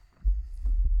out of.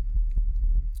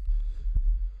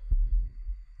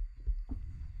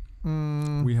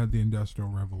 We had the Industrial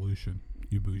Revolution,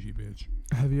 you bougie bitch.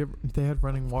 Have you ever? They had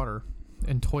running water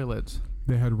and toilets.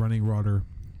 They had running water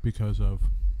because of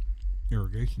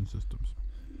irrigation systems.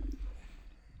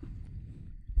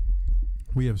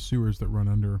 We have sewers that run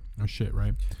under our shit,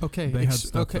 right? Okay. They had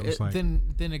stuff that was like-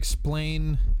 then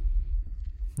explain.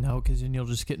 No, because then you'll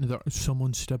just get into the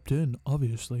someone stepped in.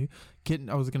 Obviously,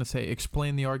 I was gonna say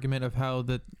explain the argument of how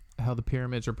the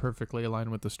pyramids are perfectly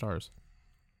aligned with the stars.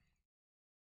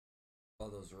 All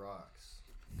those rocks.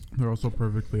 They're also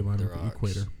perfectly aligned The with the rocks.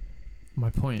 equator. My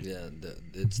point. Yeah,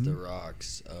 it's the Mhm.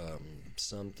 rocks.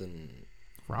 Something.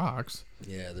 Rocks.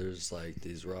 Yeah, there's like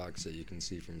these rocks that you can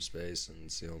see from space, and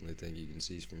it's the only thing you can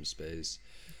see from space.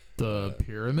 The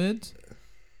pyramids?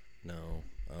 No.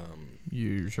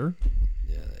 You sure?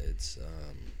 Yeah, it's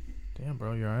Damn,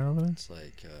 bro, you alright over there? it's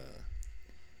like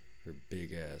they're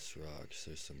big ass rocks.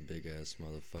 There's some big ass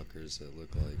motherfuckers that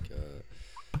look like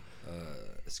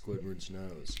Squidward's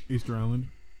nose. Easter Island.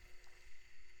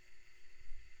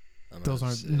 I'm Those out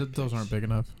aren't to say those aren't big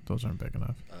enough. Those aren't big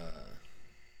enough.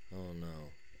 Oh no.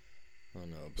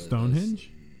 But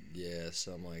Stonehenge? Yeah,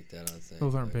 something like that. I think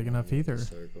Those aren't like big one enough with the either.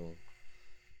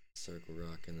 Circle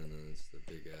rock, and then there's the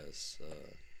big ass,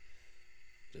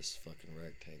 just fucking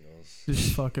rectangles.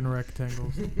 Just fucking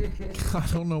rectangles. I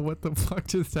don't know what the fuck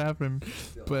just happened,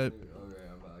 but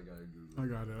I gotta Google. I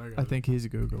got it. I think he's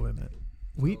googling it.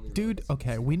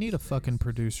 Okay, we need a fucking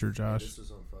producer, Josh. This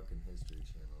was on fucking History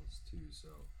Channels too, so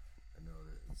I know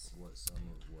that it's some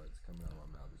of what's coming out of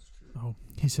my mouth is true. Oh,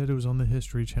 he said it was on the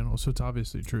History Channel, so it's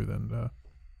obviously true then.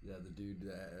 Yeah, the dude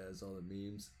that has all the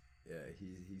memes. Yeah,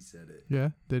 he said it. Yeah,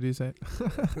 did he say it?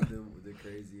 the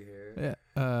crazy hair.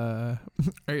 Yeah.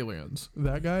 Aliens.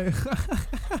 That guy.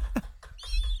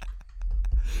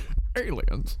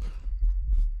 Aliens.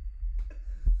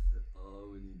 Oh,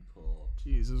 we need Paul.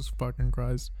 Jesus fucking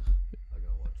Christ. I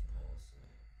gotta watch Paul soon.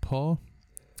 Paul?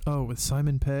 Oh, with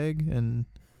Simon Pegg and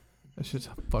that's just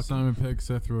fucking. Simon Pegg,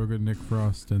 Seth Rogen, Nick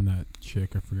Frost, and that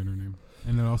chick. I forget her name.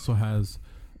 And it also has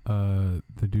the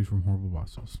dude from Horrible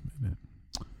Bosses in it.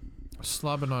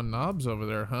 Slobbing on knobs over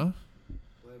there, huh?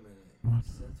 Wait a minute. What?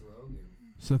 Seth Rogen.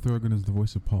 Seth Rogen is the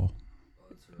voice of Paul. Oh,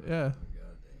 that's right. Yeah. God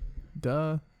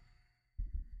Duh.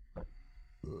 damn.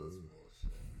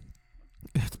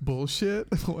 It's bullshit?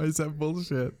 Why is that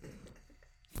bullshit?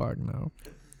 Fuck no.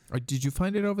 Did you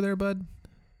find it over there, bud?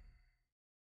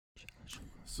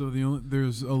 So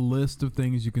there's a list of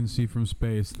things you can see from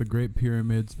space: the Great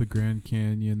Pyramids, the Grand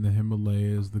Canyon, the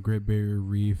Himalayas, the Great Barrier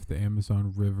Reef, the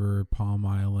Amazon River, Palm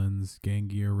Islands,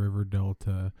 Ganges River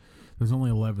Delta. There's only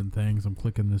 11 things. I'm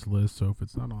clicking this list, so if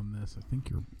it's not on this, I think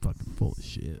you're fucking full of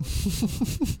shit.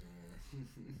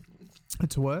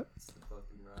 It's what? It's the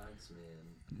fucking rocks,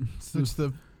 man. It's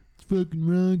the fucking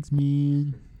rocks,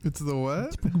 man. It's the what?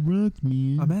 It's fucking rocks,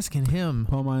 man. I'm asking him.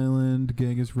 Palm Island,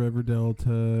 Ganges River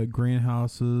Delta,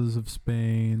 Greenhouses of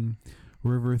Spain,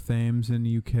 River Thames in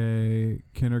UK,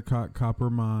 Kindercock Copper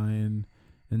Mine,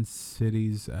 and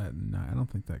cities at night. I don't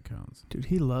think that counts. Dude,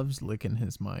 he loves licking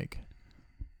his mic.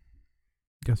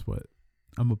 Guess what?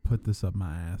 I'm going to put this up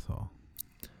my asshole.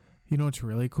 You know what's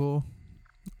really cool?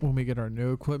 When we get our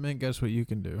new equipment, guess what you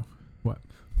can do? What?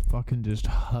 Fucking just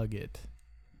hug it.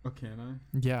 Oh, can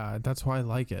I? Yeah, that's why I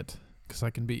like it. Because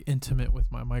I can be intimate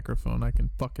with my microphone. I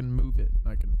can fucking move it.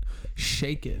 I can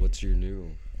shake it. What's new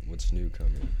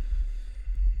coming?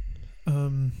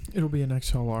 It'll be an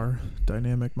XLR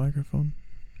dynamic microphone.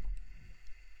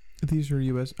 These are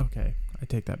okay, I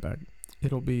take that back.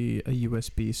 It'll be a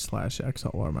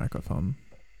USB/XLR microphone.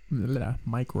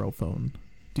 Microphone.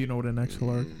 Do you know what an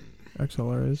XLR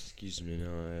is? Excuse me, no,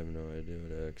 I have no idea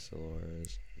what an XLR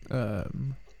is.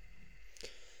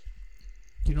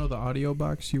 You know the audio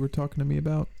box you were talking to me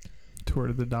about?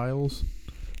 Toward the dials?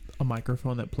 A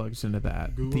microphone that plugs into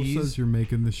that. Google says you're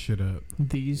making this shit up. No,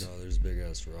 there's big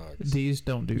ass rocks. These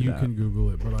don't do You that. can Google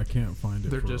it, but I can't find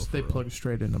it. They're for just real, they for plug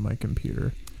straight into my computer.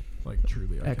 real. Like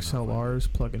truly. I cannot find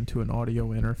XLRs plug into an audio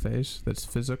interface that's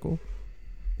physical.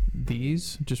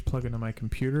 These just plug into my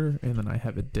computer, and then I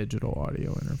have a digital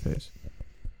audio interface. it.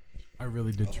 I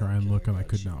really did try and look, and I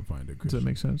could not find it. Does that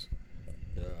make sense?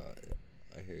 Yeah,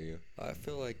 I hear you. I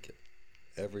feel like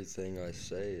everything I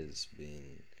say is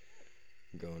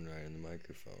going right in the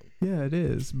microphone. Yeah, it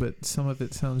is, but some of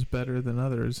it sounds better than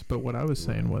others. But what I was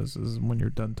saying is when you're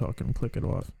done talking, click it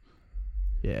off.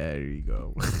 Yeah, there you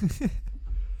go.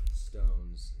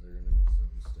 Stones. They're gonna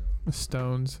be some stones.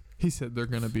 Stones. He said they're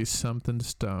gonna be something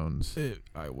stones.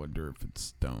 I wonder if it's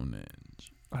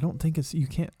Stonehenge. I don't think it's. You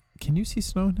can't. Can you see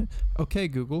Stonehenge? Okay,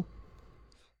 Google.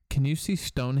 Can you see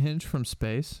Stonehenge from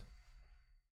space?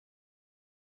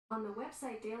 On the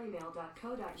website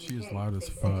dailymail.co.uk, She is loud as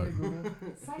they fuck.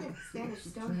 say, site of Spanish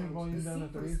Stonehenge, volume the down sea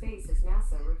to from 3. space as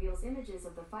NASA reveals images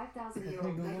of the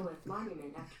 5,000-year-old Google. megalith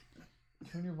monument after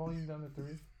Turn your volume down to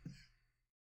 3.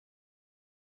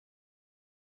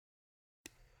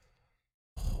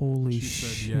 Holy She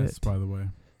shit! said yes, by the way.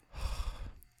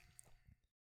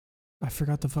 I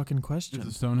forgot the fucking Is question.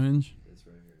 it Stonehenge? It's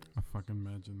right here. I fucking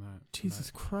imagine that.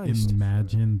 Jesus Christ,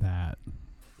 Imagine that.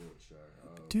 Full shot. Oh.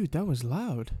 dude, that was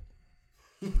loud.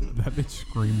 That bitch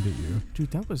screamed at you.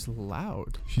 Dude, that was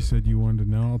loud. She said, "You wanted to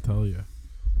know? I'll tell you."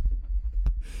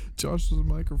 Josh's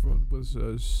microphone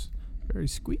was very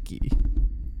squeaky.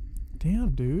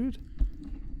 Damn, dude.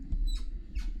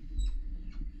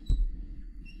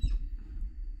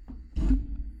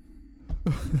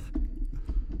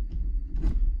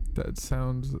 That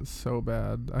sounds so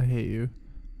bad. I hate you.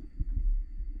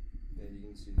 Yeah, you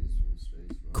can see these from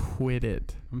space. Quit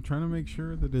it. I'm trying to make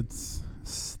sure that it's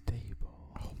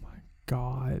stable. Oh my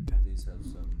god. These have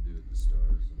something to do with the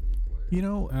stars and the equator. You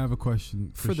know, I have a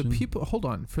question for the Christian. people, hold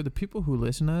on. For the people who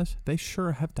listen to us, they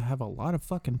sure have to have a lot of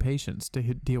fucking patience to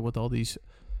deal with all these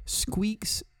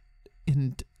squeaks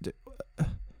and.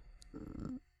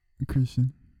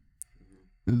 Christian,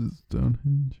 is it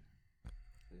Stonehenge?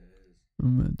 Yeah, it is.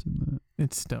 Imagine that.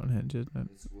 It's Stonehenge, isn't it?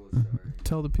 It's Wiltshire.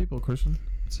 Tell the people, Christian.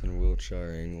 It's in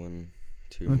Wiltshire, England.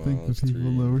 2 I miles, think the people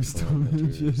 3 know where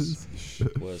Stonehenge kilometers is.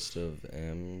 west of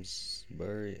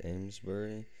Amesbury.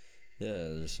 Yeah,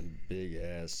 there's some big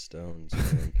ass stones,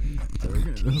 man.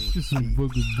 13 That's just some feet,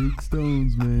 fucking big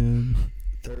stones, man.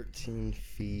 13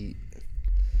 feet.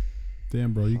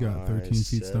 Damn, bro, you got high, 13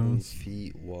 feet 7 stones.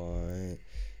 feet wide.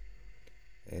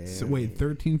 And So wait,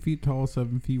 13 feet tall,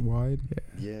 7 feet wide?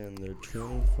 Yeah, and they're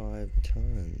 25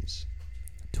 tons.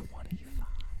 25.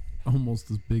 Almost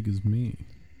as big as me.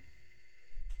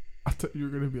 I thought you were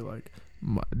gonna be like,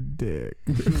 my dick.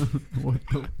 What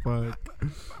the fuck?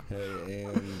 Hey,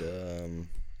 and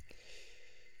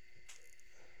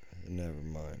never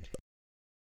mind.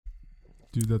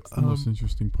 Dude, that's the most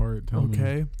interesting part. Tell me.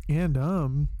 Okay, and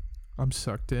I'm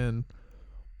sucked in.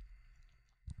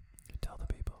 Tell the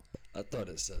people. I thought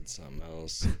it said something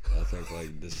else. I think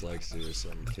like dyslexia or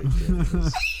something kicked in.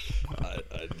 'Cause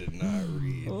I did not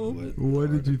read what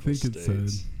What did you article think it said?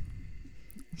 states.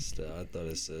 I thought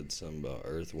it said something about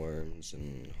earthworms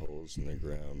and holes in the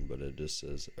ground, but it just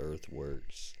says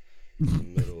earthworks in the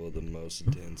middle of the most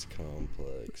dense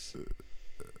complex.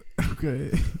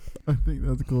 Okay. I think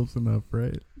that's close enough,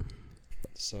 right?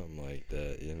 Something like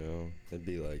that, you know? It'd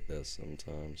be like that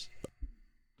sometimes.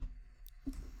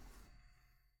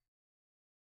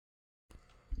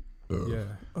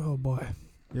 Yeah. Oh boy.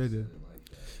 Yeah, I did.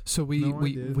 So we No, I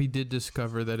we did. we did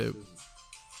discover that it.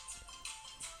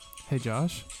 Hey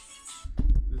Josh.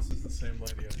 This is the same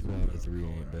lady. 2 out of 3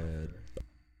 ain't bad.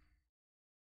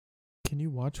 Can you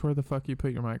watch where the fuck you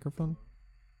put your microphone?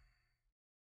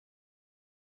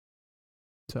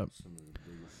 What's up? Some of the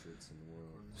biggest shits in the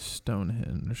world.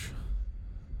 Stonehenge.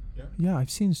 Yeah? Yeah, I've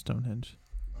seen Stonehenge.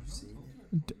 You've seen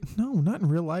it? No, not in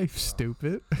real life,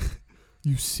 stupid.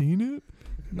 You've seen it?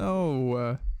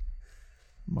 No.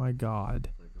 My God.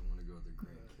 Like I want to go to the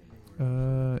Grand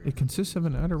Canyon. It consists of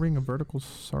an outer ring of vertical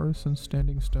Saracen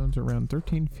standing stones around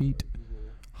 13 feet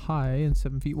high and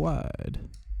 7 feet wide.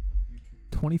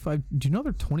 25. Do you know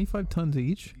they're 25 tons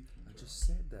each? I just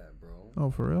said that, bro.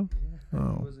 Oh, for real? Yeah,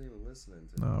 Oh. I wasn't even listening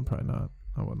to No, it. probably not.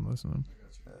 I wasn't listening.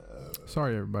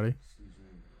 Sorry, everybody. Excuse me.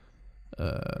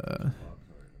 Pop-Tart in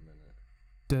a minute.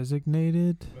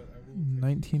 Designated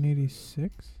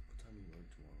 1986. What time you work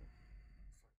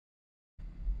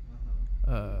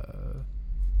tomorrow?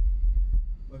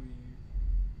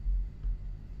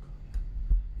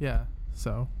 Yeah.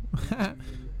 So.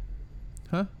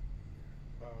 Huh?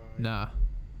 Nah.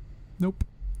 Nope.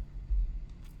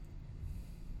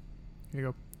 Here you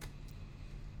go.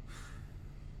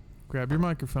 Grab your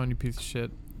microphone, you piece of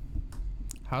shit.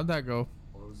 How'd that go?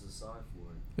 What was the sigh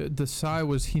for? The sigh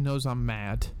was he knows I'm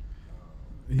mad.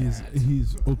 He's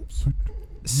upset.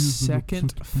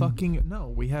 Second upset. fucking no,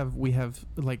 we have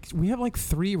like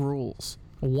 3 rules.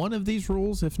 One of these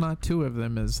rules, if not 2 of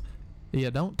them, is you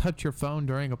don't touch your phone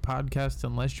during a podcast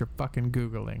unless you're fucking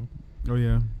Googling. Oh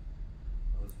yeah.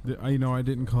 I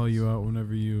didn't call you out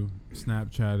whenever you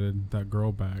Snapchatted that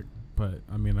girl back, but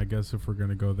I mean, I guess if we're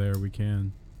gonna go there, we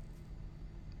can.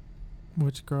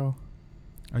 Which girl?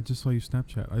 I just saw you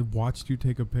Snapchat. I watched you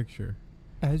take a picture.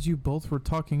 As you both were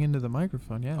talking into the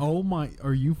microphone, yeah. Oh my!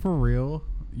 Are you for real?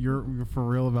 You're for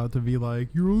real about to be like,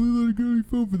 you're only letting go of your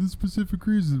phone for this specific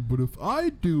reason, but if I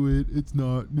do it, it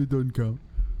doesn't count.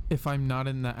 If I'm not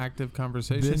in the active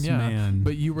conversation, This yeah. man.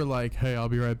 But you were like, "Hey, I'll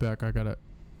be right back. I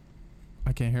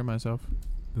can't hear myself."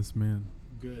 This man.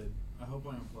 Good. I hope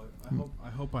I unplugged. I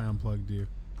hope I unplugged you.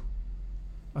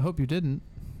 I hope you didn't.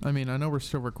 I mean, I know we're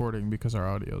still recording because our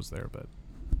audio's there, but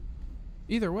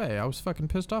either way, I was fucking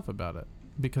pissed off about it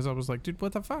because I was like, "Dude,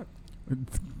 what the fuck?"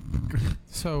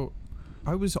 So,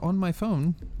 I was on my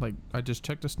phone, like I just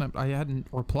checked a snap. I hadn't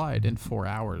replied in 4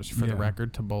 hours for the Yeah.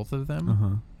 record to both of them. Uh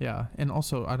huh. Yeah, and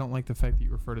also I don't like the fact that you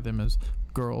refer to them as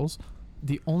girls.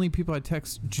 the only people I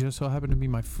text just so happen to be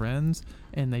my friends,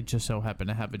 and they just so happen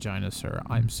to have vagina, sir.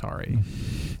 I'm sorry.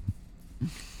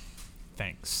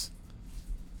 Thanks.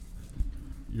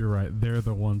 You're right. They're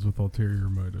the ones with ulterior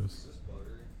motives.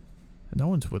 No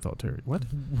one's with ulterior. What?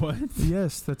 What?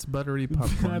 Yes, that's buttery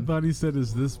popcorn. I thought he said,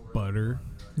 "Is this butter?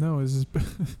 No, is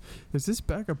this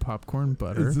bag of popcorn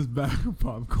butter? Is this bag of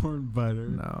popcorn butter?"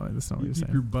 No, that's not what You you're keep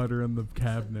saying. your butter in the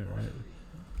cabinet, right?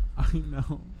 I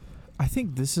know. I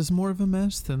think this is more of a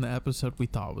mess than the episode we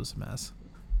thought was a mess.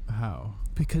 How?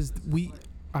 Because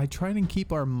I tried and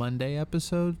keep our Monday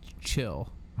episode chill.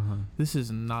 Uh-huh. This is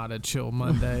not a chill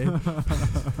Monday.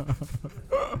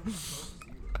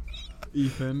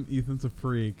 Ethan's a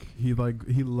freak. He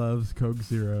loves Coke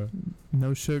Zero.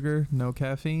 No sugar, no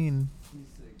caffeine.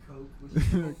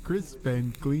 Crisp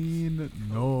and clean,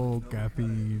 no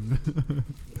caffeine.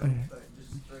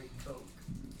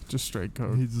 Just straight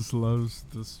Coke. He just loves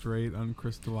the straight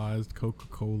uncrystallized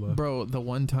Coca-Cola. Bro, the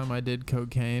one time I did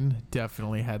cocaine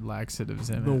definitely had laxatives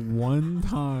in The it. one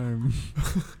time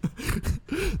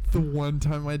The one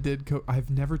time I did I've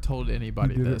never told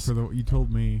anybody you did this. you told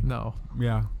me. No.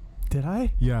 Yeah. Did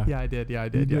I? Yeah. Yeah, I did. You I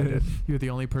did. did. You're the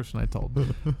only person I told.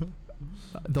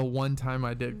 The one time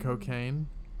I did cocaine,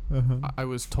 Uh-huh. I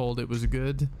was told it was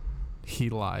good. He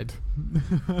lied.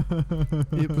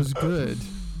 It was good,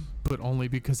 but only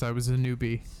because I was a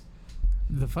newbie.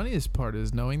 The funniest part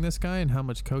is knowing this guy and how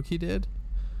much coke he did.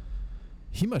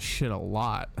 He must shit a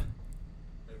lot.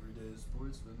 Everyday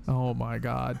sportsman. Oh my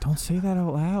god! Don't say that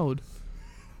out loud.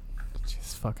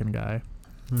 This fucking guy.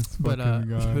 This But fucking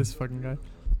guy. this fucking guy.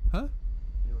 Huh?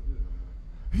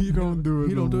 You don't do it.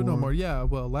 You don't do it no more. Yeah.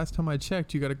 Well, last time I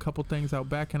checked, you got a couple things out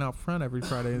back and out front every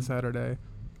Friday and Saturday.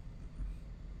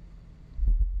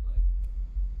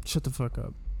 Shut the fuck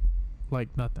up.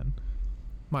 Like nothing.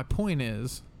 My point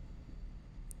is,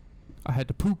 I had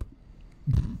to poop.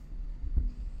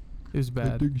 It was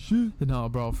bad. Big shit. No,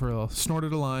 bro, for real.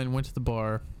 Snorted a line, went to the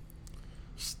bar.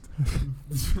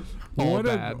 All What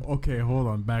bad. okay, hold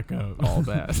on. Back up. All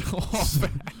bad. All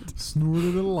bad.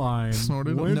 Snorted a line.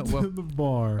 Snorted a- went no, well, to the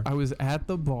bar. I was at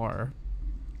the bar,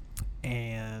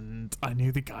 and I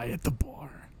knew the guy at the bar.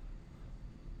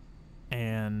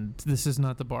 And this is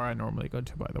not the bar I normally go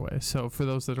to, by the way. So for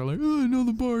those that are like, oh, I know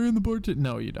the bar and the bartender.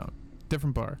 No, you don't.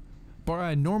 Different bar. Bar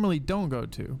I normally don't go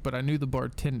to, but I knew the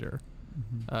bartender.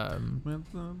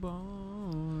 With the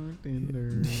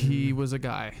bartender. He was a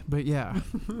guy, but yeah.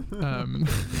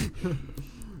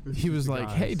 He was like,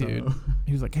 hey, dude.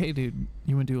 He was like, hey, dude,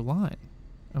 you want to do a line?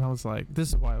 And I was like, this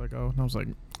is a while ago. And I was like,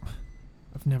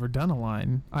 I've never done a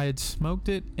line. I had smoked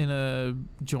it in a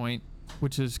joint,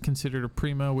 which is considered a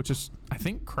primo, which is, I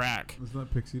think, crack. Isn't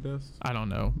that pixie dust? I don't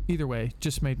know. Either way,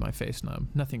 just made my face numb.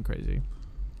 Nothing crazy.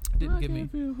 Didn't give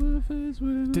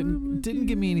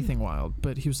me anything wild.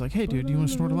 But he was like, hey, dude, you want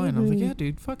to snort a line? I was like, yeah,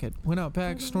 dude, fuck it. Went out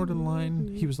back, snorted a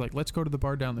line. He was like, let's go to the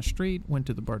bar down the street. Went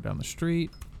to the bar down the street.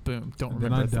 Boom. Don't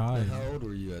Then remember. I died. How old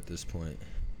were you at this point?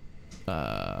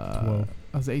 12.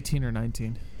 I was 18 or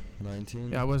 19.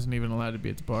 19? Yeah, I wasn't even allowed to be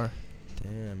at the bar.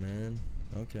 Damn, man.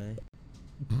 Okay.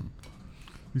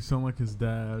 You sound like his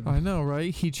dad. I know,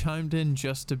 right? He chimed in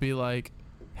just to be like,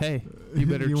 hey, you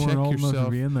better you check weren't old enough yourself.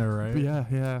 to be in there, right?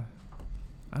 Yeah.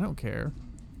 I don't care.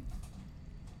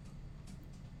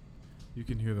 You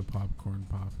can hear the popcorn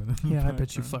popping. in the Yeah, I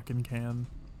bet you background. fucking can.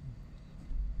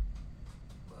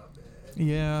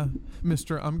 Yeah,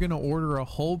 mister, I'm going to order a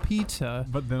whole pizza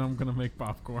But then I'm gonna make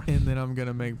popcorn. and then I'm going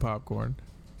to make popcorn.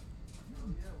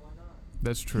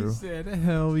 That's true. He said,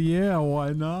 "Hell yeah, why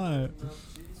not?"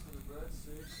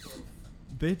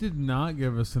 They did not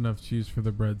give us enough cheese for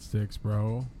the breadsticks,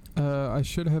 bro. I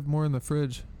should have more in the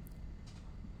fridge.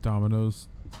 Domino's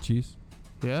cheese,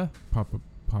 Yeah? Papa,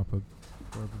 whatever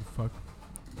the fuck,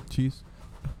 cheese,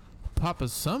 Papa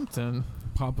something.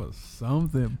 Papa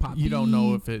something. Poppy. You don't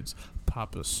know if it's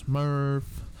Papa Smurf,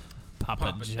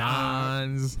 Papa Papa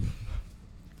John's,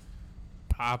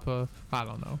 Papa, I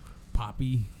don't know.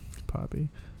 Poppy. Poppy.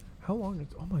 How long is,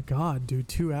 oh my god, dude,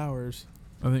 2 hours.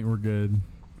 I think we're good.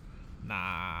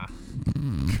 Nah.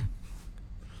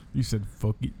 You said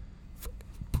fuck it.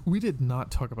 We did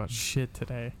not talk about shit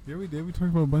today. Yeah, we did. We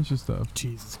talked about a bunch of stuff.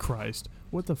 Jesus Christ.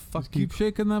 What the fuck Just do you keep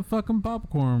shaking that fucking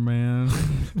popcorn, man.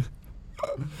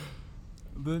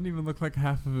 Doesn't even look like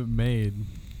half of it made.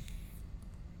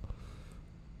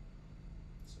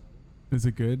 Is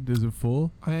it good? Is it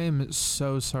full? I am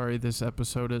so sorry this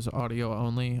episode is audio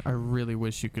only. I really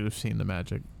wish you could have seen the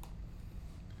magic.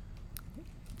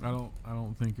 I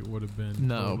don't think it would have been.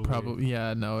 No, totally- probably.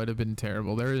 Yeah, no, it'd have been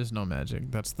terrible. There is no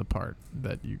magic. That's the part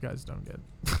that you guys don't get.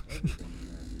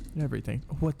 Everything.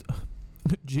 What?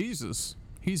 Jesus.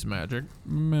 He's magic.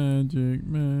 Magic.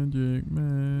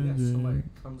 Yeah, somebody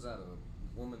comes out of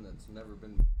a woman that's never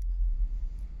been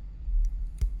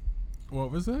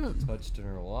What was that? touched in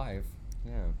her life.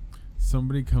 Yeah.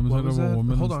 Somebody comes What out was of a that?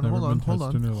 woman Hold that's on, never hold on, been hold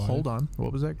touched on, in her life. hold on.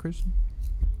 What was that, Christian?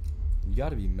 You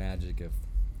gotta be magic if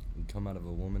you come out of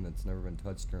a woman that's never been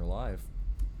touched in her life.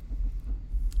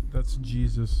 That's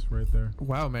Jesus right there.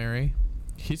 Wow, Mary.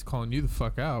 He's calling you the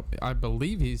fuck out. I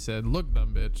believe he said, "Look,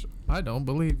 dumb bitch, I don't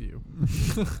believe you."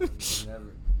 It's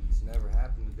never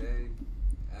happened the day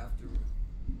after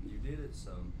you did it,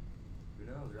 so who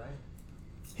knows, right?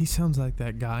 He sounds like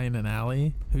that guy in an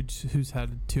alley who's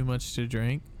had too much to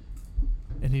drink,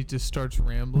 and he just starts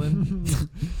rambling.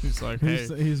 He's like, "Hey,"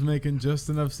 He's making just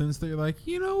enough sense that you're like,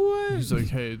 you know what? he's like,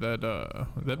 "Hey, that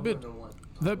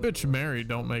bitch Mary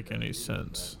don't make any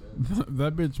sense.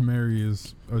 That bitch Mary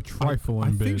is a trifling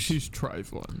I bitch. think she's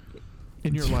trifling."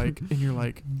 And you're like,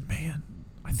 man,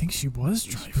 I think she was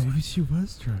trifling. Maybe she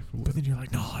was trifling. But then you're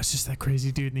like, no, it's just that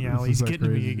crazy dude in the This alley. is He's that getting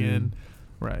to me crazy again.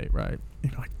 Right. And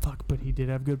you're like, fuck, but he did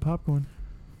have good popcorn.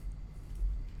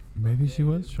 Maybe she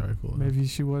was trifling. Maybe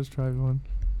she was trifling.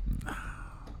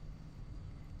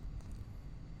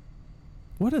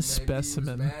 What a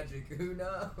specimen. Magic, who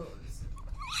knows?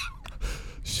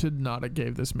 Should not have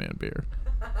gave this man beer.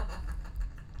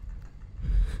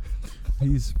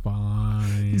 He's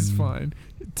fine. He's fine.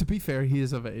 To be fair, he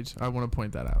is of age. I want to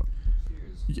point that out.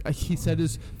 Cheers, Yeah, he said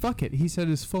his He said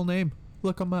his full name.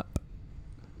 Look him up.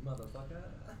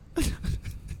 motherfucker.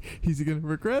 He's gonna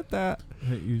regret that.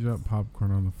 Hey, you dropped popcorn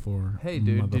on the floor. Hey,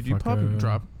 dude, did you pop and motherfucker.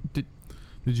 drop?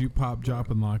 Did you pop, drop,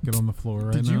 and lock it on the floor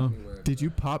right Did you- now? Did you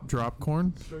pop drop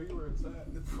corn? Show you where it's at.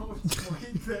 It's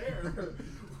right there.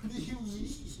 What do you mean?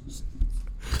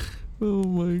 Oh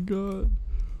my god.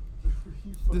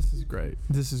 This is great.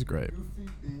 This is great.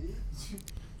 Goofy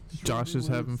bitch. Josh is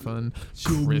having fun.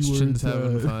 Show me where Christian's it's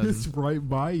having at. fun. It's right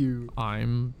by you.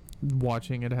 I'm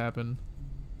watching it happen.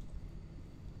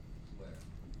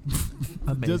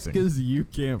 Amazing. Just because you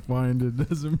can't find it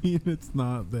doesn't mean it's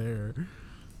not there.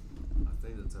 I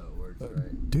think that's how it works,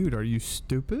 right? Dude, are you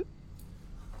stupid?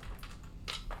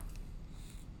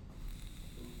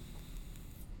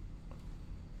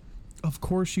 Of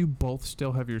course you both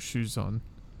still have your shoes on.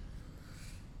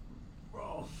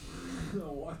 Bro,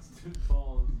 Watson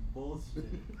Paul is bullshit.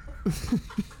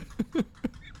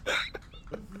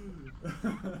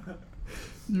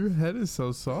 Your head is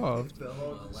so soft.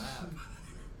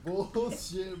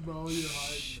 Bullshit, bro. You're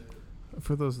hiding it.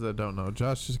 For those that don't know,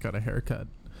 Josh just got a haircut.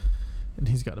 And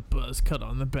he's got a buzz cut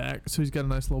on the back. So he's got a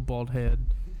nice little bald head.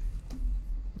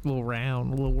 A little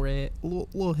round, a little red,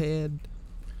 little head.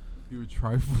 You a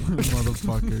trifling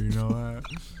motherfucker, you know that?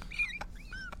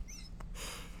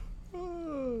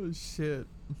 Oh, shit.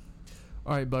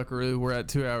 All right, Buckaroo, we're at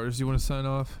 2 hours. You want to sign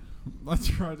off? I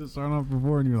tried to sign off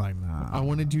before and you're like, nah. I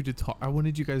wanted you to talk. I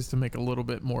wanted you guys to make a little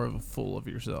bit more of a fool of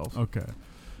yourself. Okay.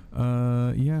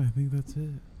 Yeah, I think that's it.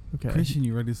 Okay. Christian,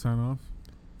 you ready to sign off?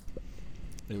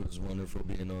 It was wonderful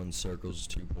being on Circles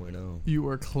 2.0. You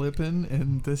are clipping,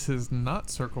 and this is not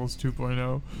Circles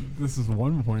 2.0. This is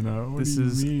 1.0. What This do you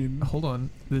is- mean? Hold on.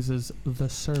 This is the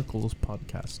Circles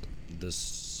podcast. The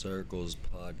Circles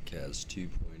Podcast 2.0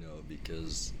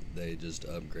 because they just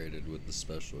upgraded with the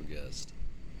special guest.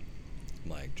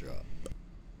 Mic drop.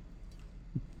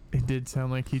 It did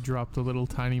sound like he dropped a little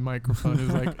tiny microphone. It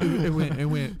was like, it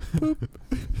went, boop.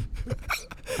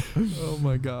 Oh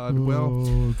my God. Well,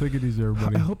 Oh, take it easy,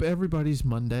 everybody. I hope everybody's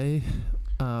Monday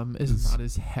is Is- not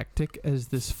as hectic as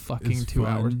this fucking is 2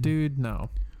 hours. fun. Dude, no.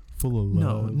 Full of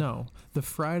love. No. The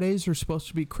Fridays are supposed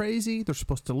to be crazy. They're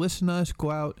supposed to listen to us,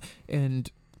 go out and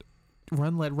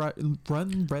run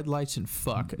red lights and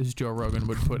fuck, as Joe Rogan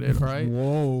would put it, right?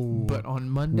 Whoa. But on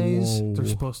Mondays, they're Whoa.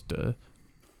 supposed to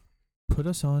put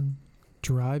us on,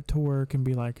 drive to work, and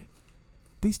be like,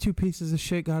 these two pieces of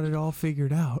shit got it all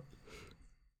figured out.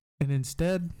 And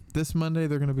instead, this Monday,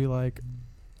 they're going to be like,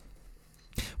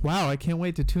 wow, I can't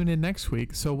wait to tune in next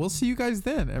week. So we'll see you guys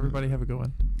then. Everybody have a good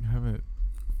one. Have a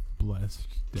blessed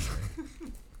day.